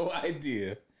had no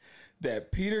idea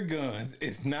that Peter Guns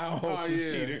is now hosting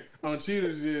Cheaters. On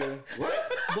Cheaters, yeah.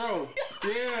 What? Bro,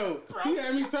 yeah. He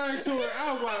had me turn to it.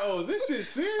 I was like, oh, is this shit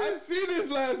serious? I see this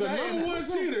last The night. number one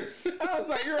cheater. I was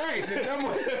like, you're right. The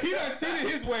number, he done cheated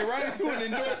his way right into an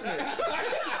endorsement.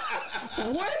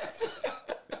 What?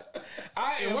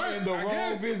 I am in the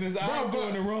wrong business. I'm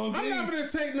doing the wrong thing. I'm not going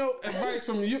to take no advice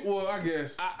from you. Well, I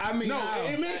guess. I mean, no,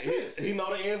 it makes sense. He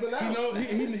know the ins and outs.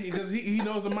 Because he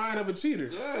knows the mind of a cheater.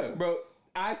 Yeah. Bro,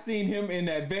 I seen him in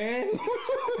that van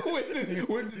with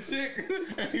the chick,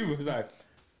 and he was like,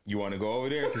 you want to go over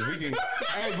there? Because we can.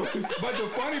 Hey, but the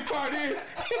funny part is,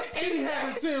 he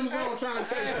had the Tim's on trying to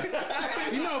say that.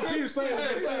 You know, Peter Slater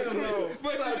had Tim's on.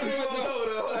 But you know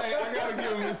what, hey, I gotta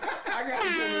give him this. I gotta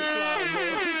give him this flowers,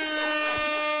 man.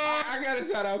 I gotta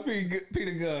shout out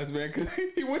Peter Guns, man, because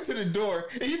he went to the door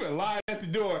and he even lied at the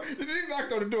door. The nigga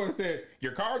knocked on the door and said,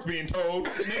 "Your car's being towed,"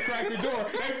 and they cracked the door.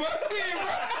 They busted in, bro.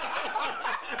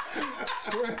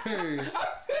 I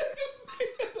said this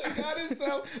nigga got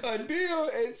himself a deal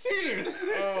and cheaters.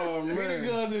 Oh man, Peter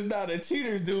Guns is not a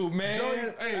cheaters dude, man.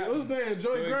 Hey, what's his name?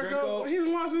 Joey Greco. He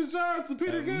lost his job to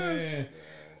Peter Guns. Man.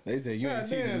 They said you ain't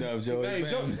cheating enough, Joey. Hey,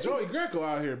 Joey Greco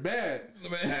out here bad.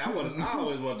 Hey, I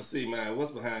always wanted to see, man, what's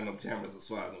behind them cameras as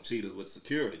far as them cheaters with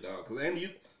security, dog. Because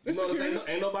you notice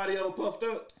ain't nobody ever puffed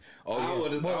up. Oh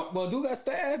yeah. Well, dude got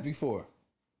stabbed before.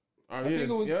 I think it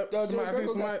was Joey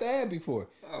Greco got stabbed before.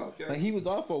 Oh, okay. Like he was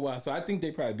off for a while, so I think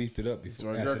they probably beefed it up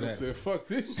before. Joey Greco said, "Fuck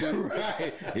this shit."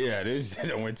 Right? Yeah, this shit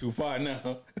done went too far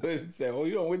now. Said, "Oh,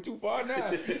 you don't went too far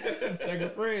now." Check a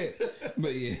friend.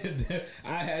 But yeah,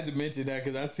 I had to mention that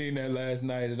because I seen that last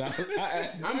night, and I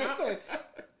asked, I'm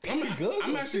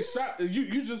actually shocked.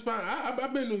 You just found.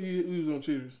 I've been knew he was on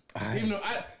Cheaters, even though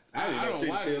I don't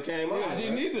watch it. Came on, I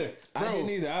didn't either. Bro, I didn't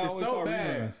either. It's so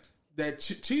bad that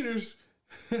Cheaters.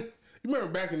 You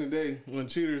remember back in the day when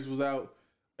Cheaters was out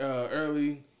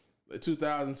early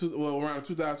 2000, well around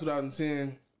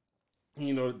 2010,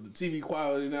 you know, the TV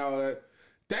quality and all that.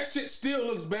 That shit still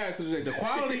looks bad to the day. The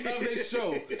quality of their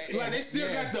show, like they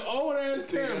still got the old ass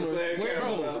camera.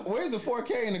 Where's the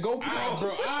 4K and the GoPro?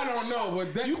 Bro, I don't know,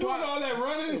 but that you doing all that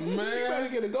running, man. You better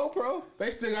get a GoPro. They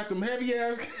still got them heavy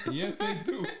ass cameras. Yes, they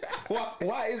do.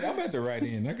 Why is I'm at the right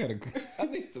end? I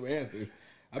need some answers.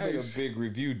 I've been a big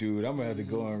review dude. I'm gonna have to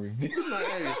go and review. I'm gonna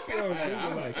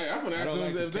ask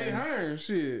them if they hiring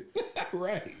shit.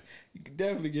 Right. You can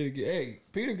definitely get a hey,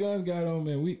 Peter Guns got on,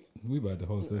 man. We about to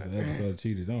host this episode of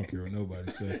Cheaters. I don't care what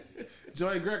nobody say.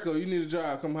 Joey Greco, you need a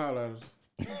job. Come holler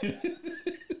at us.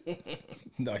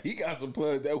 No, he got some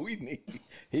plugs that we need.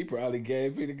 He probably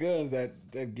gave Peter Guns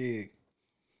that gig.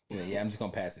 Yeah, I'm just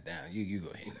gonna pass it down. You go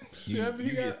ahead.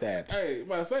 You get stabbed. Hey,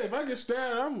 I say if I get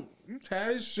stabbed, you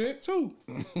tired as shit too.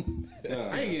 I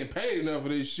ain't getting paid enough for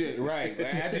this shit. Right.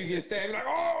 After you get stabbed, you're like,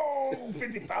 oh,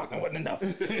 50,000 wasn't enough.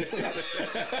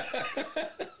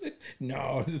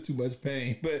 No, this is too much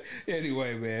pain. But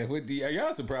anyway, man, are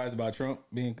y'all surprised about Trump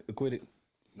being acquitted?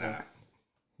 Nah.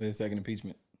 The second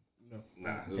impeachment? No.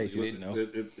 Nah. In case you didn't know.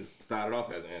 It started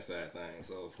off as an inside thing,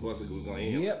 so of course it was going to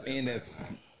end. Yep, and that's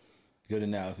good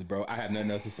analysis, bro. I have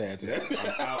nothing else to say after that.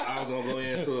 I was going to go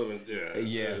into it. And,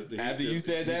 yeah. After you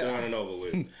said that, done and over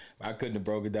with. I couldn't have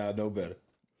broke it down no better.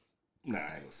 Nah,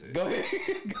 I ain't gonna say it. Go ahead.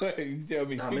 Go ahead. You tell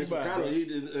me. Nah, Mitch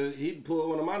McConnell, he pulled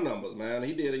one of my numbers, man.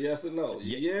 He did a yes or no.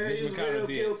 Yeah, he was real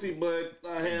guilty, but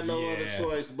I had no other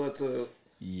choice but to.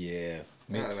 Yeah.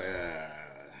 Mitch.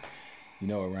 You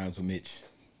know it rhymes with Mitch.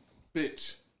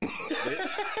 Bitch.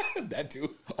 That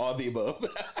too. All the above.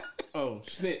 Oh,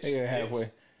 snitch. You're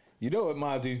halfway. You know what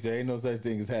Mob Deep say? Ain't no such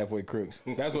thing as halfway crooks.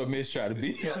 That's what Mitch tried to be.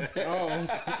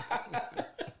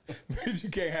 You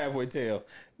can't halfway tell.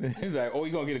 He's like, oh,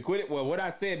 you gonna get acquitted? Well, what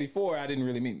I said before, I didn't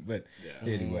really mean. But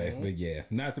anyway, but yeah,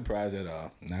 not surprised at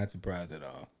all. Not surprised at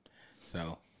all.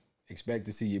 So expect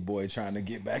to see your boy trying to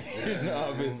get back in the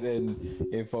office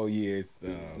in 4 years.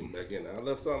 Sneak back in. I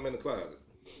left something in the closet.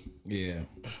 Yeah.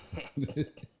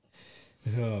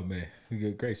 Oh man,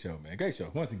 great show, man. Great show.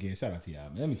 Once again, shout out to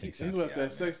y'all, man. Let me take a shot. You left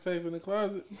that sex tape in the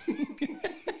closet.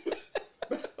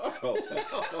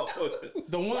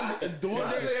 The one that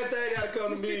thing gotta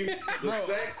come to me with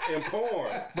sex and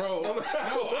porn, bro. No,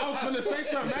 I was gonna say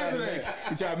something after that.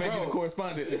 He tried to make you the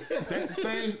correspondent. That's the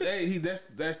same. Hey,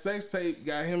 that sex tape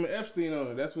got him and Epstein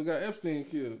on it. That's what got Epstein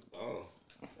killed. Oh,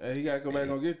 hey, he gotta go back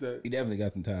and get that. He definitely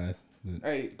got some ties.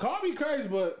 Hey, call me crazy,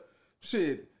 but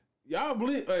shit, y'all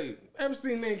believe? Hey,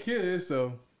 Epstein didn't kill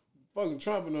himself. Fucking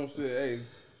Trump and them said, "Hey,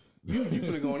 you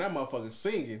finna go on that motherfucker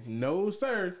singing?" No,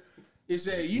 sir. It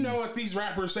said, you know what these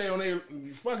rappers say on their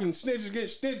fucking snitches get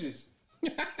stitches.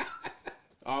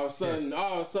 all of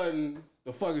a sudden,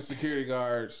 the fucking security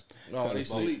guards. Oh, they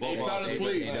sleep. They fell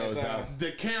asleep.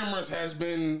 The cameras has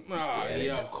been. Oh,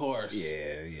 yeah, of course.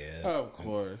 Yeah. Of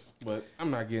course. But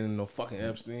I'm not getting no fucking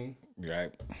Epstein.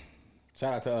 Right.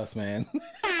 Shout out to us, man.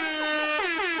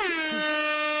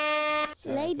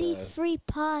 Ladies Free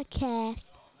Podcast.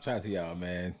 Shout out to y'all,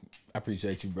 man. I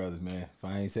appreciate you, brothers, man. If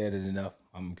I ain't said it enough,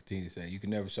 I'm gonna continue to say it. You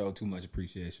can never show too much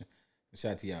appreciation.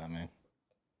 Shout out to y'all, man.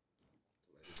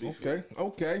 Okay.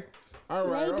 All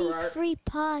right. Ladies Free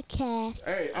Podcast.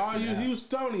 Hey, all you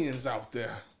Houstonians out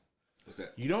there. What's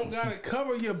that? You don't gotta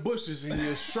cover your bushes and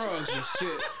your shrubs and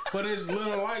shit for this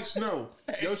little light snow.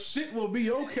 Your shit will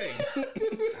be okay.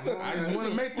 I just want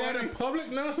to make that a public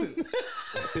announcement.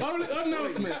 Public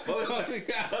announcement.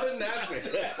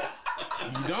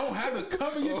 You don't have to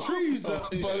cover your trees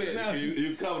up and shit.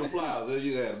 You cover the flowers.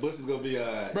 The bush is gonna be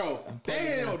alright. Bro,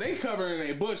 they covering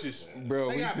their bushes.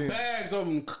 Bro, they got bags of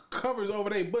them covers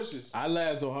over their bushes. I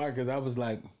laughed so hard because I was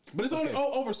like, but it's only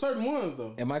over certain ones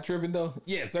though. am I tripping though?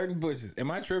 Yeah, certain bushes. Am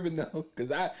I tripping though?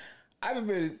 Because I haven't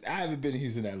been in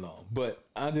Houston that long. But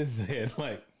I'm just saying,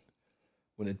 like,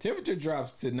 when the temperature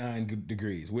drops to 9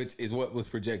 degrees, which is what was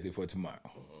projected for tomorrow,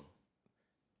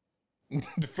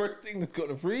 the first thing that's going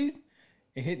to freeze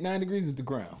and hit 9 degrees is the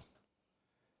ground,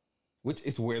 which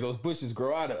is where those bushes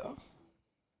grow out of.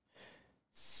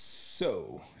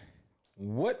 So,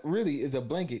 what really is a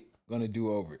blanket going to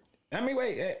do over it? I mean,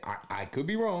 wait, I could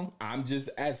be wrong. I'm just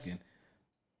asking.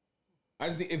 I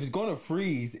just think if it's going to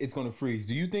freeze, it's going to freeze.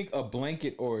 Do you think a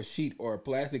blanket or a sheet or a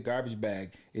plastic garbage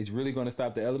bag is really going to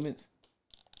stop the elements?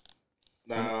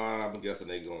 Nah, I'm guessing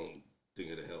they gonna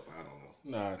think it'll help. I don't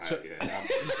know. Nah,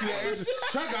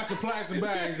 Chuck got some plastic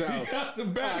bags out. He got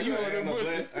some bags.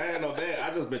 I ain't no bad.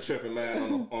 I just been tripping,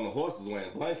 man, on the horses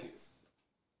wearing blankets.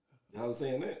 Y'all was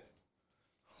saying that?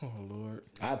 Oh Lord,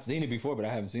 I've seen it before, but I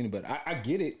haven't seen it. But I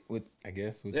get it with, I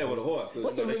guess. With with a horse.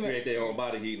 Because they create their own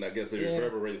body heat, and I guess it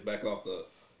reverberates back off the.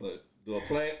 But do a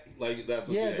plant like that's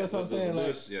what? Yeah, that's what I'm saying.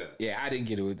 Bush, yeah, I didn't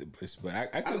get it with the bush, but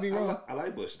I could be wrong. I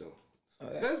like bush though.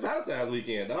 That's Valentine's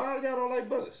weekend, dog. Y'all don't like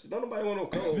bush. Don't nobody want no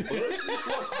cold bush.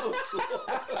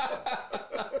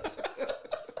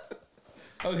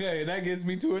 Okay, and that gets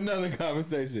me to another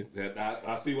conversation.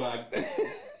 I see why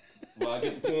I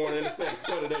get the porn in the sex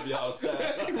pointed at me all the time.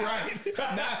 Right.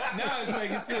 Now it's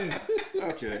making sense.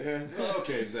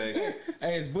 Okay, Jay.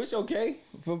 Hey, is Bush okay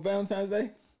for Valentine's Day?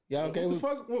 Y'all okay with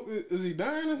fuck? Is he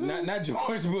dying or something? Not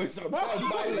George Bush. I'm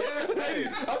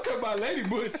talking about Lady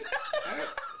Bush.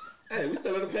 Hey, we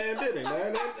still in the pandemic,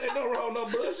 man. Ain't no wrong, no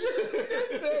Bush.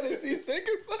 Is he sick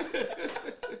or something?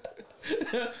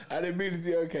 I didn't mean to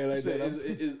say okay like that.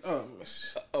 Is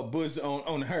a bush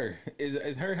on her?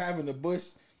 Is her having a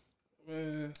bush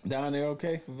down there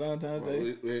okay for Valentine's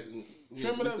Day?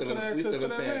 Trim it up to that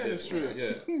landing strip.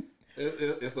 Yeah.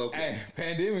 It's okay. Hey,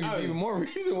 pandemic is even more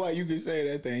reason why you can say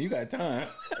that thing. You got time.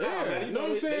 Yeah, man, you know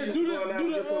what I'm saying? Do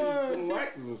the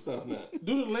waxes and stuff now.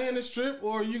 Do the landing strip,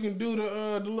 or you can do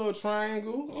the little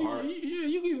triangle.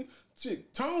 You can.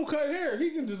 Shit, Tone cut hair. He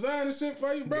can design the shit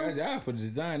for you, bro. I put the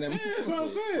design. That's what I'm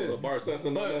saying. Bar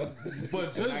Simpson, but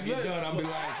just when I get done, I'll be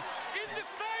like,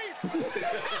 in the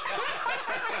face.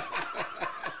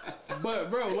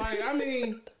 But bro, like, I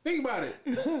mean, think about it.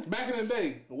 Back in the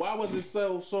day, why was it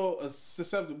so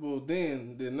susceptible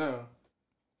then than now?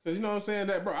 Because you know what I'm saying,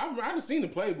 that bro, I done seen the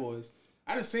Playboys.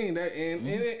 I done seen that, and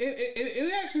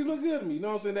it actually looked good to me. You know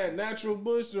what I'm saying? That natural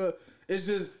bush, it's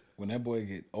just. When that boy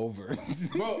get over,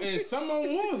 bro, and some of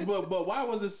them was, but why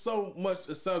was it so much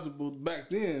acceptable back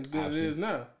then than it is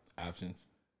now? Options,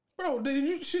 bro. Did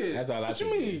you shit? That's all I. What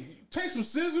you mean? Take some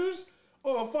scissors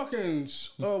or a fucking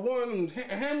one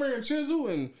hammer and chisel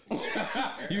and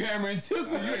you hammer and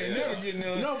chisel. You ain't never getting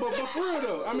none. No, but for real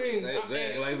though, I mean, like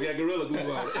it's got Gorilla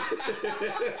Glue on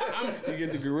it. You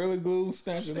get the Gorilla Glue,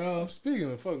 stamp it off.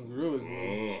 Speaking of fucking Gorilla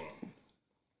Glue.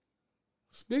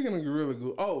 Speaking of Gorilla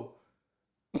Glue,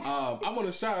 I want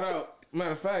to shout out.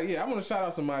 Matter of fact, I want to shout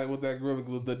out somebody with that Gorilla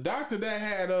Glue. The doctor that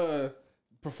had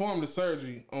performed the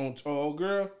surgery on old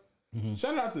girl. Mm-hmm.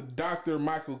 Shout out to Dr.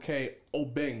 Michael K.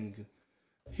 Obeng.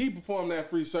 He performed that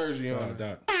free surgery on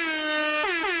her.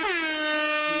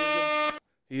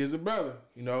 He is a brother.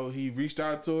 You know, he reached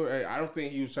out to her. I don't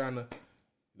think he was trying to.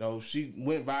 You know, she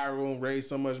went viral and raised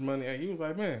so much money, and he was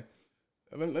like, "Man,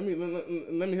 let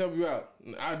me help you out.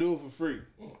 I'll do it for free."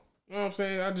 You know what I'm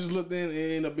saying? I just looked in and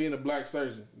ended up being a black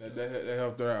surgeon that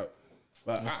helped her out.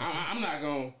 But I'm not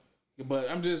going to,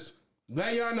 but I'm just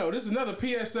letting y'all know. This is another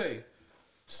PSA.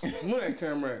 Where that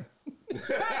camera at?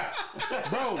 Stop.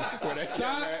 Bro,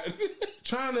 stop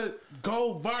trying to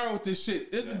go viral with this shit.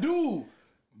 It's a dude.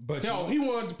 But he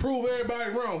wanted to prove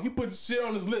everybody wrong. He put the shit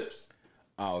on his lips.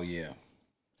 Oh, yeah.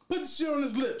 Put the shit on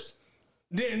his lips.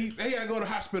 Then they gotta go to the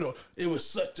hospital. It was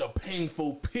such a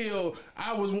painful pill.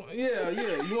 I was,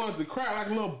 you wanted to cry like a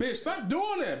little bitch. Stop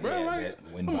doing that, bro. Like,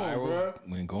 when viral, bro.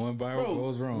 When going viral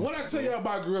goes wrong. What I tell y'all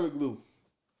about Gorilla Glue?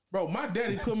 Bro, my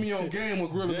daddy put me on game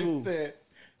with Gorilla Glue. Said,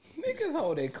 niggas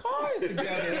hold their cars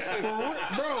together.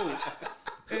 Bro.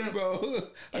 And, bro,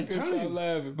 I couldn't stop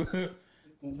laughing.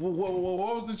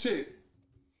 What was the chick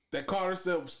that called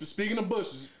herself, speaking of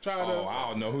bushes, I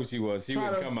don't know who she was. She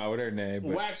wouldn't come out with her name.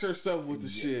 But wax herself with the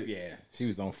shit. Yeah, she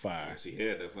was on fire. She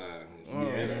had that fire.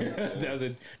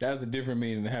 That was a different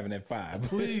meaning than having that fire.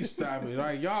 Please stop it.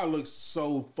 Like, y'all look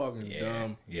so fucking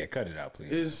dumb. Yeah, cut it out,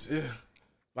 please. It's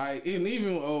like, and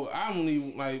even, I don't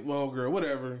even, like, well, girl,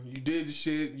 whatever. You did the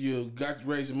shit. You got to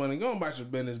raise your money. Go about your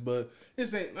business. But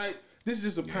this ain't, like, this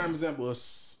is just a prime example of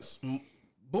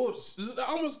bullshit. This is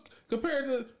almost compared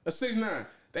to a 6ix9ine.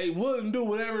 They wouldn't do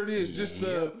whatever it is just to,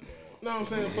 you know what I'm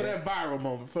saying, for that viral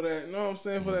moment, for that, you know what I'm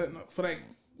saying, for that,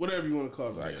 whatever you want to call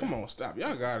it. Like, come on, stop.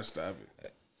 Y'all gotta stop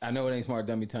it. I know it ain't smart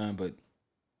dummy time, but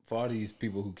for all these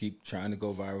people who keep trying to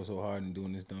go viral so hard and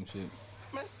doing this dumb shit,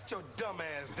 man, sit your dumb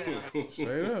ass down.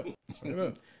 Straight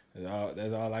up.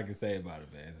 That's all I can say about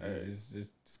it, man.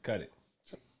 Just cut it.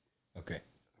 Okay.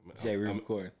 Jay, we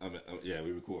recording. Yeah,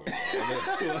 we recording.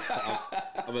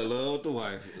 I'm in love with the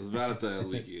wife. It's Valentine's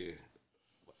weekend.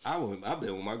 I've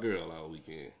been with my girl all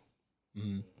weekend.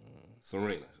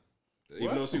 Serena.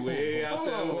 Even though she way out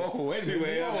there. She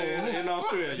way out there in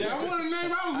Australia. Yeah, I want the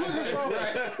name I was looking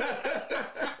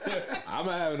for. I'm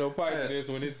not having no parts in this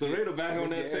when it's Serena back on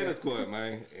that tennis court,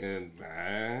 man. And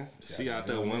she out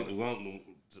there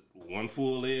one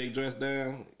full leg dressed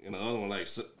down and the other one like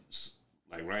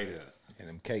right here. And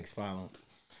them cakes following.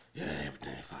 Yeah,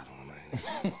 everything following, man.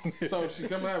 So she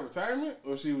coming out of retirement,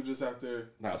 or she was just out there?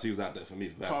 No, she was out there for me.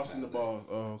 For tossing the ball.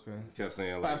 Oh, okay. Kept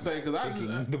saying like, I say because I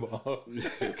just the ball.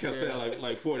 Kept saying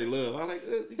like 40 love. I'm like,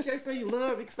 you can't say you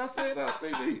love me because I said it on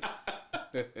TV.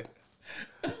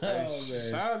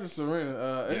 Shout out to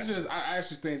Serena. It's just I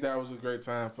actually think that was a great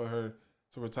time for her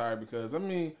to retire because I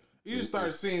mean you just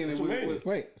started seeing it.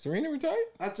 Wait, Serena retired?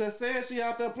 I just said she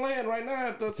out there playing right now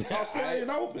at the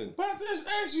Australian Open. But this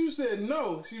actually you said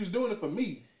no. She was doing it for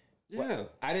me. Yeah,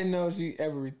 I didn't know she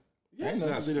ever. She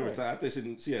didn't retire. I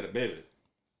think she had a baby.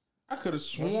 I could have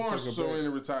sworn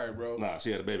Serena retired, bro. Nah, she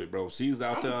had a baby, bro. She's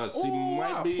out there. She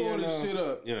might be. Pull this shit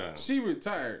up. Yeah, she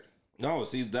retired. No,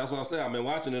 that's what I'm saying. I've been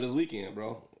watching it this weekend,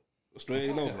 bro.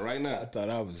 Australian Open right now. I thought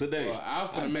I was today. Well, I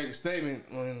was gonna make a statement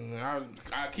when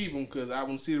I keep them because I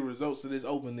want to see the results of this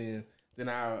Open. Then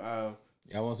y'all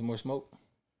want some more smoke?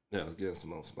 Yeah, let's get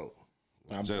some more smoke.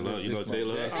 J Love, you know J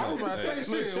Love. I was about to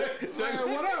say shit.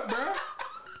 What up, bro?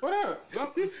 What up?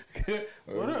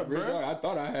 What up, bro? I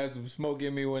thought I had some smoke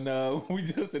in me when we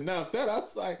just announced that. I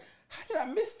was like, how did I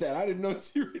miss that? I didn't know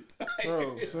she retired.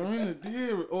 Bro, Serena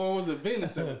did, or was it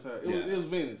Venus that retired? It was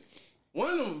Venus.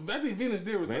 One of them, I think Venus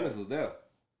did retire. Venus is there.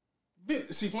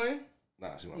 Is she playing?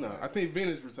 Nah, she won't. No, I think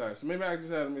Venus retired. So maybe I just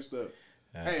had it mixed up.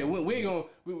 Hey, we ain't gonna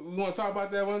we gonna talk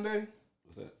about that one day.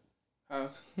 What's that?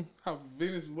 How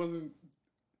Venus was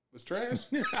trash?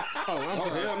 I'm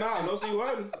sorry. Hell no, she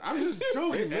wasn't. I'm just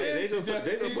joking, man. They just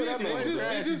put up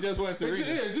She just went Serena.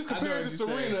 Yeah, just compared to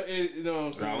Serena, you know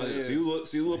what I'm saying? She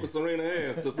was whooping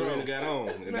Serena's ass till Serena got on.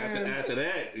 And after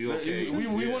that, you okay.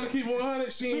 We want to keep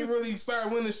 100. She ain't really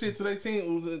start winning shit till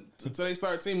they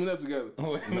start teaming up together.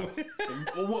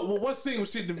 What single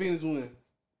shit did Venus win?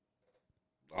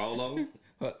 All of them?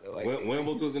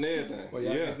 Wimbledon and everything. Well,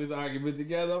 y'all get this argument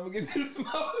together. I'm gonna get this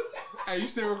smoke. Hey, you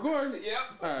still recording? Yep.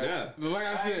 All right. Yeah. Like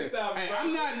I said,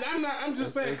 I'm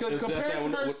just saying, because compared to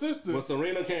her sister. When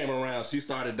Serena came around, she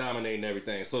started dominating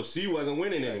everything. So she wasn't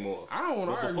winning anymore. I don't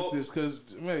want to argue with this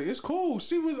because, man, it's cool.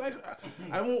 She was like,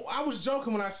 I was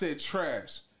joking when I said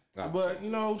trash. But, you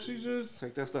know, she just.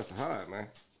 Take that stuff to heart, man.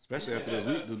 Especially after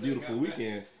this beautiful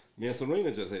weekend me and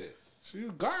Serena just had. She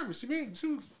was garbage. She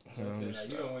was. You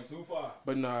don't went too far.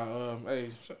 But nah,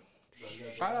 hey,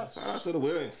 shout out to the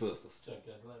Williams sisters. Check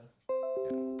that later.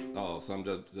 Oh, so I'm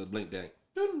just blink dang.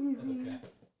 That's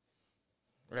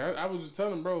okay. I was just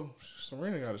telling bro,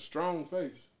 Serena got a strong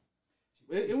face.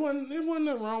 It wasn't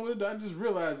nothing wrong with it. I just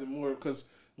realized it more because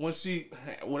when she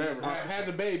had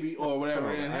the baby or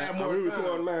whatever and had more time.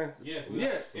 Recording, man?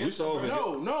 Yes. We saw it.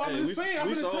 No, I'm just saying. I'm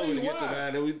gonna tell you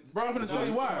why. Bro, I'm gonna tell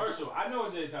you why. I know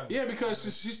what Jay's talking about. Yeah, because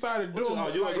she started doing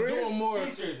more.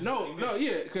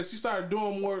 Because she started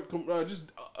doing more,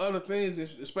 just other things,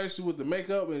 especially with the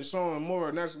makeup and showing more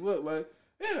of a natural look. Like,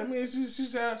 yeah, I mean, she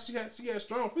got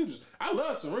strong features. I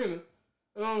love Serena. You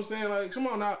know what I'm saying? Like, come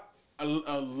on now. A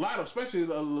lot of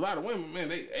women,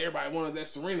 man, everybody wanted that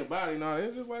Serena body and all that.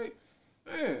 It's just like,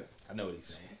 man. I know what he's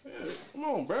saying. Come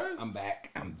on, bro. I'm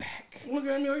back. Look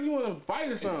at me like you want to fight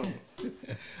or something.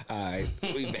 All right,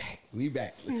 we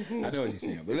back. I know what you're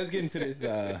saying, but let's get into this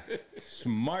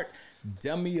smart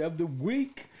dummy of the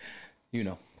week. You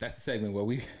know, that's the segment where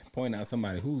we point out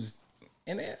somebody who's,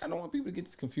 and I don't want people to get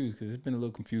this confused because there's been a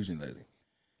little confusion lately.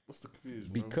 What's the confusion?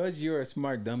 Because you're a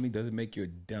smart dummy doesn't make you a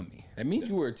dummy. That means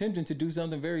you were attempting to do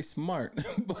something very smart,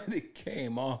 but it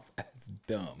came off as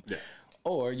dumb. Yeah.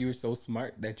 Or you were so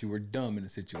smart that you were dumb in a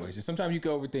situation. Sometimes you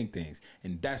can overthink things,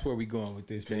 and that's where we're going with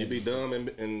this. Can you be dumb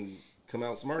and come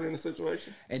out smart in a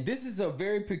situation? And this is a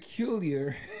very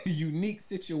peculiar, unique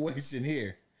situation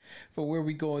here for where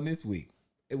we going this week,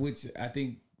 which I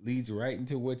think leads right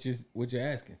into what you're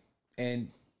asking. And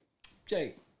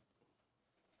Jake,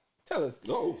 tell us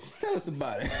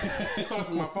about it. I'm talking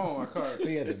to my phone, my card.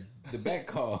 We had the back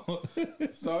call.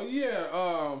 So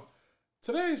yeah,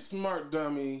 today's smart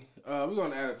dummy. We're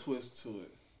gonna add a twist to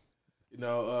it. You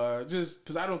know, just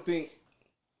because I don't think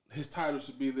his title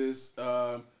should be this.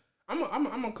 I'm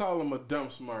gonna call him a dumb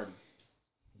smarty.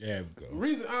 There we go.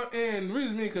 Reason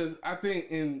being because I think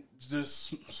in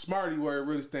just smarty where it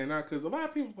really stand out because a lot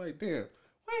of people like, damn,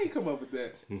 why ain't come up with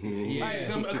that?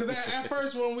 Because at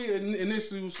first when we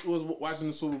initially was watching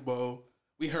the Super Bowl,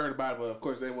 we heard about it, but of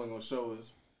course they weren't gonna show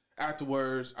us.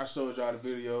 Afterwards, I showed y'all the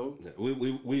video.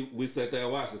 We sat there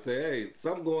and watched and said, "Hey,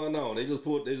 something going on." They just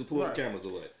pulled the cameras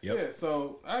away. Yep. Yeah.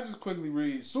 So I just quickly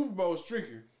read. Super Bowl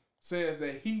streaker says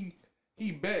that he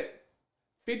bet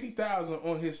 $50,000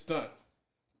 on his stunt,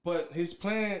 but his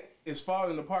plan is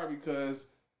falling apart because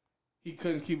he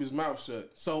couldn't keep his mouth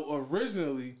shut. So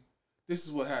originally, this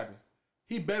is what happened.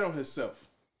 He bet on himself.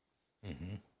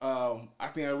 Mm-hmm. I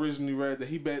think I originally read that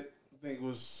he bet. I think it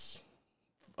was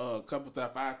a couple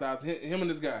thousand, 5,000. Him and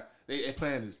this guy, they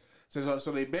planned this.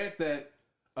 So they bet that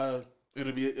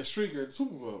it'll be a streaker at the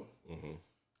Super Bowl. Mm-hmm.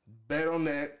 Bet on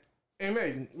that. And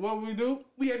hey, what we do?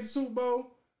 We at the Super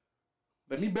Bowl.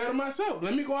 Let me bet on myself.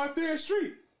 Let me go out there and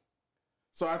streak.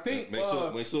 So I think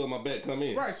make sure my bet come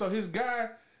in. Right. So his guy,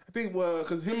 I think,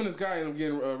 because him and this guy ended up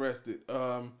getting arrested.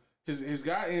 His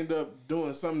guy ended up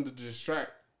doing something to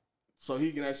distract, so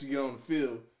he can actually get on the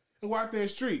field and go out there and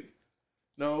streak.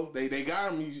 No, they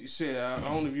got him. He said, I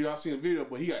don't know if y'all seen the video,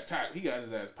 but he got tired. He got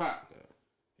his ass popped.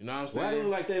 You know what I'm saying? Why did it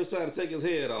look like they was trying to take his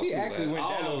head off? He actually went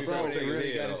down before they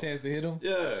really got a chance to hit him.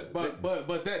 Yeah,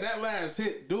 but that last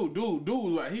hit, dude,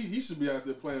 like he should be out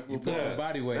there playing football. He put some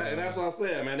body weight. And that's what I'm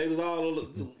saying, man. They was all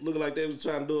looking like they was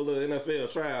trying to do a little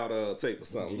NFL tryout tape or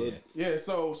something. Yeah.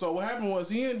 So what happened was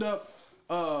he ended up.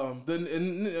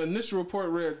 The initial report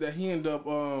read that he ended up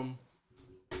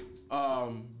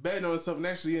betting on himself and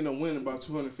actually ended up winning about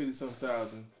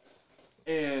 $250,000.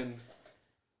 And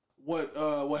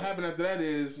what happened after that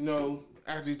is, you know,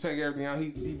 after he take everything out,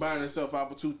 he buying himself out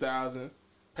for $2,000,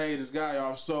 paid this guy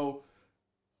off, so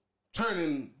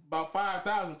turning about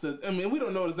 $5,000 to, I mean, we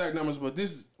don't know the exact numbers, but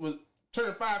this was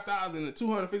turning $5,000 to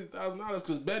 $250,000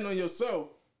 because betting on yourself,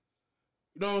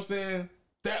 you know what I'm saying?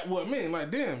 That what man, like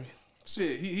damn,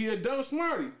 shit, he a dumb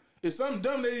smarty. It's something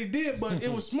dumb that he did, but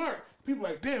it was smart. People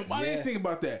like, damn, why didn't think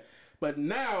about that? But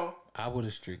now I would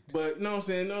have streaked. But you know what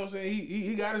I'm saying?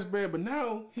 He got his bread, but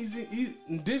now he's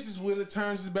this is when it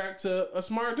turns back to a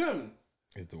smart dummy.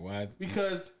 Is the wise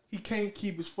because he can't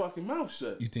keep his fucking mouth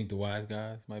shut. You think the wise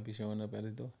guys might be showing up at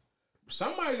his door?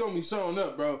 Somebody gonna be showing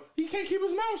up, bro. He can't keep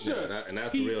his mouth shut. Yeah, and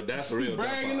that's the real.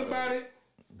 Bragging about it,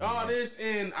 all this,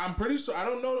 and I'm pretty sure I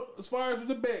don't know as far as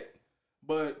the bet,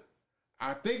 but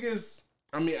I think it's.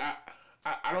 I mean,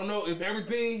 I don't know if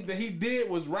everything that he did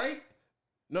was right.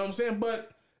 You know what I'm saying?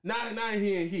 But now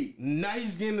he in heat. Now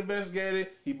he's getting investigated.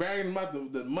 He bragging about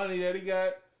the money that he got.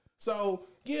 So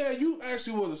yeah, you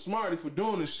actually was a smarty for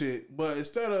doing this shit. But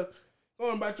instead of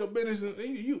going about your business,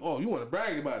 you want to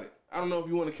brag about it. I don't know if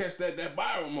you want to catch that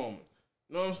viral moment.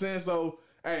 You know what I'm saying? So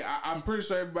hey, I'm pretty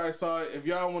sure everybody saw it. If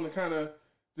y'all want to kind of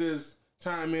just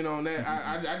chime in on that,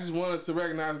 I just wanted to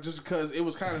recognize it just because it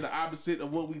was kind of the opposite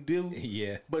of what we do.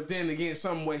 Yeah. But then again,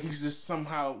 some way he just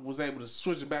somehow was able to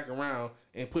switch it back around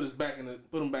and put him back in the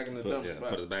dump spot.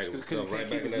 Put his back because he right can't back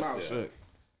keep in his that mouth shut.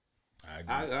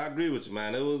 I agree with you,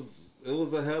 man. It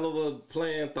was a hell of a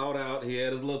plan thought out. He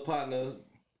had his little partner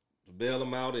to bail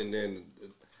him out, and then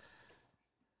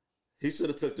he should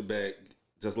have took the bet,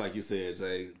 just like you said,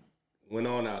 Jay. Went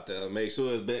on out there, made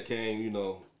sure his bet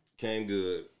came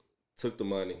good. Took the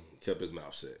money, kept his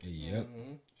mouth shut. Yep.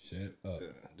 Mm-hmm. Shut up.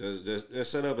 Yeah.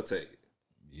 Just shut up and take it.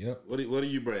 Yep. What are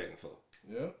you bragging for?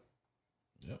 Yep.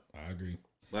 I agree.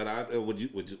 But I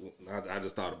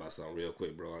just thought about something real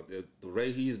quick, bro. The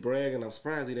way he's bragging, I'm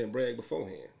surprised he didn't brag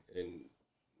beforehand and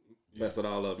mess it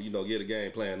all up. You know, get a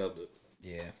game plan up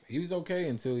Yeah, he was okay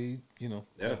until he,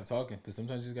 started talking. But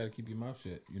sometimes you just got to keep your mouth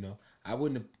shut. I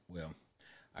wouldn't have. Well,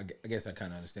 I guess I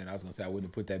kind of understand. I was gonna say I wouldn't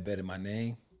have put that bet in my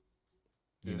name.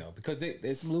 Because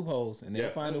there's some loopholes, and they'll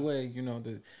find a way.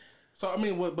 So I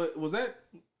mean, but was that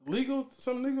legal?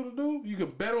 Something legal to do? You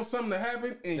can bet on something that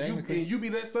happened, and you be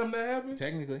that something that happened.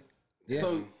 Technically, yeah.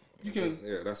 So you can.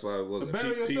 Yeah, that's why it was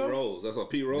Pete Rose. That's why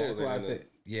Pete Rose. That's why I said.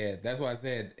 Yeah, that's why I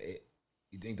said.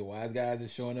 You think the wise guys are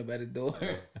showing up at his door?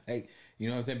 Like, you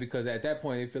know what I'm saying? Because at that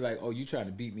point, they feel like, oh, you trying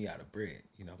to beat me out of bread,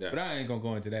 Yeah. But I ain't gonna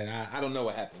go into that. I don't know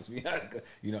what happens.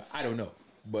 I don't know.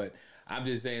 But I'm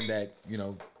just saying that,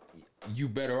 you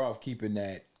better off keeping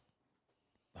that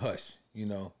hush.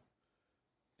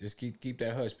 Just keep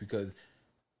that hush, because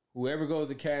whoever goes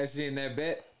to cash in that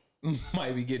bet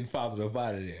might be getting followed up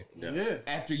out of there. Yeah.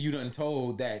 After you done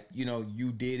told that,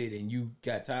 you did it and you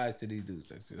got ties to these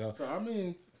dudes. So I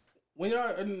mean. When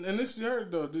y'all initially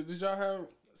heard though, did y'all have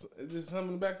just something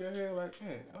in the back of your head like,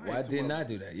 man? Why didn't I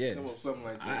do that? Yeah, something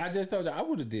like that. I just told you I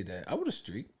would have did that. I would have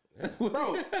streaked,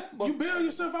 bro. You bailed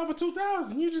yourself out for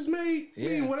 2,000. You just made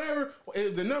whatever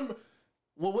the number.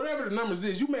 Well, whatever the numbers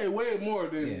is, you made way more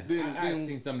than. I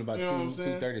seen something about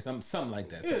 230, something like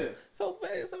that. So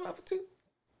man, something about for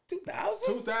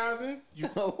 2,000. 2,000. You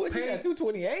what you got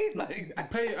 228? Like I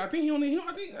think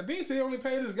he said he only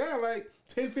paid this guy like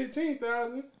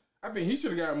 10,000-15,000. I think he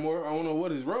should have got more. I don't know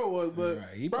what his role was, but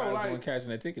he probably was like cashing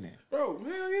that ticket in. Bro,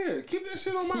 hell yeah, keep that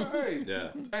shit on my.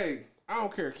 Hey, I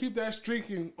don't care. Keep that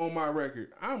streaking on my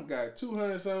record. I'm got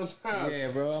 200 sometimes.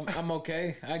 Yeah, bro, I'm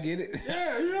okay. I get it.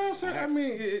 Yeah, you know what I'm saying. I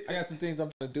mean, I got some things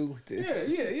I'm trying to do with this.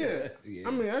 Yeah.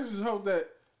 I mean, I just hope that.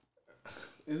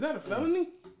 Is that a felony?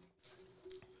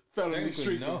 Felony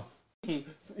streaking. No.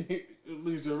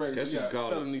 Lose your record. You got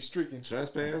felony streaking.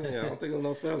 Trespassing? Yeah, I don't think it's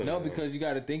no felony. No, because you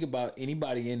got to think about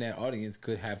anybody in that audience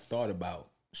could have thought about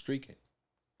streaking.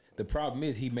 The problem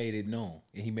is he made it known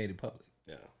and he made it public.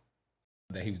 Yeah,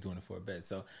 that he was doing it for a bet.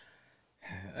 So,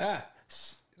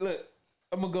 look,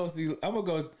 I'm gonna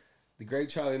go the great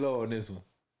Charlie Lowe on this one.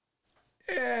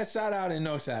 Yeah, shout out and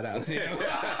no shout out. Yeah,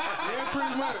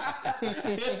 pretty much.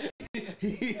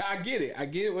 I get it. I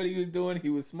get what he was doing. He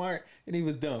was smart and he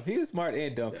was dumb. He was smart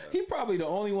and dumb. Yeah. He probably the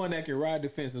only one that can ride the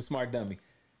fence of smart dummy.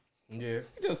 Yeah.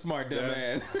 He just smart dumb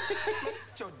ass.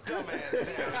 Sit your dumb ass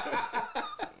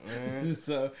down.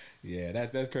 So yeah,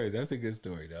 that's crazy. That's a good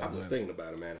story though. I'm just thinking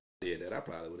about it, man. Yeah, that I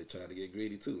probably would have tried to get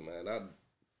greedy too, man. I'd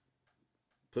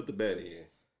put the bet in.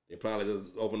 They probably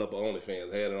just opened up an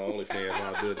OnlyFans, had an OnlyFans,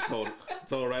 and I did told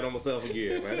right on myself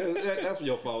again, man. That's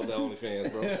your fault, the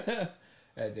OnlyFans, bro.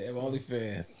 That damn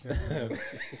OnlyFans.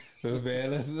 But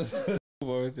man, let's move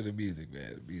on to the music,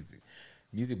 man.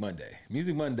 Music Monday.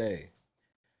 Music Monday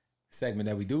segment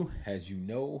that we do, as you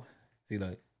know. See,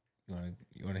 like,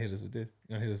 you wanna hit us with this?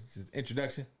 You wanna hit us with this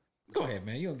introduction? Go ahead,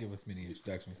 man. You don't give us many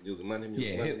introductions. Music Monday.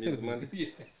 Yeah.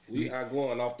 We are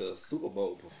going off the Super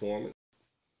Bowl performance.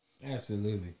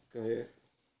 Absolutely. Go ahead.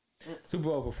 Super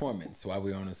Bowl performance. While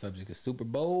we're on the subject of Super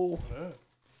Bowl,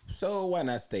 so why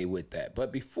not stay with that?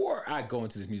 But before I go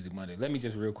into this Music Monday, let me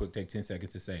just real quick take 10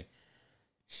 seconds to say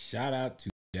shout out to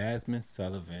Jazmine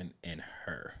Sullivan and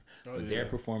her for their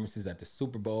performances at the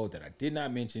Super Bowl that I did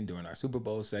not mention during our Super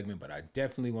Bowl segment, but I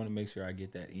definitely want to make sure I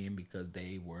get that in because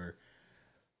they were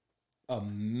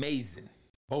amazing.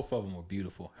 Both of them were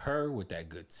beautiful. Her with that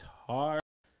guitar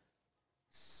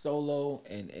solo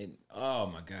and oh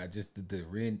my God, just the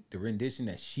rendition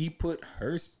that she put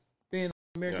her spin on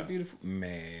American Beautiful.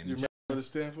 Man, you remember what it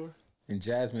stand for? And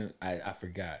Jazmine, I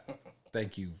forgot.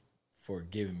 Thank you for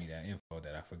giving me that info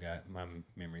that I forgot my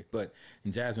memory. But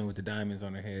and Jazmine with the diamonds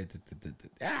on her head.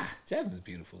 Jazmine's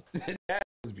beautiful. That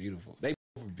was beautiful. They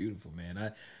both were beautiful,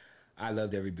 man. I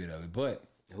loved every bit of it. But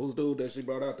who's the dude that she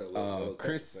brought out that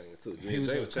Chris? He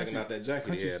was checking out that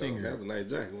jacket. He had singer. That was a nice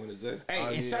jacket.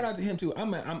 Hey, and shout out to him too.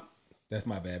 I'm that's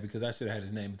my bad because I should have had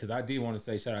his name because I did want to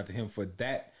say shout out to him for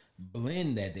that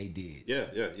blend that they did.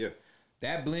 Yeah.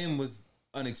 That blend was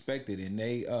unexpected, and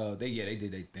they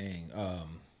did their thing.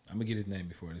 I'm gonna get his name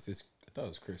before this. I thought it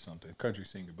was Chris something, country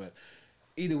singer. But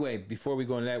either way, before we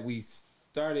go into that, we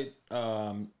started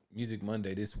Music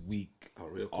Monday this week. Oh,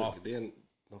 real quick. And then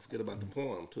don't forget about the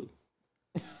poem too.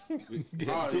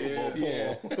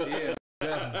 Yeah.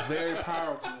 Very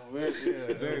powerful.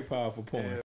 Very powerful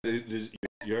poem.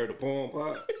 You heard the poem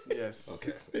part? Yes.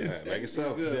 Okay. All right, make it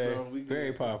so.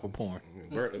 Very powerful porn.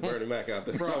 Bernie Mac out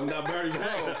there. Bro, not Bernie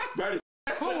Mac. Bernie.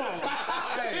 Hold on.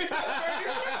 Hey.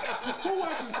 Who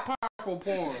watches powerful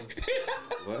porn?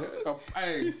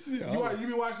 What? You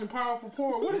be watching powerful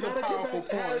porn? What is a powerful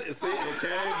porn? See, it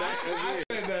came back again. I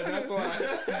said that. That's why.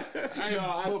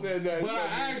 I said that. But I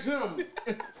asked him.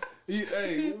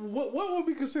 Hey, what would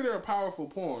be considered a powerful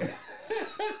porn?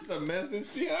 It's a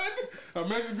message behind it. A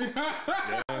message behind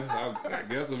it? I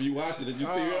guess if you watch it, you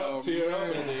tear up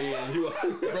in the end.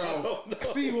 Bro,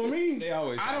 see, with me, They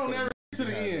always I don't ever get to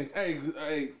the end. Hey,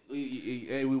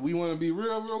 we want to be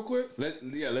real quick? Let's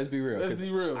be real. Let's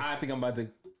be real. I think I'm about to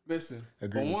Listen,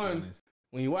 agree for with you on one, this.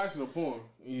 when you're watching a porn,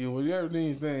 when you ever do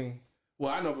anything,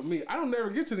 well, I know for me, I don't never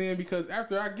get to the end because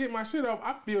after I get my shit off,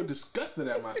 I feel disgusted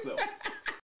at myself.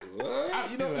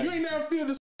 What? You ain't never feel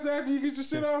disgusted after you get your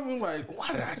shit off? I'm like,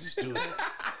 why did I just do that?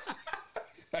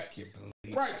 I can't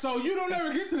believe. Right, so you don't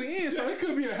ever get to the end, so it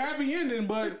could be a happy ending,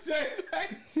 but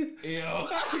Ew. yeah.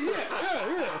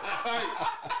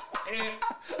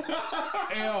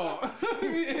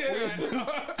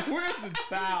 Where's the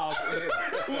towel?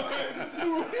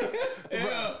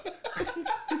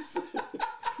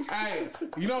 Hey,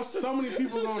 so many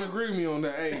people gonna agree with me on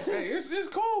that. Hey, it's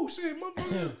cool, shit,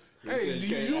 motherfucker. Hey,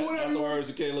 you do whatever you want. Afterwards,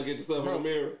 you can't look at yourself in the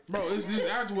mirror. Bro, it's just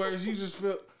afterwards you just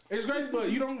feel it's crazy, but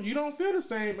you don't feel the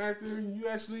same after you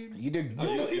actually. You did.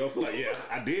 You don't feel like, yeah,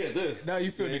 I did this. Now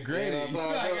you feel degraded.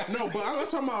 No, but I'm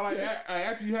talking about like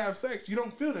after you have sex, you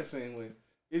don't feel that same way.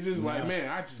 It's just like, man,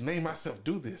 I just made myself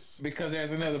do this Because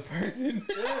there's another person.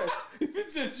 Yeah. If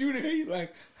it's just you there, you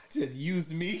like, just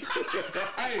use me.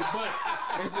 Hey, but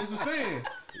it's a saying.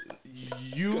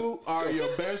 You are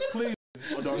your best pleaser.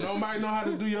 Don't nobody know how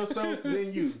to do yourself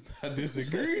than you. I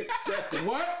disagree.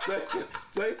 What?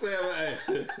 Jay said,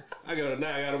 hey, I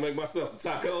gotta make myself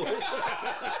some tacos.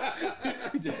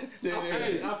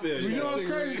 Hey, I feel you. You know what's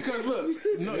crazy? Because look,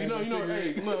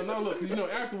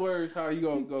 look, afterwards, how you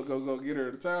go get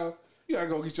her the towel? You gotta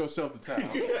go get yourself the towel.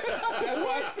 That's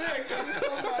why I said, because it's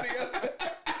somebody else.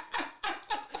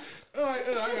 I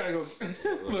gotta go.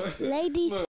 Look,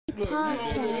 Ladies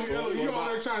podcast. You on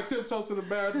there trying to tiptoe to the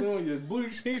bathroom, your booty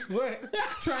cheeks wet.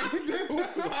 Trying to tiptoe.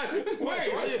 Why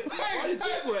you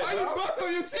chest wet? Why you bust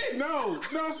on your cheeks? No,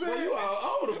 I'm saying. You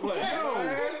all over the place.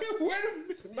 Wait a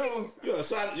minute. No. You a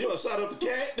shot up the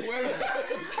cat?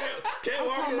 Can't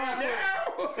walk around now.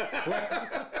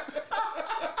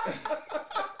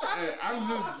 Hey, I'm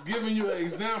just giving you an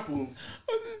example.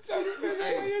 I'm just trying to figure out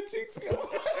where your cheeks go.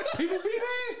 People be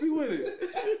nasty with it.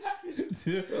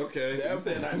 Okay, you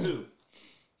said not you.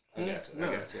 I got you.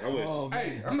 I'm with you.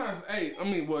 Hey, I'm not. Hey, I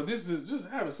mean, well, this is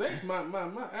just having sex. My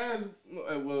ass,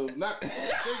 well, not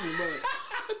sticking, but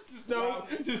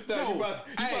Just stop. You about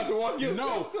to walk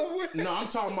yourself somewhere. No, I'm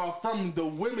talking about from the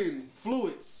women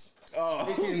fluids.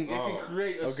 It can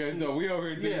create a. Okay, so we over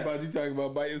here thinking about you talking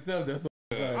about by yourself. That's what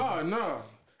I'm saying. Oh no,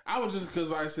 I was just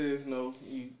because I said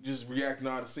you just reacting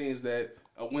to all the scenes that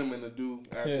women will do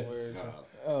afterwards.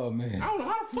 Oh man, I don't know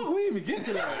how the fuck we even get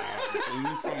to that. You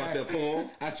talking about that porn?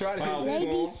 I try to get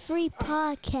Ladies Free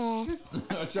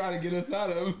Podcast. I try to get us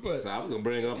out of it, but So I was gonna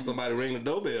bring up somebody ring the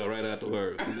doorbell right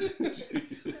afterwards.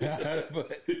 but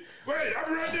Wait,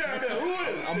 I'm right there. Who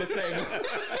is it? I'm gonna save us.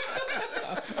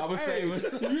 I'm gonna save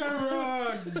us. You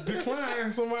ever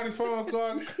decline somebody's phone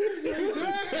call? I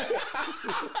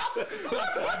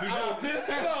was this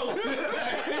close.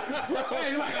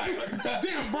 Hey, like,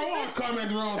 damn, bro, I was calling at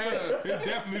the wrong time. It's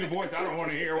definitely the voice I don't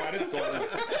want to hear. Why this going on?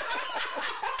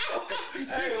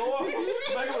 Hey,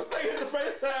 like I was saying, hit the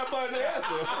FaceTime button and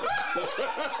answer.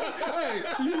 Hey,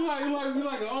 you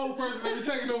like an old person that be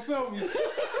taking those selfies.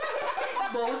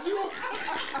 Bro, what you want?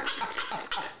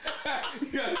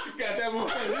 You got that one.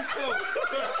 Let's go.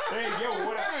 Hey, yo,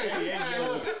 what up? Hey, yo.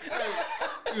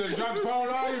 You gonna drop the phone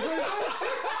on your face?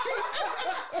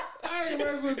 I ain't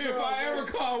messing with you. If I ever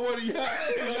call one of y'all,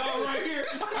 and y'all right here,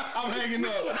 I'm hanging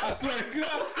up. I swear to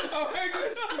God, I'm hanging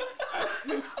up.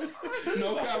 No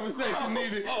conversation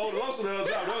needed. Oh, the lotion down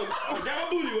drop. I got my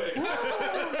booty wet.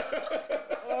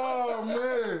 Oh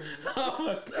man. Oh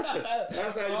my God.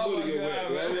 That's how your booty get wet,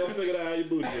 man. We gonna figure out how your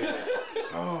booty get wet.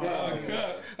 Oh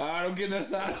God. All right, I'm getting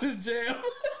us out of this jam.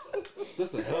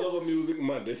 This is a hell of a Music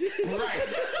Monday. Right.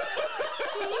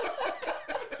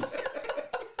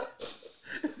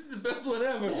 This is the best one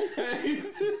ever.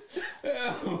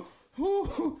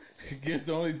 I guess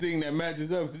the only thing that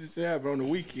matches up is this shit happen on the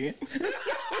weekend.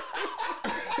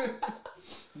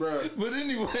 Bro. But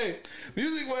anyway,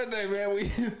 Music Monday,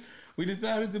 man. We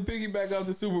decided to piggyback off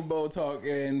the Super Bowl talk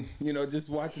and, just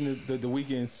watching the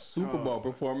Weeknd's Super Bowl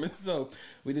performance. So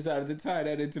we decided to tie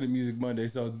that into the Music Monday.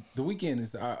 So the Weeknd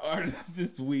is our artist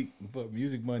this week for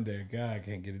Music Monday. God, I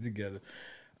can't get it together.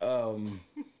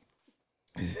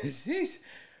 Sheesh.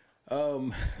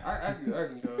 I can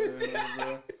go there,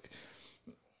 bro.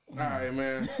 All right,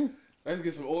 man. Let's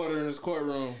get some order in this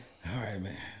courtroom. All right,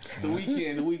 man. The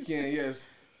Weeknd, yes.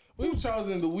 We've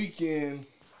chosen The Weeknd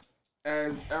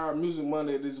as our Music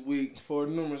Monday this week for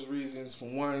numerous reasons. For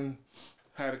one,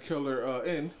 had a killer,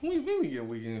 and we get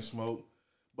Weeknd smoke,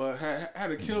 but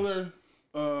had a killer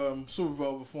Super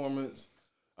Bowl performance.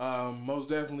 Most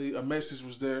definitely, a message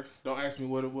was there. Don't ask me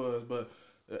what it was, but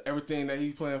everything that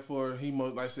he playing for, he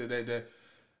most like I said that.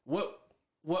 What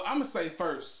I'm gonna say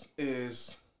first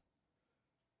is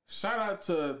shout out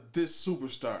to this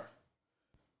superstar.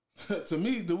 To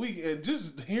me, The Weeknd,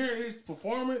 just hearing his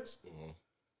performance,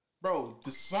 bro,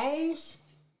 the songs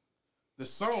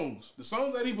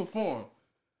that he performed,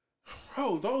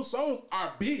 bro, those songs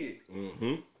are big.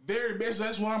 Very big.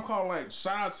 That's what I'm calling, like,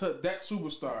 shout out to that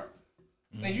superstar.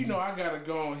 And you know I gotta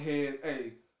go ahead.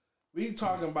 Hey, we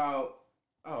talking about,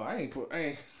 I ain't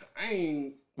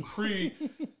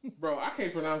bro, I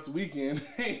can't pronounce The Weeknd.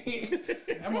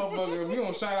 That motherfucker, we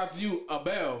gonna shout out to you,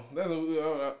 Abel. That's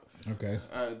okay.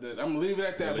 I'm gonna leave it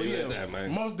at that. But yeah,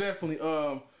 most definitely.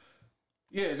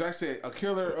 Yeah, as I said, a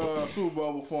killer Super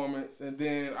Bowl performance, and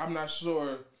then I'm not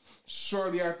sure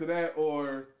shortly after that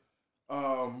or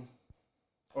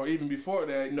even before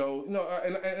that.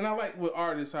 And I like with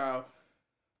artists how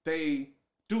they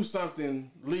do something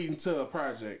leading to a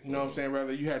project. You know what I'm saying?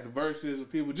 Rather you had the verses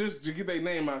of people just to get their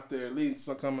name out there, leading to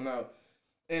something coming out.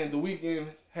 And The Weeknd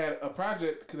had a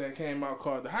project that came out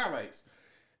called The Highlights,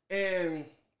 and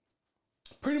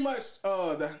pretty much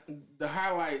the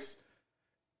highlights.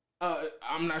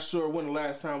 I'm not sure when the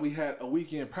last time we had a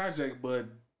Weeknd project, but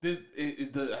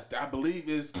I believe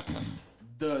is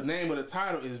the name of the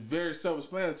title is very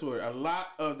self-explanatory. A lot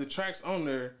of the tracks on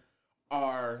there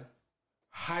are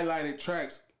highlighted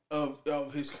tracks of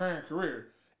his current career,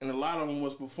 and a lot of them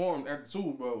was performed at the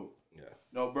Super Bowl. Yeah,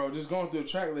 no, bro, just going through the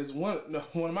track list. One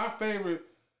of my favorite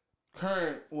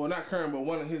one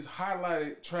of his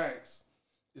highlighted tracks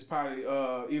is probably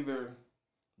either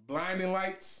Blinding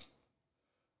Lights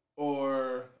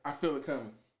or I Feel It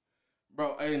Coming,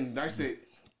 bro. And I said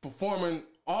performing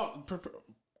all.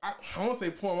 I won't say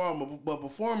perform all, but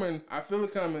performing I Feel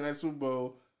It Coming at Super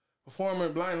Bowl,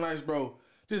 performing Blinding Lights, bro.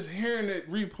 Just hearing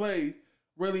it replay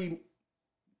really,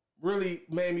 really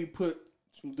made me put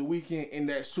The Weeknd in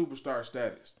that superstar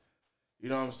status. You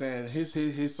know what I'm saying?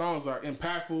 His songs are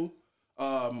impactful.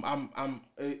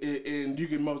 And you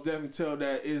can most definitely tell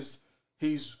that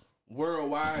he's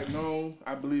worldwide known.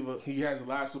 I believe he has a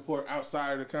lot of support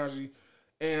outside of the country.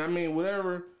 And I mean,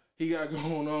 whatever he got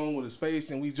going on with his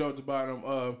face, and we joked about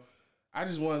him. I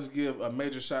just wanted to give a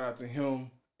major shout out to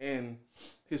him and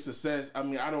his success. I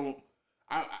mean,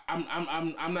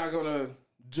 I'm not gonna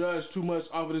judge too much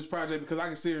off of this project because I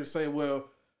can sit here and say, well,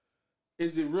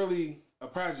 is it really a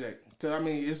project? Because I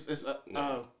mean, it's a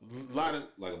lot of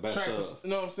like a best tracks. of.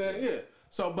 You know what I'm saying? Yeah.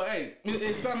 So, but hey,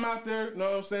 it's something out there. You know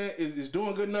what I'm saying? It's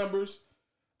doing good numbers.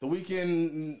 The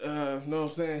Weeknd, you know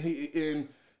what I'm saying?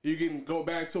 You can go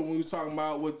back to when we were talking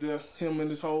about with him and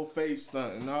his whole face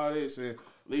stunt and all this, and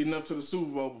leading up to the Super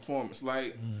Bowl performance.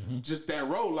 Like, just that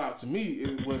rollout to me,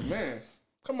 it was, man,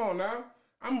 come on now.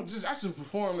 I should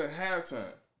perform at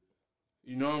halftime.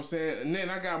 You know what I'm saying? And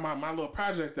then I got my little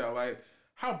project out. Like,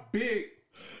 how big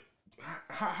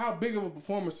of a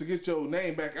performance to get your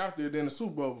name back out there than a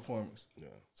Super Bowl performance? Yeah.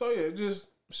 So yeah, just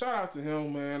shout out to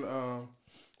him, man.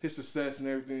 His success and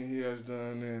everything he has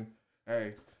done. And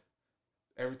hey,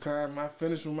 every time I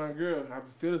finish with my girl, I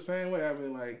feel the same way. I be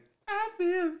like, I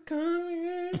feel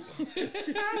coming.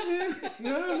 I feel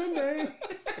coming.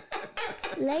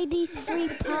 Ladies Free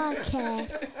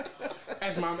Podcast.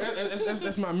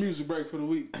 That's my music break for the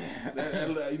week.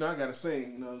 You know, I gotta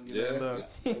sing. You know,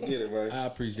 Get it, right? I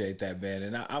appreciate that, man,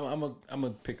 and I'm gonna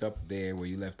pick up there where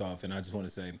you left off, and I just want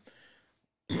to say,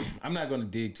 I'm not gonna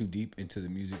dig too deep into the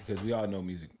music because we all know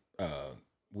music.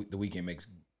 The Weeknd makes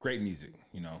great music.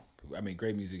 You know, I mean,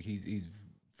 great music. He's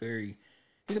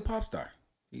a pop star.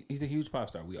 He's a huge pop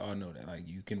star. We all know that. Like,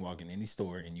 you can walk in any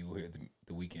store and you will hear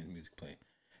the Weeknd music playing.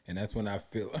 And that's when I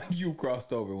feel like you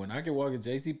crossed over. When I can walk in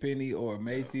JCPenney or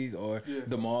Macy's or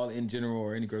the mall in general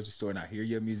or any grocery store and I hear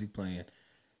your music playing,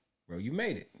 bro, you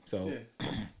made it. So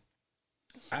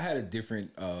I had a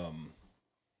different,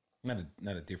 not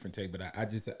a different take, but I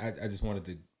just wanted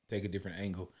to take a different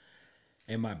angle.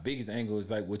 And my biggest angle is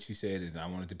like what you said is I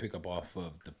wanted to pick up off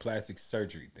of the plastic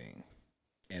surgery thing.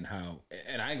 And how,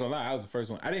 and I ain't gonna lie, I was the first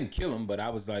one. I didn't kill him, but I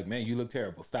was like, man, you look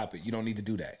terrible. Stop it. You don't need to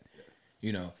do that.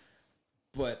 You know?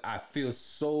 But I feel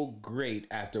so great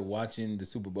after watching the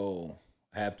Super Bowl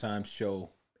halftime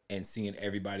show and seeing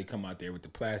everybody come out there with the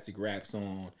plastic wraps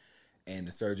on and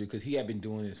the surgery, because he had been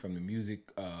doing this from the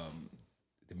music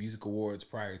awards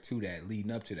prior to that,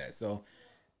 leading up to that. So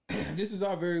this was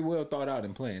all very well thought out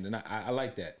and planned, and I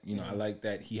like that. You know, I like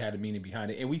that he had a meaning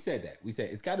behind it, and we said that. We said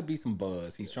it's got to be some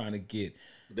buzz. He's trying to get.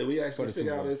 Did we actually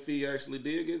figure out if he actually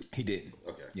did get? He didn't.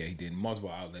 Okay. Yeah, he didn't.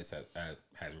 Multiple outlets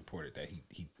has reported that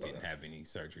he didn't have any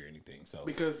surgery or anything. So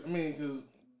because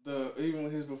even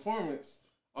with his performance,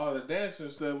 all the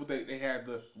dancers stuff, they had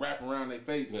the wrap around their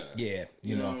face. Yeah,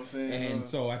 you know what I'm saying. And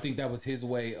so I think that was his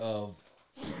way of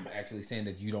actually saying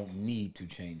that you don't need to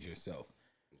change yourself.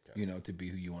 You know, to be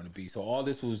who you want to be. So all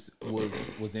this was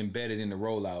embedded in the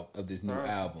rollout of this new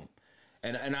album,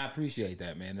 and I appreciate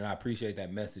that, man, and I appreciate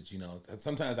that message. You know,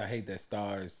 sometimes I hate that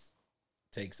stars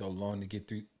take so long to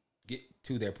get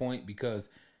to their point because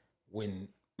when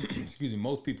excuse me,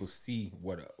 most people see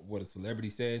what a celebrity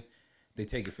says, they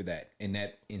take it for that in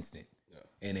that instant,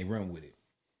 and they run with it.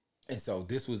 And so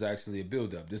this was actually a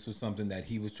build up. This was something that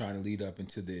he was trying to lead up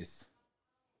into this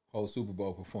whole Super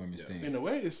Bowl performance thing. In a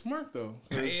way, it's smart though.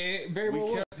 Very well.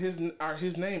 We kept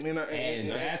his name in our,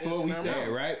 and that's what we said,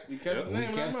 right? We kept his name.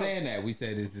 We kept saying that. We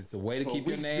said it's a way to keep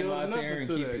your name out there and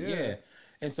keep it. Yeah.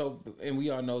 And so, and we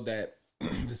all know that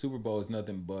the Super Bowl is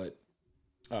nothing but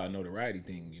notoriety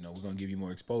thing. You know, we're gonna give you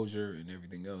more exposure and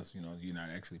everything else. You know, you're not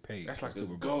actually paid. That's like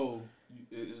Super a Bowl. goal.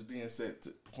 Is being set to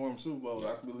perform Super Bowl.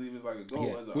 I believe it's like a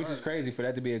goal. As which is crazy for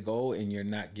that to be a goal and you're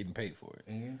not getting paid for it.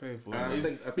 And you getting paid for it. I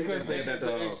think because they said that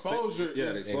the exposure. The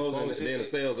exposure and then the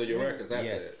sales of your records after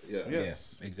that.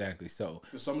 Yes, exactly. So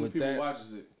some of the people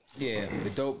watches it. Yeah, the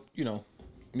dope. You know,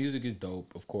 music is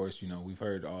dope. Of course, you know we've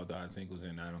heard all the odd singles,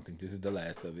 and I don't think this is the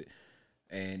last of it.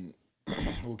 And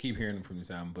we'll keep hearing them from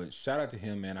this album. But shout out to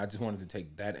him, man. I just wanted to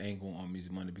take that angle on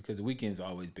Music Monday because The Weeknd's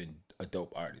always been a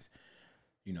dope artist.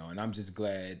 You know, and I'm just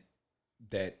glad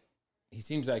that he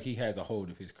seems like he has a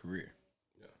hold of his career.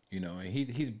 Yeah. You know, and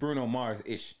he's Bruno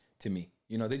Mars-ish to me.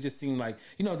 You know, they just seem like,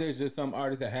 you know, there's just some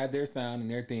artists that have their sound and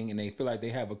their thing and they feel like they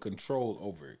have a control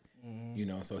over it. Mm-hmm. You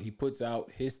know, so he puts out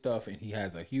his stuff and he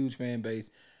has a huge fan base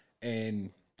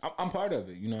and I'm part of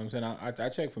it. You know what I'm saying? I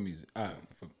check for music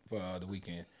for The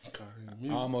Weeknd.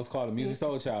 I almost called him Music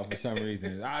Soul Child for some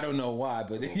reason. I don't know why,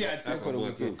 but yeah, I check for The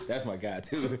Weeknd. That's my guy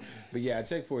too. But yeah, I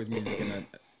check for his music and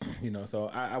you know, so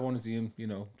I want to see him, you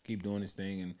know, keep doing his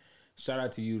thing. And shout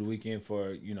out to you, The Weeknd,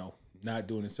 for, you know, not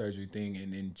doing the surgery thing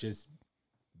and just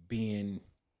being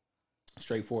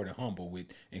straightforward and humble with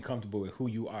and comfortable with who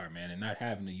you are, man, and not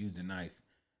having to use the knife.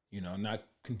 You know, not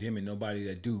condemning nobody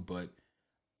that do, but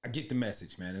I get the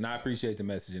message, man, and I appreciate the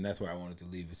message, and that's where I wanted to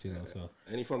leave it, you know. So,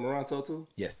 and he from Toronto too?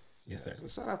 Yes, sir. So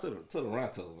shout out to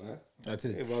Toronto, man. Shout out to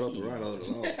he brought up Toronto in a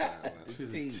long time, man.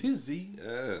 Tizzy.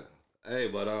 Yeah. Hey,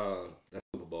 but that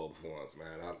Super Bowl performance,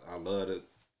 man, I loved it.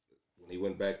 When he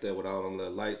went back there with all them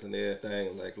little lights and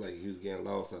everything, like he was getting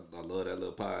lost, I love that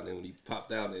little part. And then when he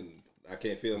popped out and I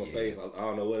can't feel my face, I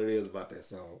don't know what it is about that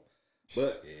song.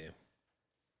 But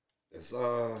it's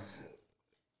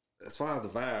as far as the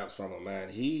vibes from him,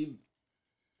 man,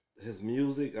 his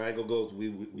music, I ain't gonna go, we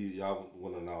y'all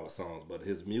went on all the songs, but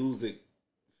his music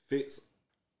fits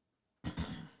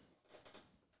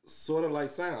sort of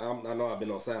like sound. I know I've been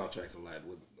on soundtracks a lot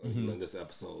with in this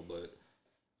episode, but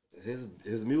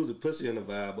his music puts you in the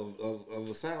vibe of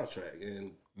a soundtrack,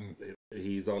 and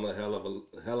he's on a hell of a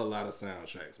lot of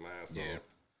soundtracks, man. So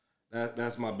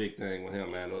that's my big thing with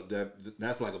him, man.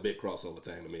 That's like a big crossover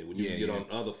thing to me. When you get on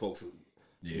other folks,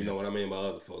 you know what I mean by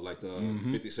other folks, like the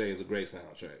 50 Shades of Grey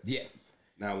soundtrack. Yeah.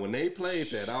 Now when they played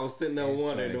that, I was sitting there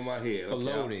wondering in my head,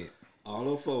 okay, all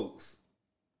them folks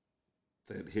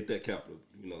that hit that Capitol,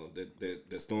 you know,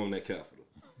 that stormed that Capitol.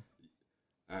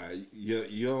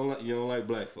 You don't like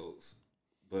black folks,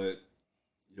 but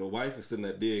your wife is sitting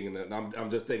there digging.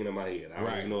 I'm just thinking in my head. I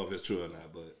don't even know if it's true or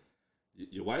not, but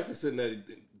your wife is sitting there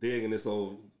digging this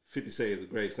old 50 Shades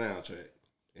of Grey soundtrack,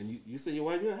 and you say your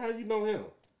wife, how you know him?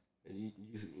 And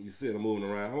you see them moving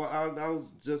around. I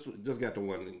was just got to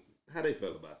wondering how they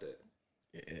felt about that.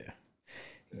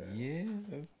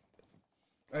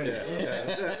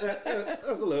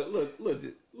 That's a little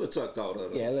Chuck thought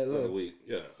of the week.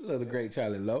 Yeah, little great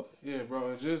Charlie Lowe. Yeah, bro.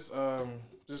 And just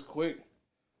quick.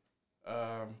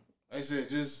 I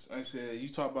said you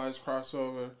talk about his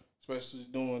crossover, especially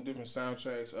doing different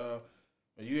soundtracks.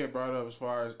 You had brought up as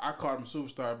far as I called him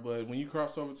superstar, but when you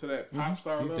cross over to that pop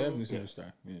star level, definitely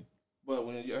superstar. Yeah. But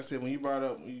when you brought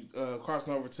up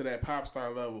crossing over to that pop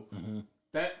star level.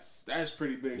 That's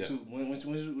pretty big too. When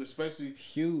especially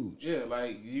huge. Yeah,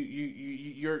 like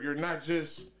you're not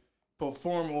just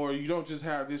performing, or you don't just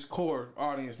have this core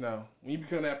audience now. When you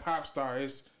become that pop star,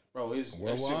 it's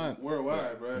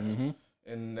worldwide, bro.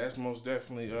 And that's most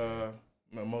definitely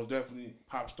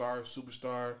pop star,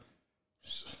 superstar.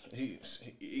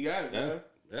 He got it, man.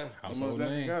 Yeah, he most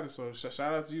definitely got it. So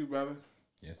shout out to you, brother.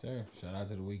 Yes, sir. Shout out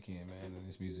to the weekend, man, and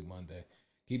this Music Monday.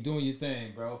 Keep doing your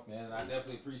thing, bro. Man, I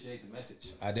definitely appreciate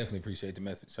the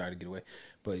message. Sorry to get away.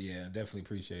 But yeah, I definitely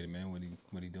appreciate it, man, what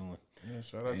he doing. Yeah,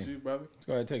 shout out to you, brother.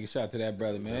 Go ahead and take a shot to that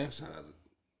brother, man. Shout out to the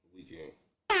weekend.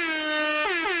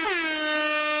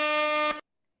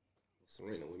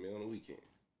 Serena with me on the weekend.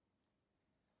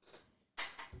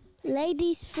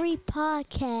 Ladies Free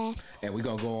Podcast. And we're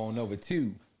going to go on over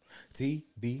to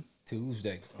TB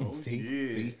Tuesday.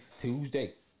 TB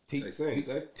Tuesday.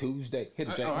 Tuesday. Hit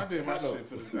it, Jay. I did my shit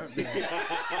for the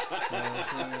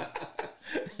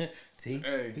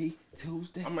TB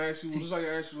Tuesday. I'm going to ask you, just like I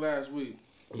asked you last week.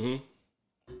 Mm-hmm.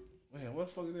 Man, what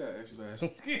the fuck did I ask you last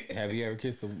week? Have you ever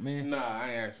kissed a man? Nah, I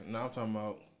ain't asking. Nah, I'm talking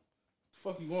about, the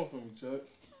fuck you want from me, Chuck?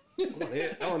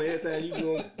 I want everything you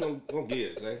gonna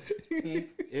give, Jay.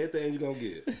 Everything you gonna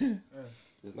give.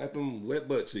 It's like them wet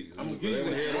butt cheeks. I'm gonna give you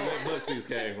where the wet butt cheeks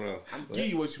came from. I'm gonna give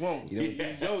you what you want.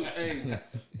 Hey,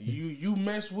 you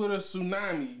mess with a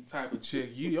tsunami type of chick,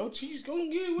 your cheeks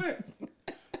gonna get wet.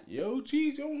 Your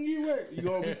cheeks gonna get wet. You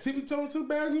gonna be tippy-toeing to the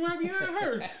bathroom right behind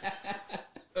her.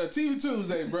 TV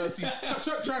Tuesday, bro. See,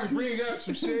 Chuck trying to bring up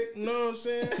some shit. You know what I'm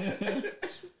saying?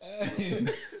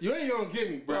 You ain't gonna get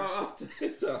me, bro.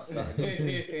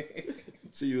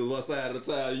 She use one side of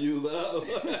the time, use the other.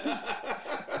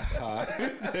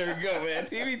 There we go, man.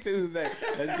 TV Tuesday.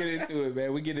 Let's get into it,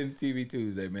 man. We get into TV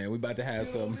Tuesday, man. We about to have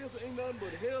some. Ain't nothing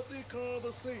but healthy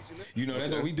conversation. You know,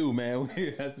 that's what we do, man.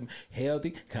 We have some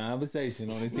healthy conversation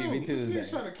on this TV Tuesday. He's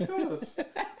trying to kill us.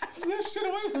 Get that shit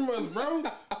away from us, bro.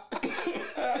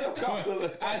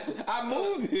 I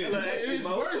moved it. It's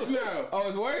worse now. Oh,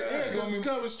 it's worse? Yeah, because it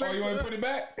comes straight. Oh, you want to put it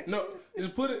back? No,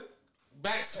 just put it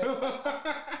back.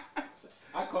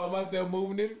 I called myself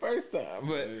moving it the first time,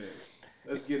 but yeah.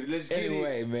 Let's get it.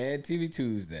 Anyway, man, TV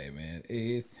Tuesday, man,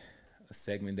 is a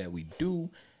segment that we do,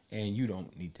 and you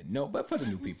don't need to know. But for the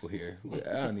new people here,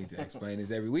 I don't need to explain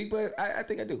this every week, but I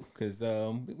think I do, because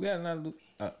we had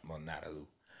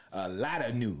a lot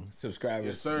of new subscribers.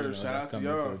 Yes, sir. You know, shout out to coming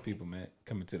y'all. to the people, man.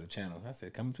 Coming to the channel. I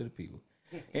said coming to the people.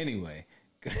 Anyway,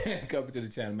 coming to the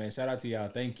channel, man. Shout out to y'all.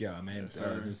 Thank y'all, man. Yes,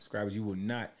 new subscribers. You will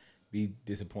not be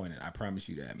disappointed. I promise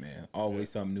you that, man.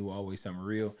 Always something new, always something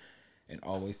real, and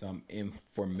always something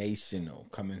informational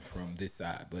coming from this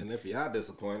side. But and if you are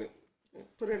disappointed,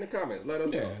 put it in the comments. Let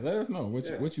us know. Let us know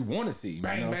what you want to see.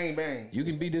 Bang, bang, bang. You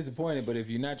can be disappointed, but if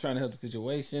you're not trying to help the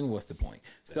situation, what's the point?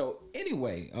 So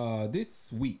anyway,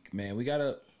 this week, man, we got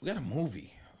a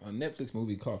movie, a Netflix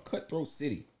movie called Cutthroat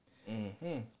City,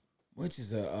 which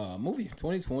is a movie,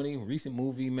 2020 recent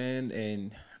movie, man.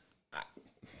 And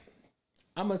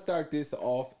I'm gonna start this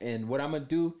off, and what I'm gonna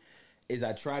do is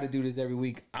I try to do this every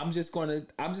week. I'm just gonna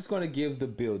give the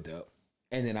build up,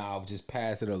 and then I'll just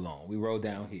pass it along. We roll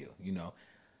downhill, you know.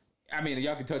 I mean,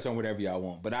 y'all can touch on whatever y'all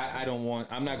want, but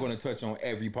I'm not going to touch on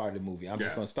every part of the movie. I'm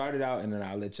just going to start it out, and then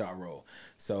I'll let y'all roll.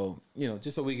 So, you know,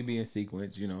 just so we can be in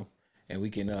sequence, you know, and we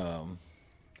can,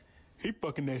 he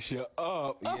fucking that shit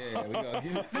up. Yeah, we gonna get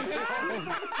into it.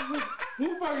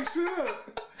 Who fucking shit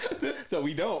up? So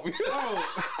we don't.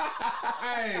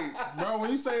 Hey, bro,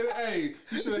 when you say that, hey,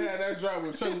 you should have had that drop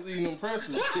when Chuck was eating them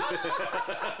pretzels.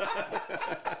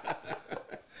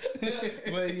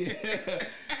 But yeah,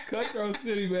 Cutthroat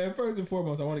City, man. First and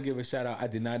foremost, I want to give a shout out. I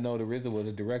did not know the RZA was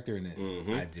a director in this.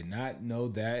 Mm-hmm. I did not know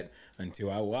that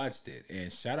until I watched it.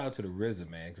 And shout out to the RZA,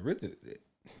 man.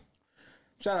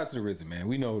 Shout out to the RZA, man.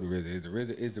 We know who the RZA is. The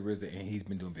RZA is the RZA, and he's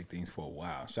been doing big things for a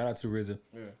while. Shout out to the RZA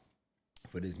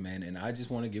for this, man. And I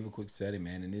just want to give a quick setting,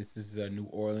 man. And this is a New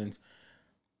Orleans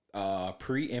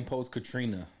pre and post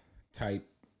Katrina type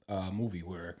movie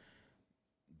where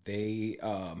they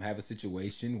have a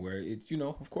situation where it's, you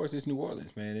know, of course it's New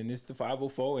Orleans, man, and it's the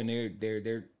 504, and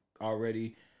they're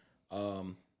already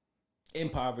in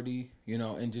poverty, you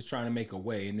know, and just trying to make a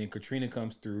way. And then Katrina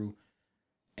comes through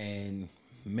and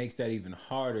makes that even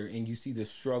harder, and you see the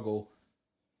struggle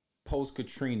post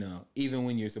Katrina, even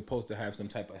when you're supposed to have some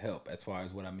type of help, as far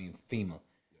as what I mean, FEMA,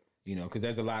 you know, because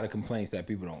there's a lot of complaints that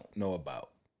people don't know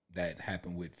about that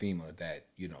happened with FEMA, that,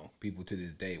 you know, people to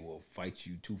this day will fight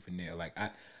you tooth and nail. Like, I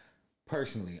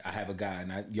have a guy,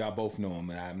 and y'all both know him,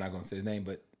 and I'm not going to say his name,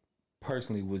 but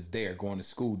personally was there going to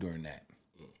school during that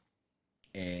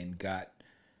and got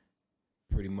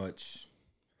pretty much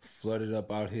flooded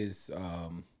up out his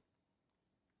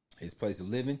place of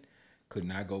living, could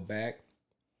not go back,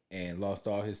 and lost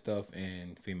all his stuff,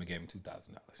 and FEMA gave him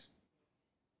 $2,000.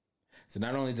 So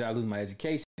not only did I lose my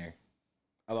education there,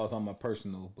 I lost all my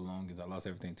personal belongings. I lost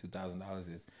everything.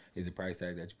 $2,000 is the price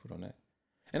tag that you put on that.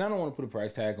 And I don't want to put a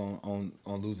price tag on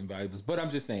losing valuables, but I'm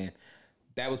just saying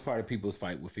that was part of people's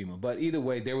fight with FEMA. But either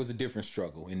way, there was a different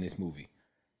struggle in this movie.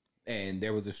 and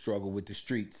there was a struggle with the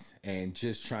streets and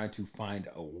just trying to find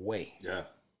a way. Yeah.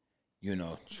 You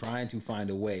know, trying to find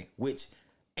a way, which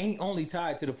ain't only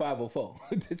tied to the 504.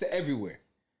 It's everywhere.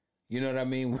 You know what I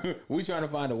mean? We're trying to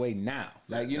find a way now.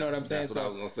 Like, you know what I'm saying? That's what I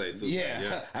was going to say, too.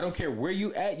 Yeah. I don't care where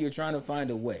you at. You're trying to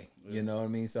find a way. Yeah. You know what I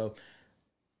mean? So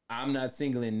I'm not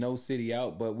singling no city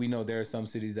out, but we know there are some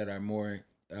cities that are more,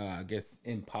 I guess,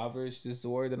 impoverished is the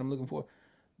word that I'm looking for,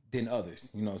 than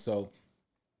others. You know, so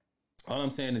all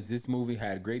I'm saying is this movie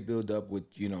had a great build up with,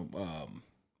 you know,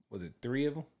 was it 3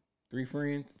 of them? 3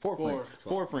 friends? 4 friends.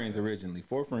 4 friends originally.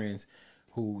 4 friends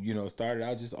who, you know, started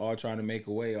out just all trying to make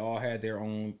a way, all had their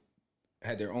own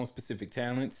specific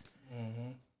talents.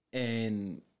 Mm-hmm.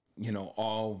 And, you know,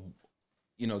 all,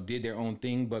 you know, did their own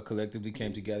thing, but collectively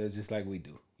came together just like we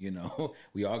do. You know,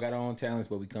 we all got our own talents,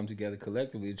 but we come together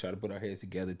collectively to try to put our heads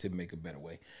together to make a better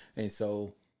way. And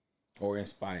so, or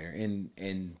inspire.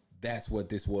 And that's what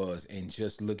this was. And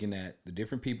just looking at the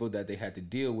different people that they had to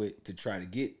deal with to try to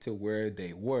get to where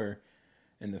they were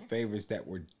and the favors that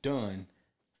were done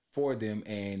for them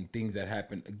and things that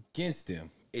happened against them.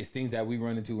 It's things that we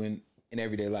run into in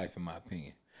everyday life, in my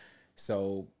opinion.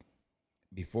 So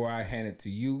before I hand it to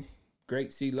you,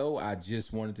 Great CeeLo, I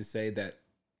just wanted to say that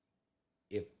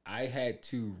if I had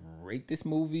to rate this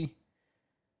movie,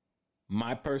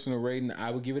 my personal rating, I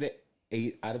would give it an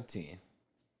 8 out of 10.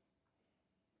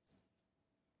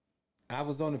 I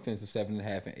was on the fence of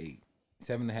 7.5 and 8.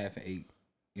 7.5 and 8.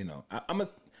 You know, I'm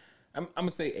gonna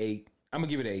say 8. I'm gonna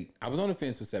give it 8. I was on the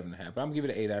fence with 7.5, but I'm gonna give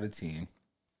it an 8 out of 10.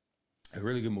 A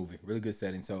really good movie, really good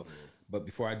setting. So, but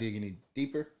before I dig any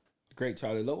deeper, the great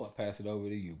Charlie Lowe, I'll pass it over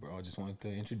to you, bro. I just wanted to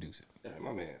introduce it. Yeah,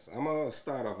 my man. So I'm gonna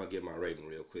start off by getting my rating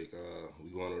real quick.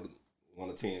 We going on a 1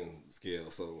 to 10 scale,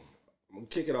 so I'm gonna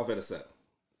kick it off at a 7.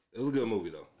 It was a good movie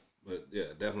though, but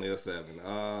yeah, definitely a 7.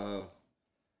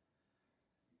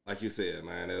 Like you said,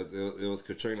 man, it was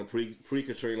Katrina,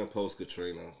 pre-Katrina,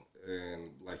 post-Katrina.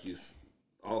 And like you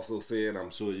also said,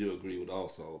 I'm sure you agree with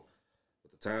also,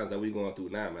 with the times that we going through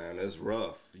now, man, it's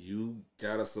rough. You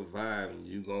got to survive, and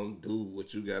you going to do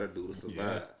what you got to do to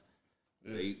survive.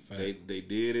 Yeah. They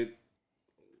did it,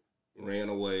 ran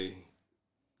away,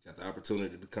 got the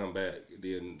opportunity to come back, and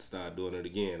then start doing it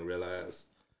again, realize,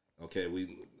 okay,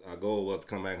 our goal was to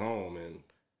come back home, and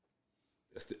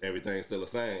everything's still the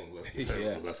same. Let's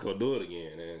go do it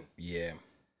again. And yeah,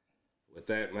 with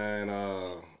that, man,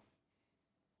 I'll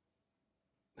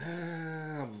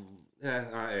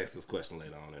ask this question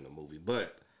later on in the movie.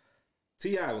 But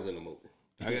T.I. was in the movie.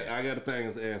 I got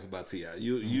things to ask about T.I.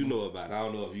 You know about it. I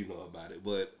don't know if you know about it,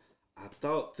 but I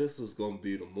thought this was gonna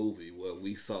be the movie where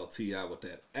we saw T.I. with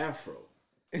that afro.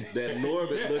 That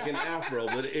Norbit looking afro,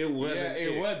 but it wasn't. Yeah,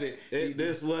 it wasn't.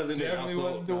 This wasn't it. Definitely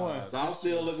wasn't the one. So I'm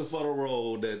still looking for the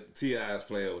role that T.I. is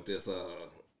playing with this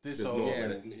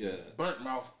Norbit. Yeah. Burnt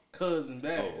mouth cousin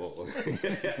Bass. Something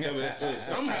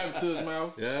happened to his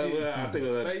mouth. Yeah, well, I think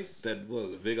that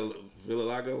was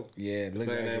Villalago. Yeah, the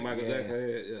same name Michael Jackson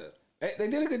had. Yeah. They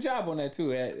did a good job on that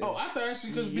too. I thought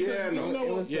actually because it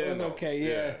was okay.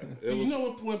 Yeah, you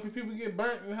know when people get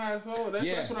burnt in high school,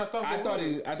 that's what I thought. I thought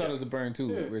it was a burn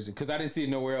too, because I didn't see it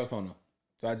nowhere else on him,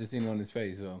 so I just seen it on his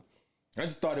face. So I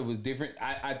just thought it was different.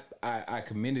 I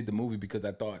commended the movie because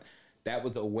I thought that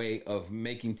was a way of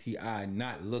making T.I.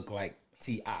 not look like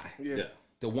T.I. Yeah,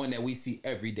 the one that we see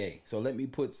every day. So let me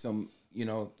put some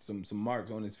marks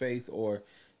on his face or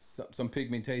some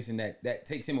pigmentation that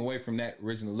takes him away from that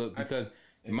original look, because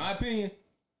in my opinion,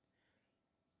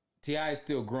 T.I. is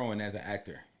still growing as an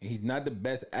actor. He's not the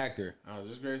best actor. I was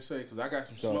just going to say, because I got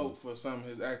some smoke for some of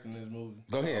his acting in this movie.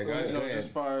 Go ahead. As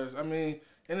far as, I mean,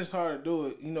 and it's hard to do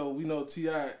it. You know, we know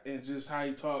T.I. and just how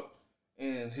he talked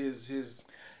and his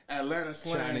Atlanta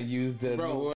slang. Trying to use the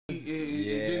bro.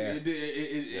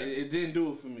 It didn't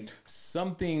do it for me.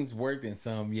 Some things worked and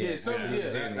some, I noticed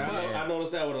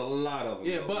that with a lot of them.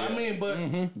 Yeah, but I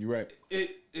mean, you're right.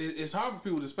 It's hard for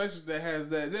people, especially that has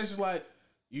that. That's just like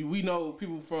we know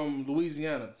people from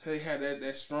Louisiana. They had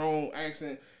that strong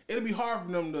accent. It'll be hard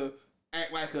for them to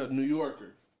act like a New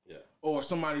Yorker, or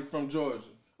somebody from Georgia,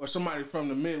 or somebody from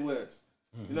the Midwest.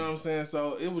 You know what I'm saying?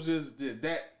 So it was just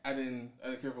that I didn't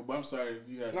care for. But I'm sorry if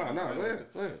you guys. No, go ahead.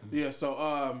 Yeah.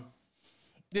 So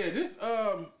this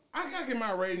I gotta get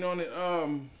my rating on it.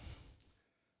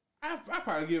 I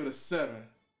probably give it a 7.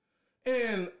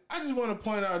 And I just want to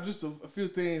point out just a few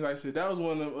things. Like I said, that was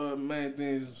one of the main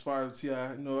things as far as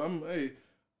T.I. You know,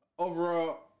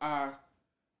 overall,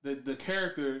 the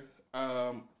character. You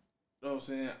know what I'm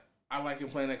saying? I like him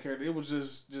playing that character. It was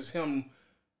just him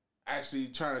actually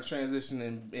trying to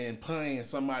transition and playing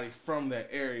somebody from that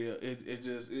area.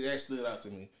 That stood out to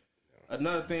me.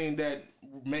 another thing that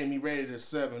made me rate it a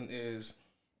 7 is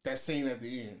that scene at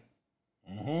the end.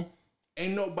 Mm-hmm.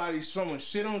 Ain't nobody showing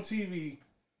shit on TV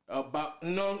about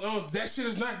no that shit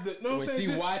is not the no. When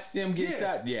she watched him get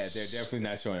shot, yeah, they're definitely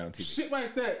not showing it on TV. Shit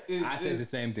like that. I said the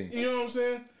same thing. You know what I'm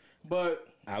saying? But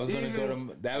I was gonna go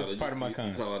to that was part of my con.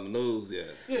 You talking on the news,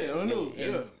 yeah, on the news,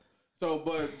 yeah. So,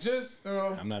 but just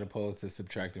I'm not opposed to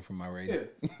subtracting from my rating.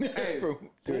 Yeah. Hey,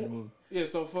 during the movie. Yeah,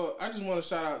 so I just want to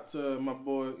shout out to my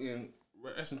boy in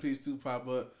rest in peace Tupac,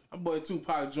 but my boy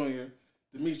Tupac Jr.,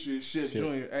 Demetrius Shipp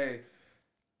Jr. Hey,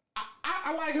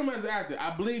 I like him as an actor. I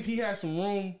believe he has some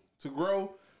room to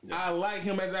grow. Yeah. I like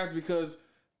him as an actor because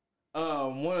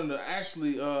one of the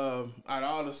actually out of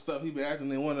all the stuff he been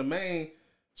acting in, one of the main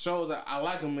shows that I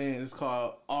like him in is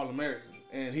called All American,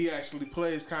 and he actually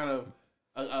plays kind of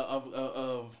that's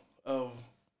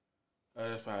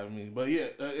probably me, but yeah.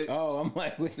 I'm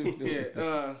like, wait a minute.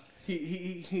 Yeah,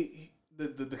 he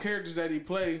the characters that he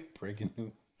play. Breaking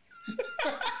news.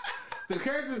 The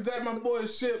characters that my boy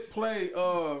Shipp play,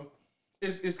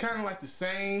 it's kind of like the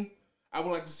same. I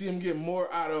would like to see him get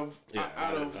more out of that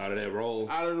role,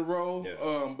 out of the role.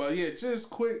 Yeah. But yeah, just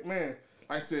quick, man.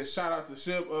 Like I said, shout out to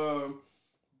Shipp.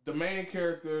 The main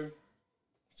character.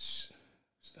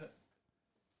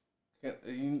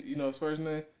 You know his first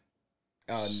name?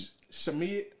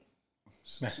 Shamit.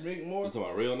 Shamit Moore. You talking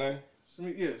about real name?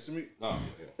 Shamit, yeah, Shamit. Oh,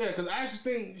 yeah, because I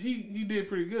actually think he did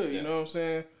pretty good. You know what I'm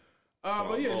saying?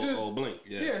 But yeah, just Blink.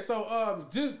 Yeah. So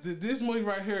just this movie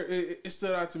right here, it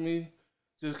stood out to me.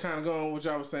 Just kind of going what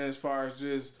y'all was saying as far as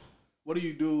just what do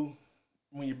you do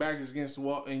when your back is against the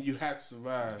wall and you have to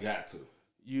survive? You got to.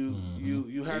 You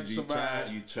have to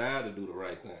survive. You try to do the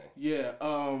right thing. Yeah.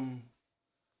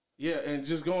 Yeah, and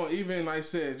just going, even like I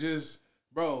said, just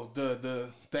bro,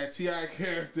 that T.I.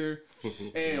 character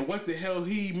and what the hell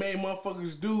he made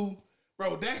motherfuckers do,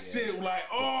 bro. That shit like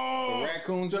the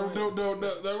raccoon,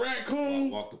 the raccoon,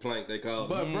 walk the plank they call it.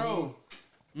 But bro,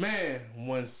 man,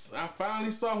 once I finally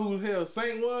saw who the hell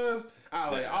Saint was, I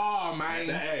was like, oh man,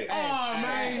 hey,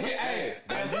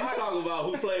 you talking about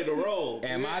who played the role?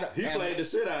 He played the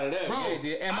shit out of that, bro.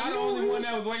 Am I the only one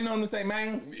that was waiting on him to say,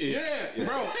 man? Yeah,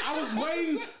 bro. I was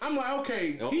waiting. I'm like,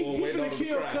 okay, he finna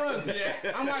kill cousin.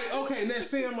 I'm like, okay,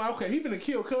 next thing I'm like, okay, he finna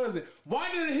kill cousin. Why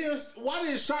did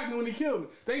it shock me when he killed him?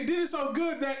 They did it so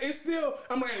good that it's still.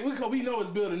 I'm like, we know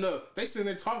it's building up. They sitting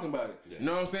there talking about it. Yeah. You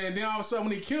know what I'm saying? Then all of a sudden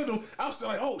when he killed him, I was still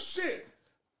like, oh shit.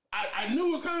 I knew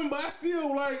it was coming, but I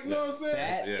still like, you know what I'm saying?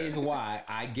 That is why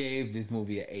I gave this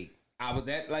movie an 8. I was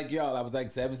at like y'all, I was like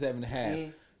 7.5.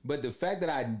 Mm-hmm. But the fact that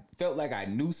I felt like I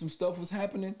knew some stuff was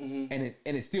happening and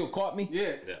it still caught me,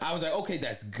 I was like, okay,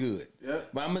 that's good. Yeah.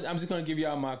 But I'm just gonna give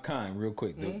y'all my con real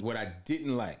quick. What I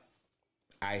didn't like,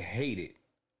 I hated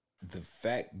the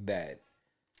fact that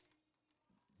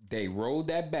they rolled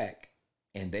that back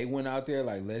and they went out there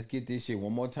like, let's get this shit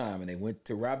one more time, and they went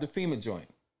to rob the FEMA joint.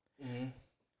 Mm-hmm.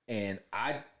 And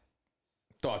I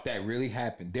thought that really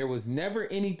happened. There was never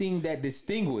anything that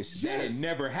distinguished that it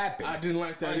never happened. I didn't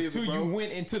like that until either, bro. You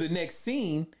went into the next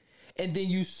scene, and then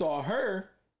you saw her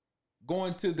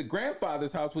going to the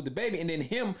grandfather's house with the baby, and then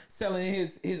him selling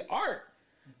his art.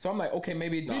 So I'm like, okay,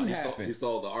 maybe it didn't happen. He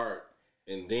sold the art,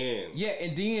 and then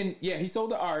he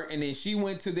sold the art, and then she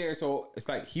went to there. So it's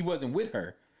like he wasn't with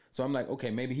her. So I'm like,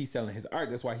 okay, maybe he's selling his art.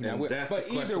 That's why he's not with her. But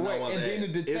either way, and then the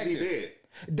detective. Is he dead?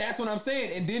 That's what I'm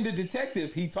saying. And then the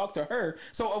detective, he talked to her.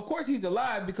 So of course he's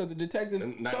alive because the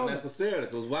detective not necessarily,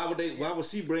 because why would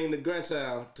she bring the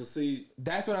grandchild to see?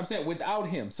 That's what I'm saying. Without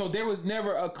him. So there was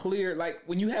never a clear, like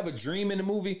when you have a dream in the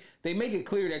movie, they make it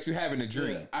clear that you're having a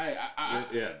dream.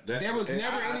 There was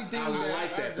never anything. I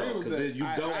like that though, because you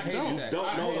don't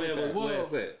know where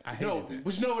it's at. I hate that.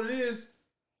 But you know what it is?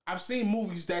 I've seen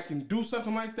movies that can do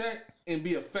something like that and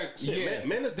be effective. Yeah,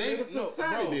 Menace to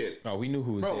Society did. Oh, we knew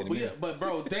who was dead. But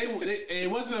bro, it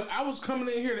wasn't. I was coming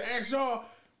in here to ask y'all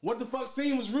what the fuck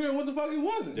scene was real and what the fuck it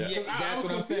wasn't. Yeah, that's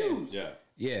what I'm saying.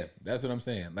 Yeah, that's what I'm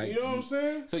saying. Like, you know what I'm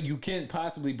saying? So you can't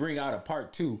possibly bring out a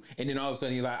part 2 and then all of a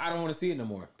sudden you're like, I don't want to see it no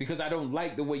more because I don't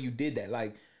like the way you did that.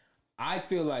 Like, I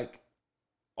feel like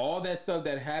all that stuff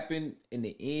that happened in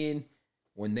the end.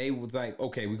 When they was like,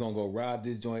 okay, we're gonna go rob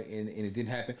this joint, and it didn't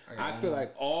happen. I feel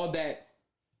like all that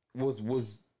was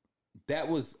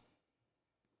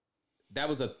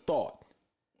a thought.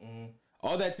 Mm-hmm.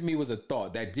 All that to me was a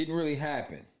thought that didn't really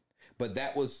happen, but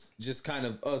that was just kind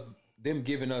of them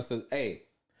giving us hey,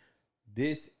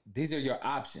 these are your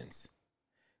options.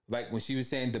 Like when she was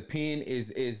saying the pen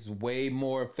is way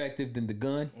more effective than the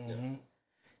gun. Mm-hmm.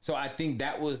 So I think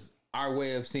that was our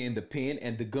way of seeing the pen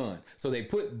and the gun. So they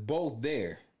put both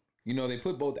there. You know, they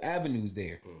put both avenues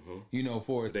there. You know,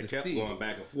 for us they to kept see. going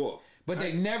back and forth. But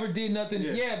they never did nothing.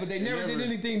 Yeah, but they never did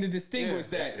anything to distinguish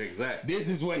that. Exactly. This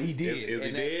is what he did. Is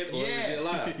he dead or is he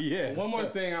alive? Yeah. One more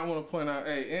thing I want to point out.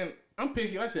 Hey, and I'm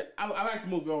picky. Like I said, I like the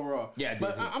movie overall. Yeah, I did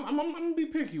but too. I'm gonna be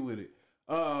picky with it.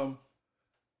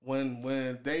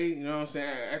 When they, you know what I'm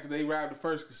saying, after they robbed the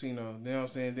first casino, you know what I'm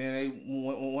saying, then they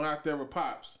went out there with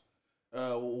Pops,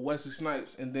 Wesley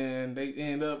Snipes, and then they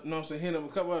end up, you know what I'm saying, hitting up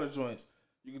a couple other joints.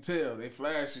 You can tell they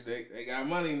flashy. They got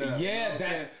money now. Yeah, you know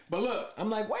that. But look,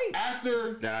 I'm like, wait.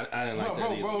 after Nah, I didn't like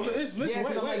that either. bro, listen, Yeah,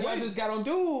 because wait, y'all just got on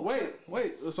dude.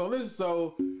 Wait. So listen,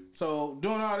 so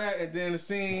doing all that, and then the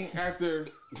scene after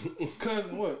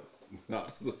cousin what? No.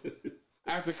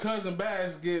 After cousin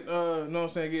Bass get know what I'm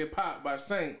saying, get popped by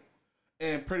Saint,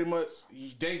 and pretty much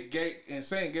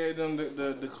Saint gave them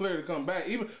the clear to come back.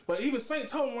 Even Saint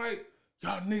told him like,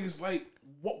 y'all niggas like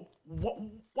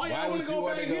why y'all want to go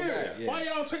back here? Yeah. Why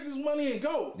y'all take this money and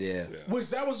go? Yeah. Which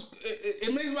that was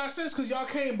it makes a lot of sense because y'all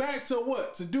came back to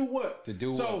what? To do what?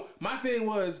 So my thing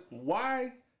was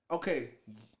why? Okay,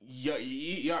 y'all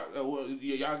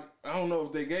I don't know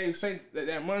if they gave Saint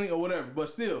that money or whatever, but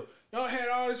still. Y'all had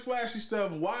all this flashy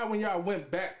stuff. Why, when y'all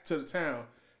went back to the town,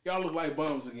 y'all look like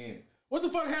bums again? What the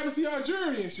fuck happened to y'all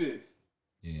jury and shit?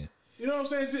 Yeah. You know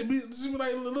what I'm saying? Just be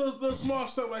like little small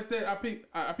stuff like that. I peep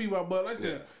out, but like I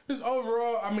said, just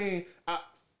overall, I mean,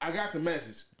 I got the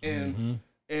message, and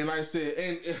like I said,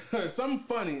 and something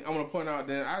funny I want to point out.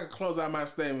 Then I can close out my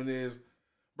statement is,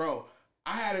 bro,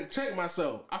 I had to check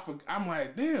myself. I'm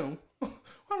like, damn.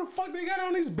 Why the fuck they got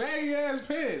on these baggy ass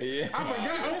pants? Yeah. I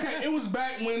forgot. Okay, it was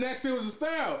back when that shit was a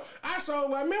style. I saw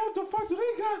like, man, what the fuck do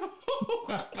they got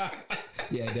on?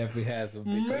 Yeah, it definitely has some.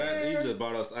 Man, you just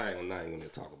brought us. I ain't gonna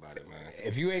talk about it, man.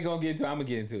 If you ain't gonna get into it, I'm gonna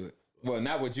get into it. Well,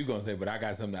 not what you gonna say, but I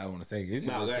got something I want to say.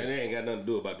 No, it ain't got nothing to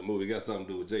do about the movie. It got something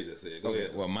to do with Jay just said. Go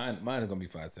ahead. Well, mine is gonna be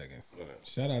 5 seconds.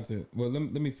 Shout out to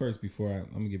let me first before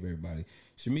I'm gonna give everybody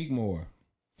Shameik Moore,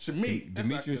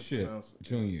 Demetrius Shipp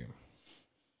Jr.,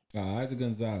 Isaac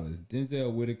Gonzalez,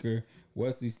 Denzel Whitaker,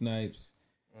 Wesley Snipes,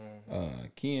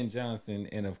 Ken Johnson,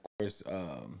 and of course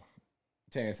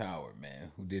Terrence Howard,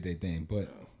 man, who did their thing. But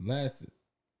last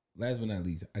but not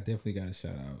least, I definitely got to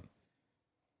shout out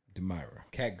Demira,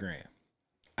 Cat Graham.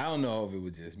 I don't know if it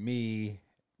was just me.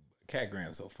 Cat Graham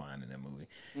was so fine in that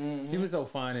movie. She was so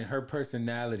fine in her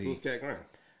personality. Who's Cat Graham?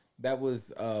 That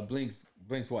was Blink's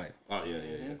wife. Oh yeah.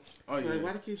 Oh yeah. Like,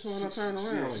 why do you keep showing her turn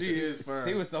around? She is fine.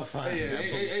 She was so fine.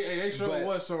 Hey, they sure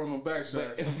was showing them back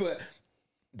shots. But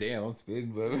damn, I'm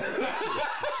spitting, but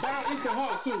shout out Ethan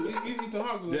Hawke too. Ethan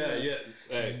Hawke was yeah.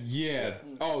 Hey. Yeah.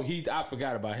 Oh, I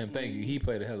forgot about him. Thank you. He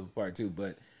played a hell of a part too.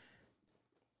 But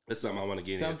that's something I want to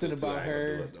get into. Something about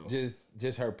her,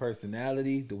 just her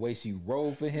personality, the way she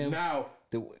rolled for him. Now,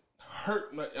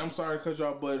 I'm sorry to cut you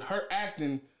off, but her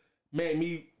acting made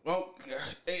me.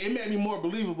 It made me more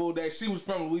believable that she was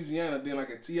from Louisiana than like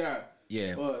a T.I.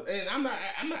 Yeah, and I'm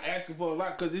not asking for a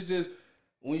lot because it's just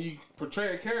when you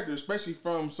portray a character, especially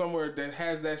from somewhere that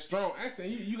has that strong accent,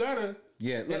 you gotta.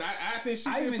 Yeah, and I think she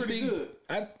did pretty good.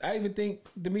 I even think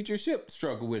Demetrius Shipp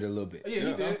struggled with it a little bit.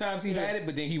 Yeah, sometimes he had it,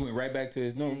 but then he went right back to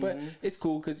his normal. But it's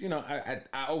cool because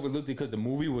I overlooked it because the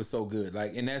movie was so good.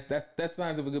 Like, and that's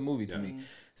signs of a good movie to me.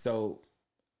 So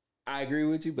I agree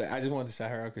with you, but I just wanted to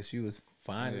shout her out because she was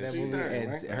fine in that movie,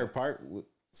 and her part,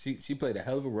 she played a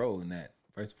hell of a role in that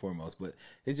first and foremost. But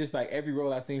it's just like every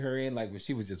role I seen her in, like when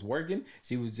she was just working,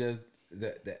 she was just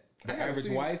the average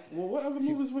wife. Well, what other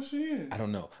movies was she in? I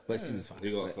don't know, but she was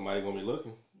fine. Somebody gonna be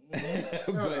looking.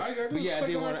 but yeah,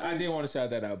 I did want to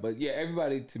shout that out. But yeah,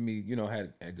 everybody to me,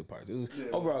 had good parts. It was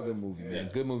overall a good movie,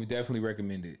 man. Good movie, definitely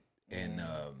recommended. And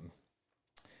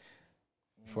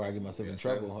before I get myself in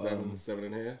trouble,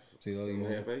 7.5,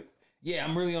 7.5, 8. Yeah,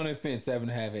 I'm really on that fence.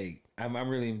 7.5, 8. I'm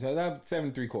really even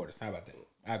 7.75. How about that?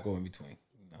 I go in between.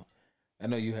 I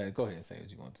know you had. Go ahead and say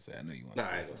what you want to say. I know you want.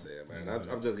 I ain't gonna say it, man.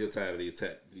 I'm just getting tired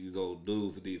of these old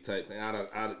dudes with these type things.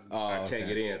 I can't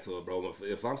get into it, bro.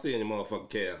 If I'm seeing your motherfucking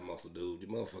calf muscle, dude, your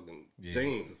motherfucking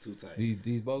jeans is too tight.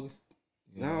 These bogus.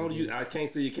 I can't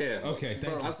see your calf. Okay,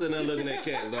 thank you. I'm sitting there looking at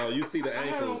calves, dog. You see the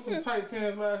ankles. I had on some tight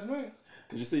pants last night.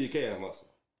 You see your calf muscle.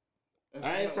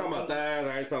 I ain't talking about thighs.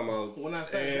 I ain't talking about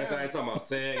ass. I ain't talking about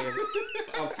sagging.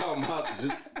 I'm talking about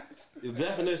just the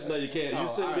definition of your calf. You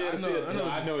shouldn't be able to see it.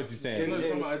 I know what you're saying. You're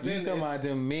talking about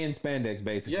them men spandex,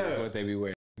 basically. Yeah. Is what they be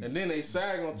wearing. And then they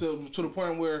sag to the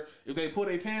point where if they put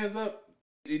their pants up,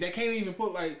 they can't even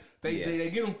put like they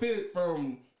get them fit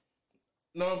from.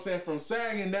 Know what I'm saying? From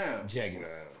sagging down.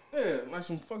 Jeggings. Yeah, like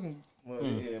some fucking.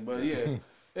 But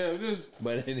just.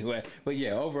 But anyway,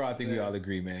 overall, I think we all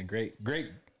agree, man. Great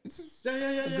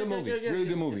Yeah. Good movie. Really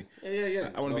good movie.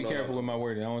 Yeah. I want to be careful with my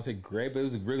wording. I don't want to say great, but it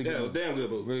was a really good movie. Yeah, it was damn good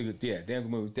movie. Really good. Yeah, damn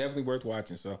good movie. Definitely worth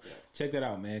watching. So check that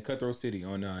out, man. Cutthroat City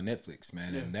on Netflix,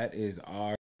 man. And that is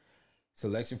our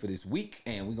selection for this week.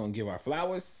 And we're going to give our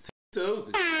flowers.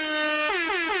 Tuesday,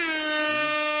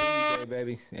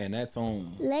 baby. And that's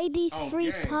on Ladies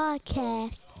Free gang.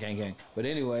 Podcast. Gang. But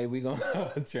anyway, we're going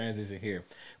to transition here.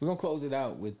 We're going to close it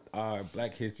out with our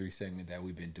Black History segment that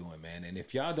we've been doing, man. And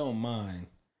if y'all don't mind,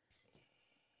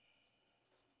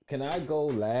 can I go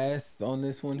last on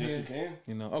this one here? Yes, you can.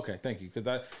 You know, okay, thank you. Because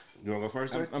You want to go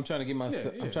first, Jay? I'm trying to get my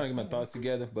I'm trying to get my thoughts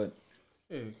together, but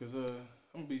because I'm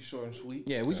gonna be short and sweet.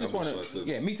 yeah, we just want short to. too.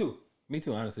 Yeah, me too,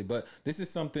 honestly. But this is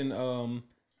something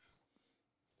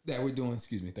that we're doing.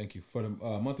 Excuse me, thank you for the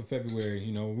month of February.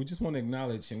 You know, we just want to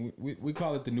acknowledge, and we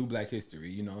call it the New Black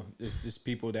History. You know, it's just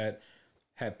people that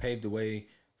have paved the way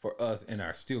for us and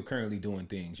are still currently doing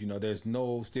things. You know, there's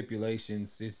no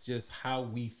stipulations. It's just how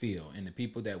we feel and the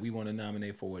people that we want to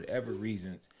nominate for whatever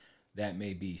reasons that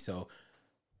may be. So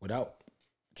without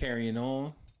carrying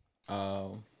on,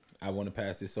 I want to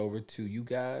pass this over to you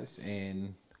guys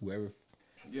and whoever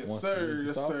wants to lead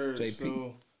this off. JP.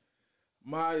 So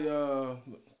my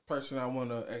person I want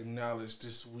to acknowledge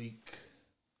this week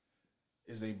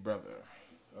is a brother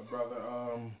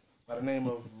by the name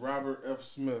of Robert F.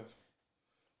 Smith.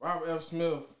 Robert F.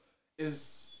 Smith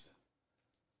is,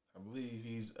 I believe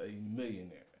he's a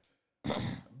millionaire.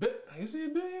 Is he a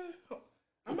billionaire?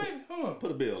 Hold on.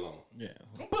 Put a bill on. Yeah.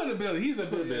 I'm putting a bill. He's a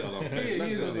billionaire. bill on.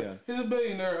 He's a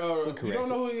billionaire. If you don't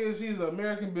know who he is, he's an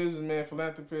American businessman,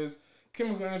 philanthropist,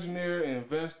 chemical engineer, and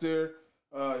investor.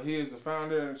 He is the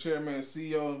founder and chairman and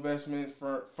CEO investment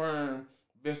firm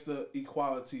Vista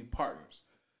Equality Partners.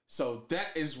 So that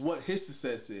is what his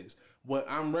success is. What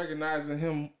I'm recognizing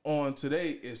him on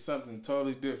today is something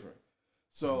totally different.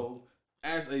 So,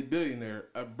 as a billionaire,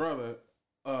 a brother,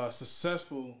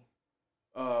 successful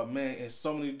man in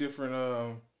so many different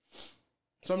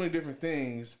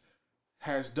things,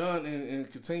 has done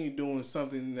and continue doing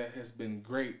something that has been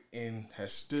great and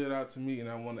has stood out to me, and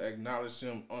I want to acknowledge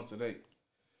him on today.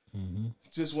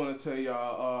 Just want to tell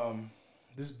y'all,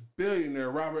 this billionaire,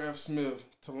 Robert F. Smith,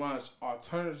 to launch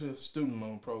alternative student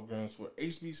loan programs for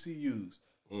HBCUs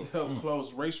to help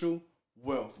close racial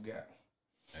wealth gap.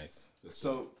 Nice.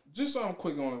 So, just something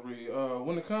quick I want to read.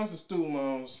 When it comes to student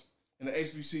loans and the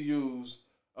HBCUs,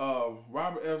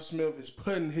 Robert F. Smith is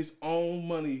putting his own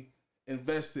money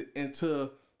invested into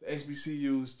the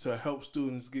HBCUs to help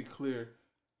students get clear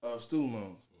of student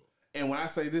loans. And when I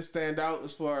say this stand out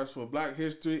as far as for Black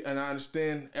history, and I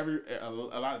understand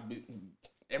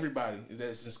everybody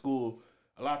that's in school,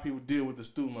 a lot of people deal with the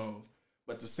student loans,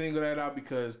 but to single that out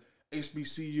because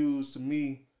HBCUs to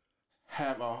me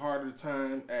have a harder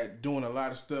time at doing a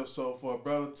lot of stuff. So for a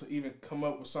brother to even come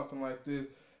up with something like this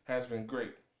has been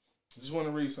great. I just want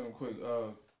to read something quick.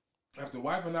 After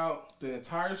wiping out the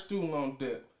entire student loan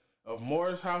debt of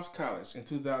Morehouse College in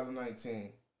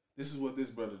 2019, this is what this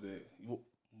brother did. He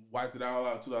wiped it all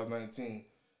out in 2019.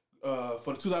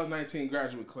 For the 2019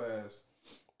 graduate class,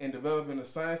 in developing a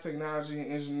science, technology,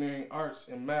 and engineering, arts,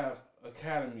 and math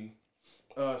academy,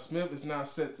 Smith is now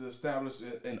set to establish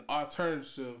an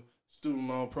alternative student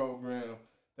loan program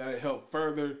that help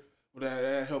other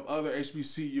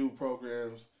HBCU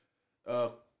programs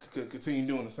continue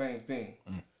doing the same thing.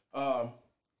 So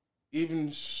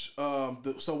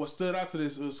what stood out to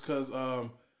this was because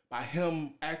by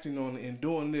him acting on it and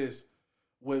doing this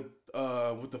with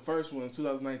the first one in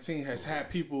 2019 has had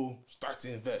people start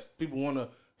to invest. People want to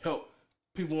help.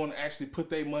 People want to actually put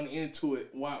their money into it.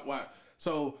 Why?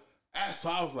 So I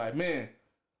was like, man,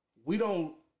 we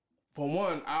don't. For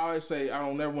one, I always say I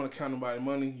don't never want to count nobody's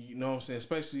money. You know what I'm saying?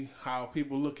 Especially how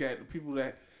people look at the people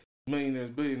that millionaires,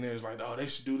 billionaires, like, oh, they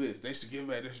should do this. They should give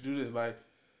back. They should do this. Like,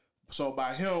 so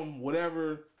by him,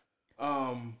 whatever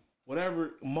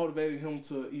motivated him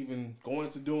to even go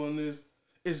into doing this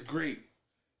is great,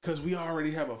 because we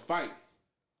already have a fight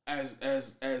as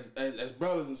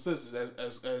brothers and sisters,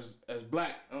 as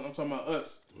Black. I'm talking about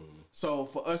us. So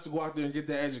for us to go out there and get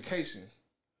that education,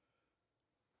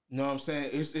 you know what I'm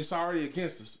saying? It's already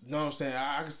against us. You know what I'm saying?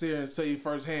 I can sit here and tell you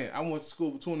firsthand. I went to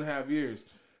school for 2.5 years.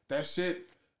 That shit,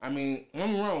 I mean,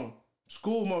 I'm wrong.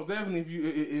 School most definitely,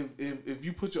 if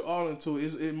you put your all into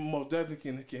it, it most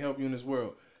definitely can help you in this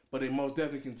world. But it most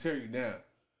definitely can tear you down.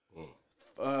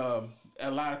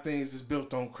 A lot of things is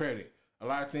built on credit. A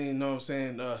lot of things, you know what I'm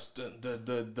saying,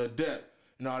 the debt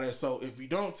and all that. So if you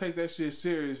don't take that shit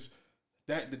serious,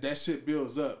 that shit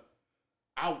builds up.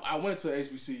 I went to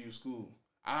HBCU school.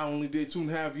 I only did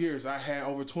 2.5 years. I had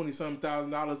over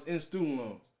 $20,000 in student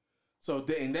loans. So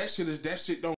that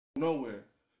shit don't go nowhere.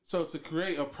 So to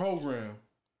create a program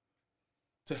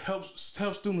to help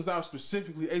students out,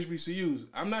 specifically HBCUs.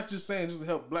 I'm not just saying just to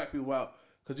help black people out,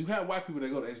 because you have white people that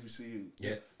go to HBCU.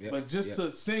 Yeah. But just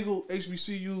to single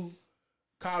HBCU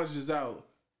colleges out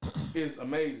is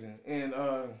amazing. And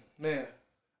man,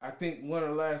 I think one of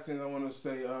the last things I want to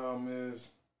say is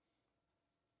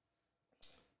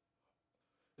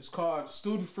it's called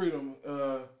Student Freedom.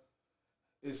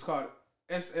 It's called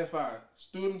SFI,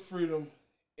 Student Freedom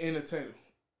Initiative.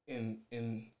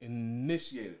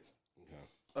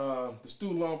 The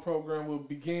student loan program will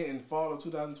begin in fall of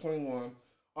 2021,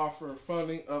 offering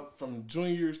funding up from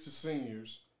juniors to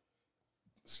seniors.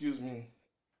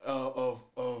 Of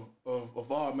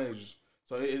all majors.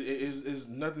 So it is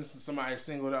nothing somebody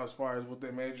singled out as far as what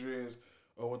their major is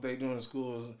or what they do in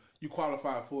school. You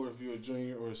qualify for it if you're a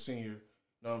junior or a senior.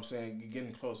 You know what I'm saying? You're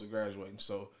getting close to graduating.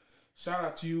 So shout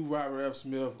out to you, Robert F.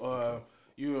 Smith.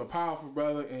 You're a powerful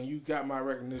brother, and you got my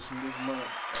recognition this month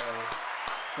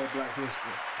for Black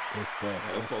History. Good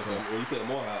stuff. Well, you said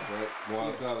Morehouse, right?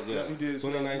 Morehouse College, yeah. We did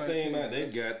 2019, man, they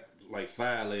got like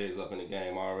 5 legs up in the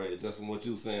game already, just from what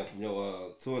you saying from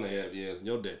your 2.5 years and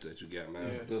your debt that you got, man.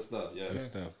 It's good stuff, yeah. Good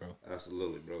stuff, bro.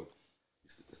 Absolutely, bro. You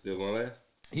still going last?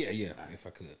 Yeah, if I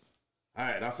could. All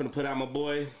right, I'm finna put out my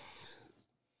boy.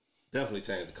 Definitely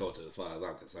changed the culture as far as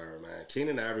I'm concerned, man.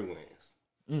 Keenan Ivory wins.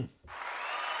 We're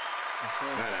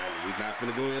not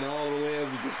finna go in all the wins.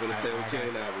 We just finna stay with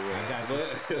Keenan Ivory wins. I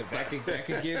got you. That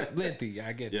could get lengthy.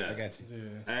 I got you.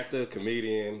 Yeah. Actor,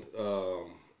 comedian,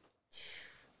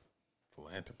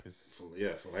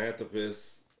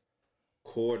 philanthropist,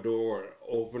 corridor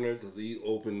opener, because he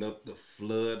opened up the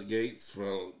floodgates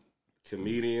from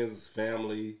comedians,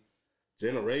 family,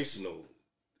 generational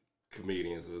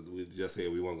comedians. We just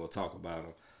said we weren't going to talk about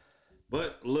them.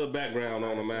 But a little background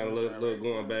on him, man. A little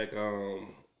going back, go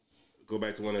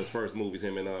back to one of his first movies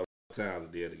him and Towns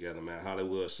did together, man.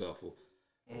 Hollywood Shuffle.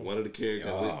 One of the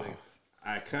characters,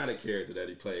 iconic character that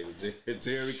he played with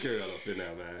Jerry Curl up in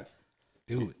there, man.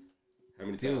 Dude. How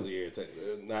many times he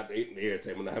irritated? Not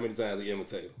irritated, but how many times he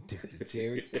imitated?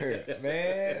 Jerry Curl,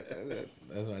 man.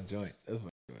 That's my joint.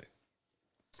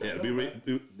 Yeah,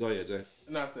 go ahead, Jay.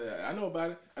 No, I said, I know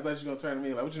about it. I thought you were going to turn to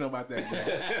me like, what you know about that, Jay?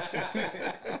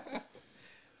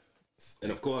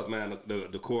 And of course, man,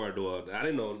 the corridor. I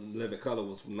didn't know Living Color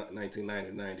was from 1990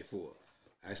 to 94.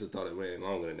 I actually thought it ran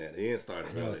longer than that. It didn't start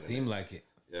earlier. It seemed like it.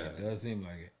 Yeah, it does seem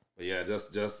like it. But yeah,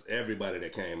 just everybody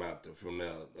that came out from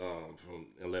there, from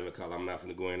 11 Color. I'm not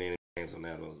going to go in any names on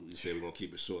that. We said we're going to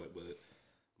keep it short, but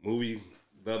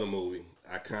another movie,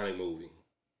 iconic movie.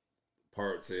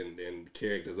 Parts and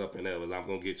characters up in there was I'm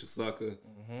Gonna Get You Sucker.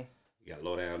 Mm-hmm. You got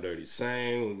Low Down Dirty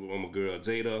Shame. My girl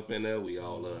Jada up in there. We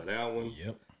all love that one.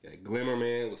 Yep. Got Glimmer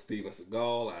Man with Steven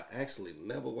Seagal. I actually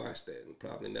never watched that and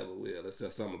probably never will. There's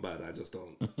just something about it. I just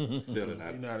don't feel it.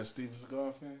 You're not a Steven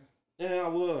Seagal fan? Yeah, I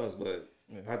was, but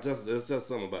it's just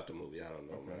something about the movie. I don't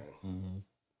know, man. Mm-hmm.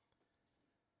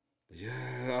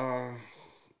 Yeah,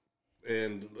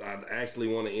 and I actually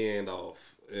want to end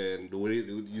off, and the way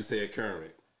you said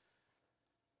current.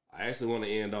 I actually want to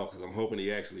end off because I'm hoping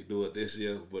he actually do it this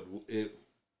year. But the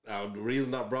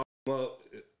reason I brought him up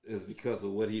is because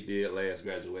of what he did last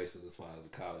graduation as far as the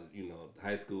college,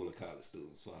 high school and college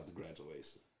students as far as the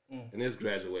graduation. And his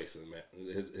graduation, man,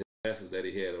 his message that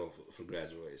he had on for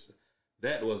graduation.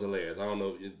 That was hilarious. I don't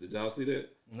know, did y'all see that?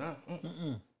 No.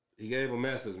 He gave a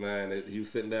message, man, that he was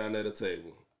sitting down at a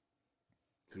table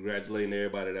congratulating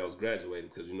everybody that was graduating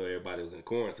because, everybody was in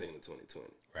quarantine in 2020.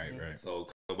 Right. So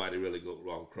nobody really go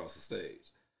walk across the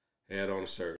stage. Had on a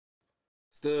shirt.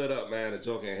 Stood up, man, and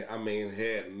joking. Had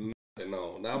nothing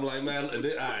on. Now I'm like, man, all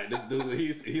right, this dude,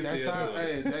 he's that's still how,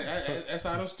 doing it. That's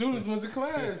how those students went to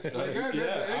class.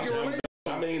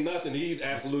 I mean, nothing. He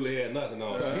absolutely had nothing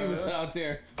on. So he was out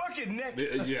there. Bucket neck.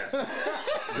 Yes.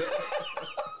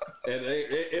 And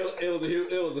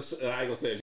it was a I ain't gonna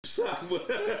say shot, but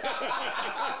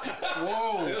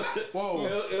whoa. It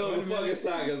was a fucking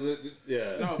shot.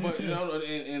 Yeah. No, but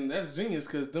and that's genius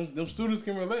because them students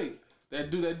can relate. That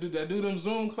do them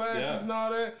Zoom classes and all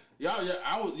that.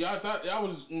 Y'all thought y'all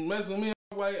was messing with me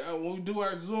like when we do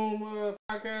our Zoom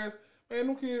podcast. Man,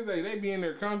 them kids they be in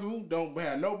there comfortable, don't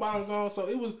have no bottoms on, so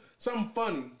it was something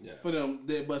funny for them,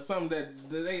 but something that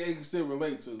they can still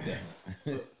relate to.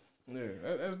 So,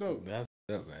 that's dope. That's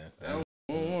dope, man. I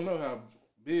don't know how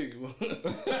big it was.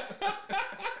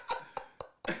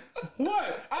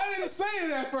 What? I didn't say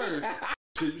it at first.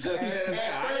 You just said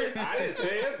it. I didn't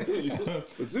say it. But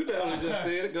you definitely just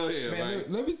said it. Go ahead, man.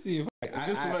 Let me see if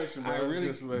Good selection, bro. I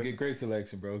really good, great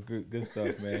selection, bro. Good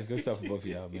stuff, man. Good stuff for both of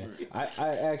y'all, man. I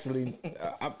actually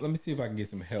let me see if I can get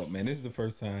some help, man. This is the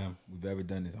first time we've ever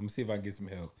done this. I'm gonna see if I can get some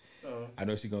help. I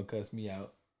know she's gonna cuss me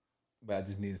out, but I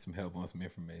just needed some help on some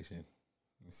information.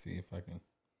 Let's see if I can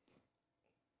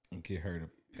get her to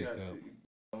pick up.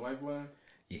 A lifeline?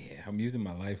 Yeah, I'm using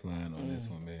my lifeline on this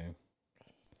one, man.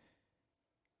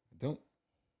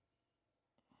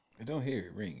 I don't hear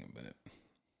it ringing, but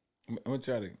I'm gonna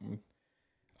try to.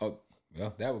 Oh,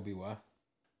 well, that would be why. Let's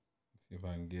see if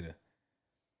I can get a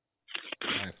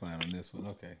lifeline on this one.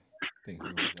 Okay, I think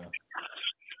here we go.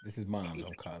 This is Mom's.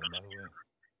 I'm calling, by the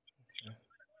way.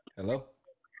 Hello?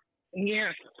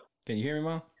 Yeah. Can you hear me,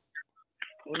 Mom?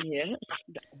 Yes.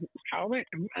 How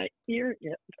am I here?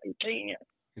 Yes, I can.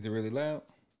 Is it really loud?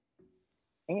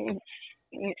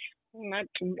 Not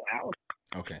too loud.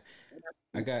 Okay.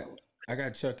 I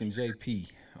got Chuck and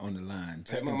JP on the line.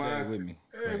 Chuck and Jay with me.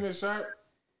 Hey, Miss Sharp.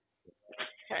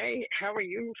 Hey, how are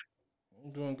you?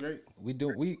 I'm doing great. We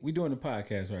doing the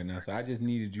podcast right now, so I just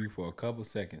needed you for a couple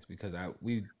seconds because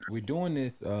we're doing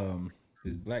this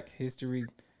this Black History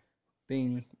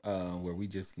thing where we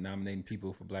just nominating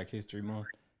people for Black History Month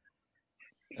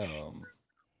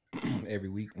every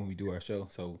week when we do our show.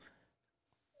 So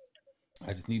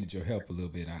I just needed your help a little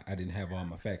bit. I didn't have all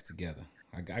my facts together.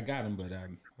 I got them, but I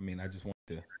just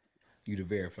wanted you to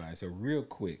verify. So real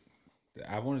quick,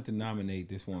 I wanted to nominate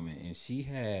this woman, and she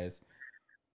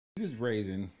was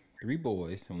raising 3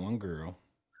 boys and 1 girl.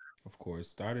 Of course,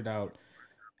 started out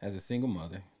as a single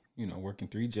mother, working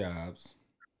 3 jobs.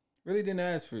 Really didn't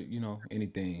ask for,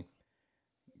 anything.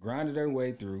 Grinded her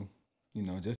way through,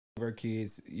 just to have her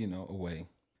kids, away.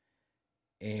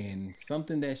 And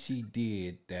something that she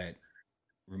did that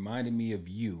reminded me of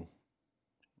you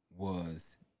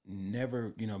was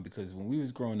never, because when we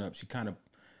was growing up,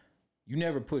 you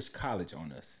never pushed college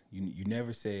on us. You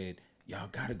never said, y'all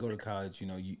got to go to college.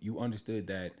 You understood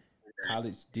that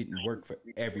college didn't work for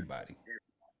everybody.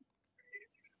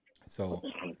 So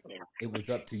it was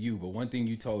up to you. But one thing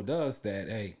you told us that,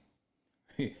 hey,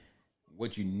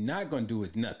 what you're not going to do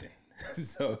is nothing.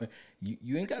 So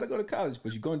you ain't got to go to college,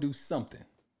 but you're going to do something.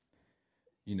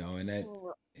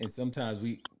 And sometimes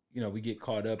we get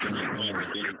caught up in,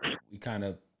 we kind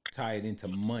of tie it into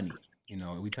money.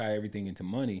 We tie everything into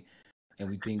money, and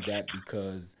we think that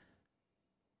because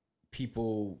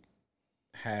people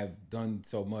have done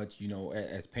so much,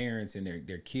 as parents, and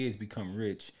their kids become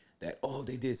rich, that, oh,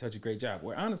 they did such a great job.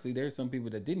 Where honestly, there's some people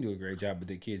that didn't do a great job, but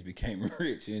their kids became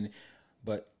rich.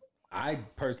 But I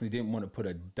personally didn't want to put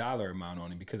a dollar amount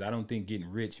on it because I don't think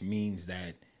getting rich means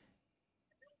that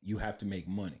you have to make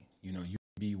money. You can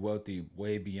be wealthy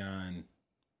way beyond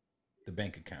the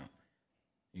bank account.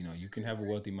 You can have a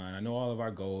wealthy mind. I know all of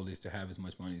our goal is to have as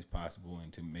much money as possible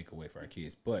and to make a way for our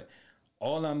kids. But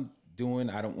all I'm doing,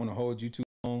 I don't want to hold you too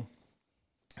long,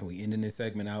 and we ending this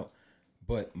segment out.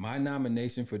 But my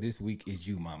nomination for this week is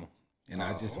you, Mama. And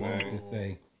I just wanted to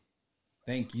say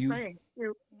thank you,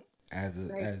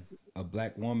 as a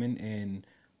Black woman, and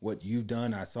what you've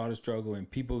done. I saw the struggle, and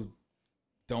people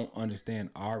don't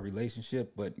understand our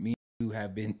relationship, but me and you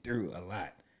have been through a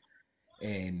lot.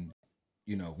 And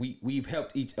we've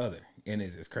helped each other. And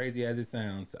as crazy as it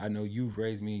sounds, I know you've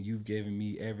raised me and you've given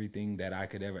me everything that I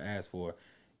could ever ask for,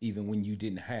 even when you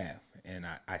didn't have. And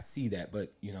I see that,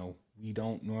 but we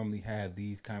don't normally have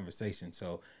these conversations.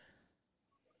 So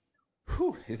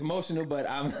it's emotional, but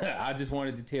I just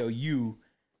wanted to tell you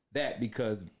that,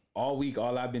 because all week,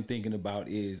 all I've been thinking about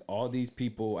is all these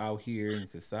people out here in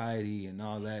society and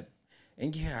all that.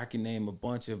 And yeah, I can name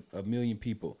a million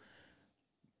people,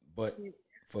 but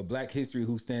for Black history,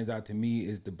 who stands out to me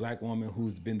is the Black woman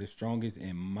who's been the strongest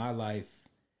in my life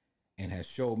and has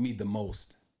showed me the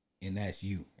most, and that's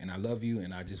you. And I love you,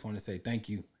 and I just want to say thank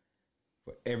you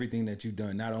for everything that you've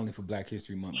done, not only for Black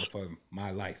History Month, but for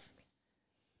my life.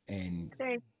 And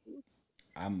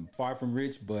I'm far from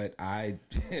rich, but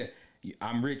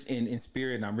I'm rich in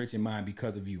spirit, and I'm rich in mind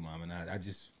because of you, Mom. And I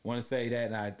just want to say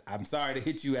that. And I'm sorry to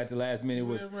hit you at the last minute.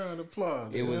 Round of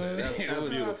applause. It was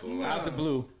beautiful. Out the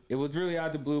blue. It was really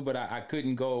out the blue, but I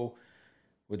couldn't go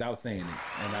without saying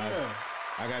it. And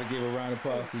I got to give a round of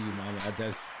applause to you, Mama.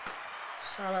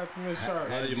 Shout out to Miss Sharp.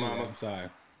 Love you, Mama. I'm sorry.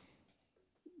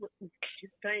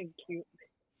 Thank you.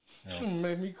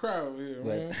 Made me cry over here,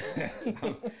 man.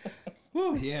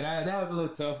 Whew, yeah, that was a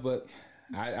little tough, but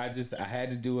I had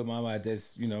to do it, Mama. I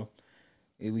just,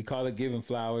 we call it giving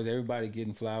flowers. Everybody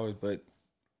getting flowers, but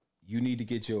you need to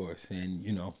get yours. And,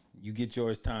 you get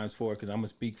yours times 4, because I'm going to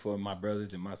speak for my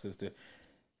brothers and my sister.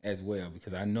 as well,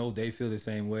 because I know they feel the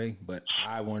same way, but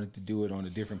I wanted to do it on a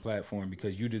different platform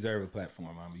because you deserve a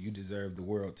platform, Mama. You deserve the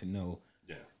world to know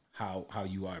how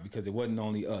you are, because it wasn't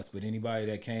only us, but anybody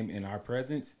that came in our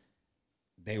presence,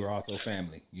 they were also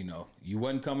family. You know, you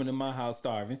wasn't coming to my house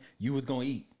starving. You was gonna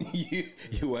eat.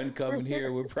 you wasn't coming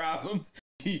here with problems.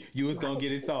 You was gonna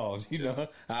get it solved. You know,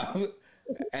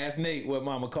 ask Nate what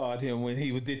Mama called him when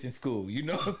he was ditching school. You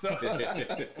know, so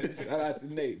shout out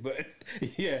to Nate. But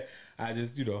yeah, I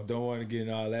just don't want to get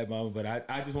into all that, Mama. But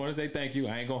I just want to say thank you.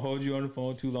 I ain't gonna hold you on the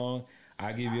phone too long.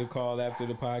 I'll give you a call after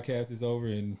the podcast is over,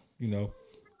 and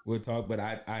we'll talk. But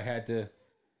I had to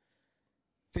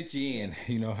fit you in.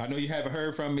 I know you haven't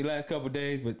heard from me last couple of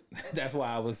days, but that's why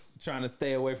I was trying to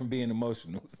stay away from being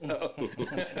emotional.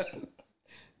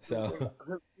 So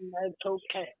that's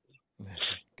okay.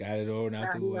 Got it all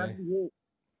out the way. I love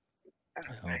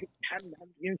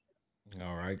you.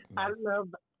 All right. I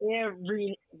love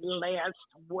every last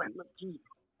one of you.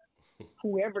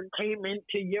 Whoever came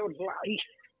into your life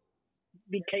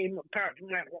became a part of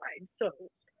my life. So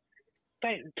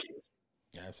thank you.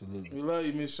 Absolutely. We love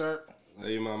you, Miss Sharp. Love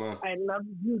you, Mama. I love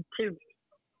you too.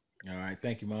 All right.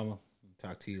 Thank you, Mama.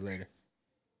 Talk to you later.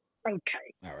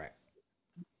 Okay. All right.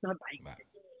 Bye-bye. Bye.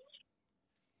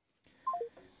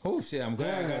 Oh shit! I'm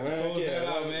glad I got to close that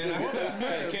out, man.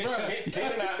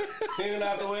 Cleaning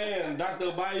out the way and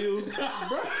Dr. Bayou. We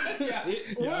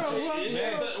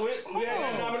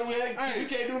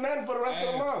can't do nothing for the rest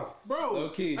of the month, bro.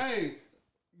 Okay. Hey,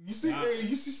 you see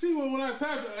when I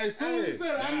typed it, as soon as he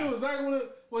said it, I knew exactly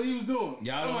what he was doing.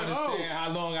 Y'all don't understand how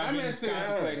long I've been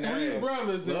contemplating. Three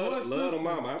brothers and one sister. Love the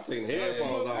mama. I'm taking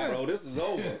headphones off, bro. This is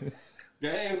over.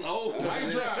 Game's over.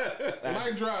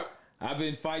 Mic drop. I've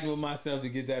been fighting with myself to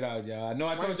get that out, y'all. I know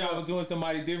I told y'all I was doing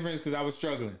somebody different because I was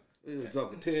struggling. You was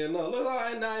talking 10. No, look,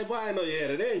 I know you had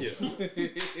it in you.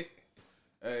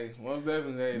 Hey, most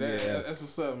definitely. That's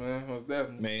what's up, man. Most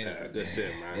definitely. Man, good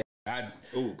shit, man.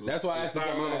 That's why I asked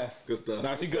her to laugh. Good stuff.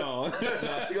 Now she gone.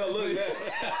 She gonna look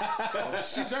back.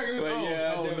 She checking it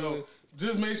out. No.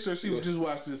 Just make sure she would just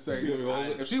watch this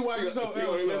segment. If she watches this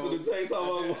episode, listen to Jay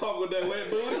talking about with that wet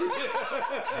booty.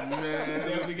 Man,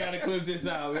 definitely gotta clip this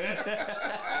out, man.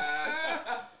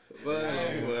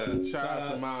 Shout out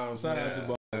to moms. Shout out to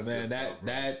moms, man.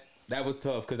 That was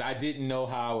tough because I didn't know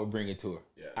how I would bring it to her.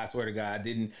 Yeah. I swear to God,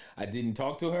 I didn't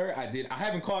talk to her. I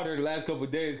haven't called her the last couple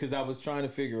of days because I was trying to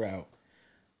figure out.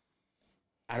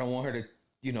 I don't want her to,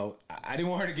 I didn't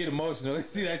want her to get emotional.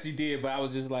 See that she did, but I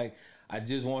was just like, I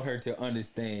just want her to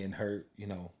understand her,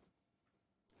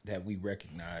 that we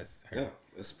recognize her. Yeah,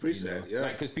 let's appreciate it. Yeah,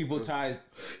 like because people tie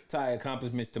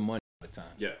accomplishments to money all the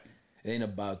time. Yeah, it ain't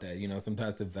about that.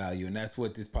 Sometimes the value, and that's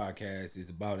what this podcast is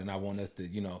about. And I want us to,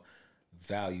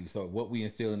 value. So what we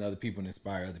instill in other people and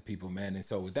inspire other people, man. And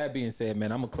so with that being said,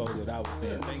 man, I'm gonna close it out with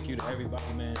saying thank you to everybody,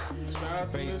 man. Shout out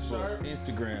to Facebook,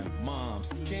 Instagram,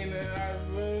 moms. Keenan,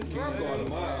 I'm going to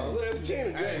moms.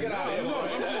 Keenan, get out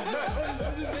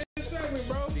of here.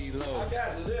 Bro. C-Lo.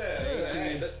 That's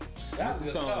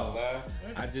good stuff, man.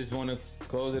 I just want to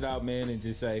close it out, man, and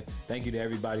just say thank you to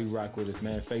everybody who rock with us,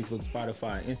 man. Facebook,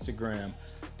 Spotify, Instagram,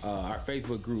 our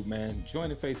Facebook group, man. Join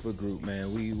the Facebook group,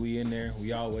 man. We in there.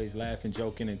 We always laughing,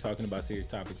 joking, and talking about serious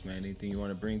topics, man. Anything you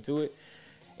want to bring to it,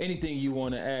 anything you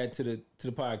want to add to the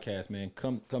podcast, man.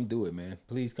 Come do it, man.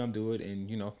 Please come do it, and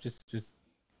just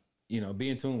be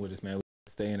in tune with us, man.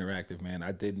 Stay interactive, man.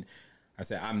 I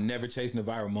said, I'm never chasing a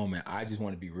viral moment. I just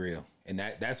want to be real. And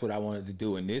that's what I wanted to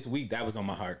do. And this week, that was on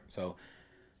my heart. So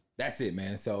that's it,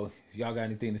 man. So if y'all got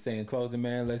anything to say in closing,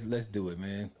 man, let's do it,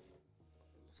 man.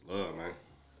 It's love, man.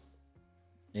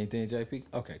 Anything, JP?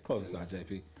 Okay, close us out,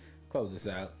 JP. Close us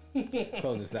out.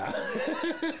 Close us out.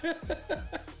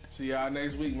 See y'all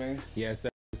next week, man. Yes,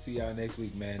 sir. See y'all next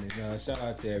week, man. And shout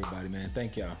out to everybody, man.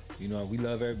 Thank y'all. We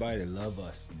love everybody that love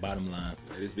us. Bottom line.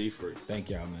 Ladies be free. Thank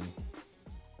y'all, man.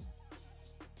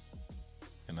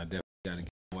 And I definitely gotta give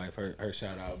my wife her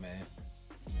shout out, man.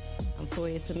 I'm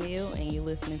Toya Tamil, and you're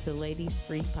listening to Ladies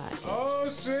Free Podcast.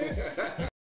 Oh shit!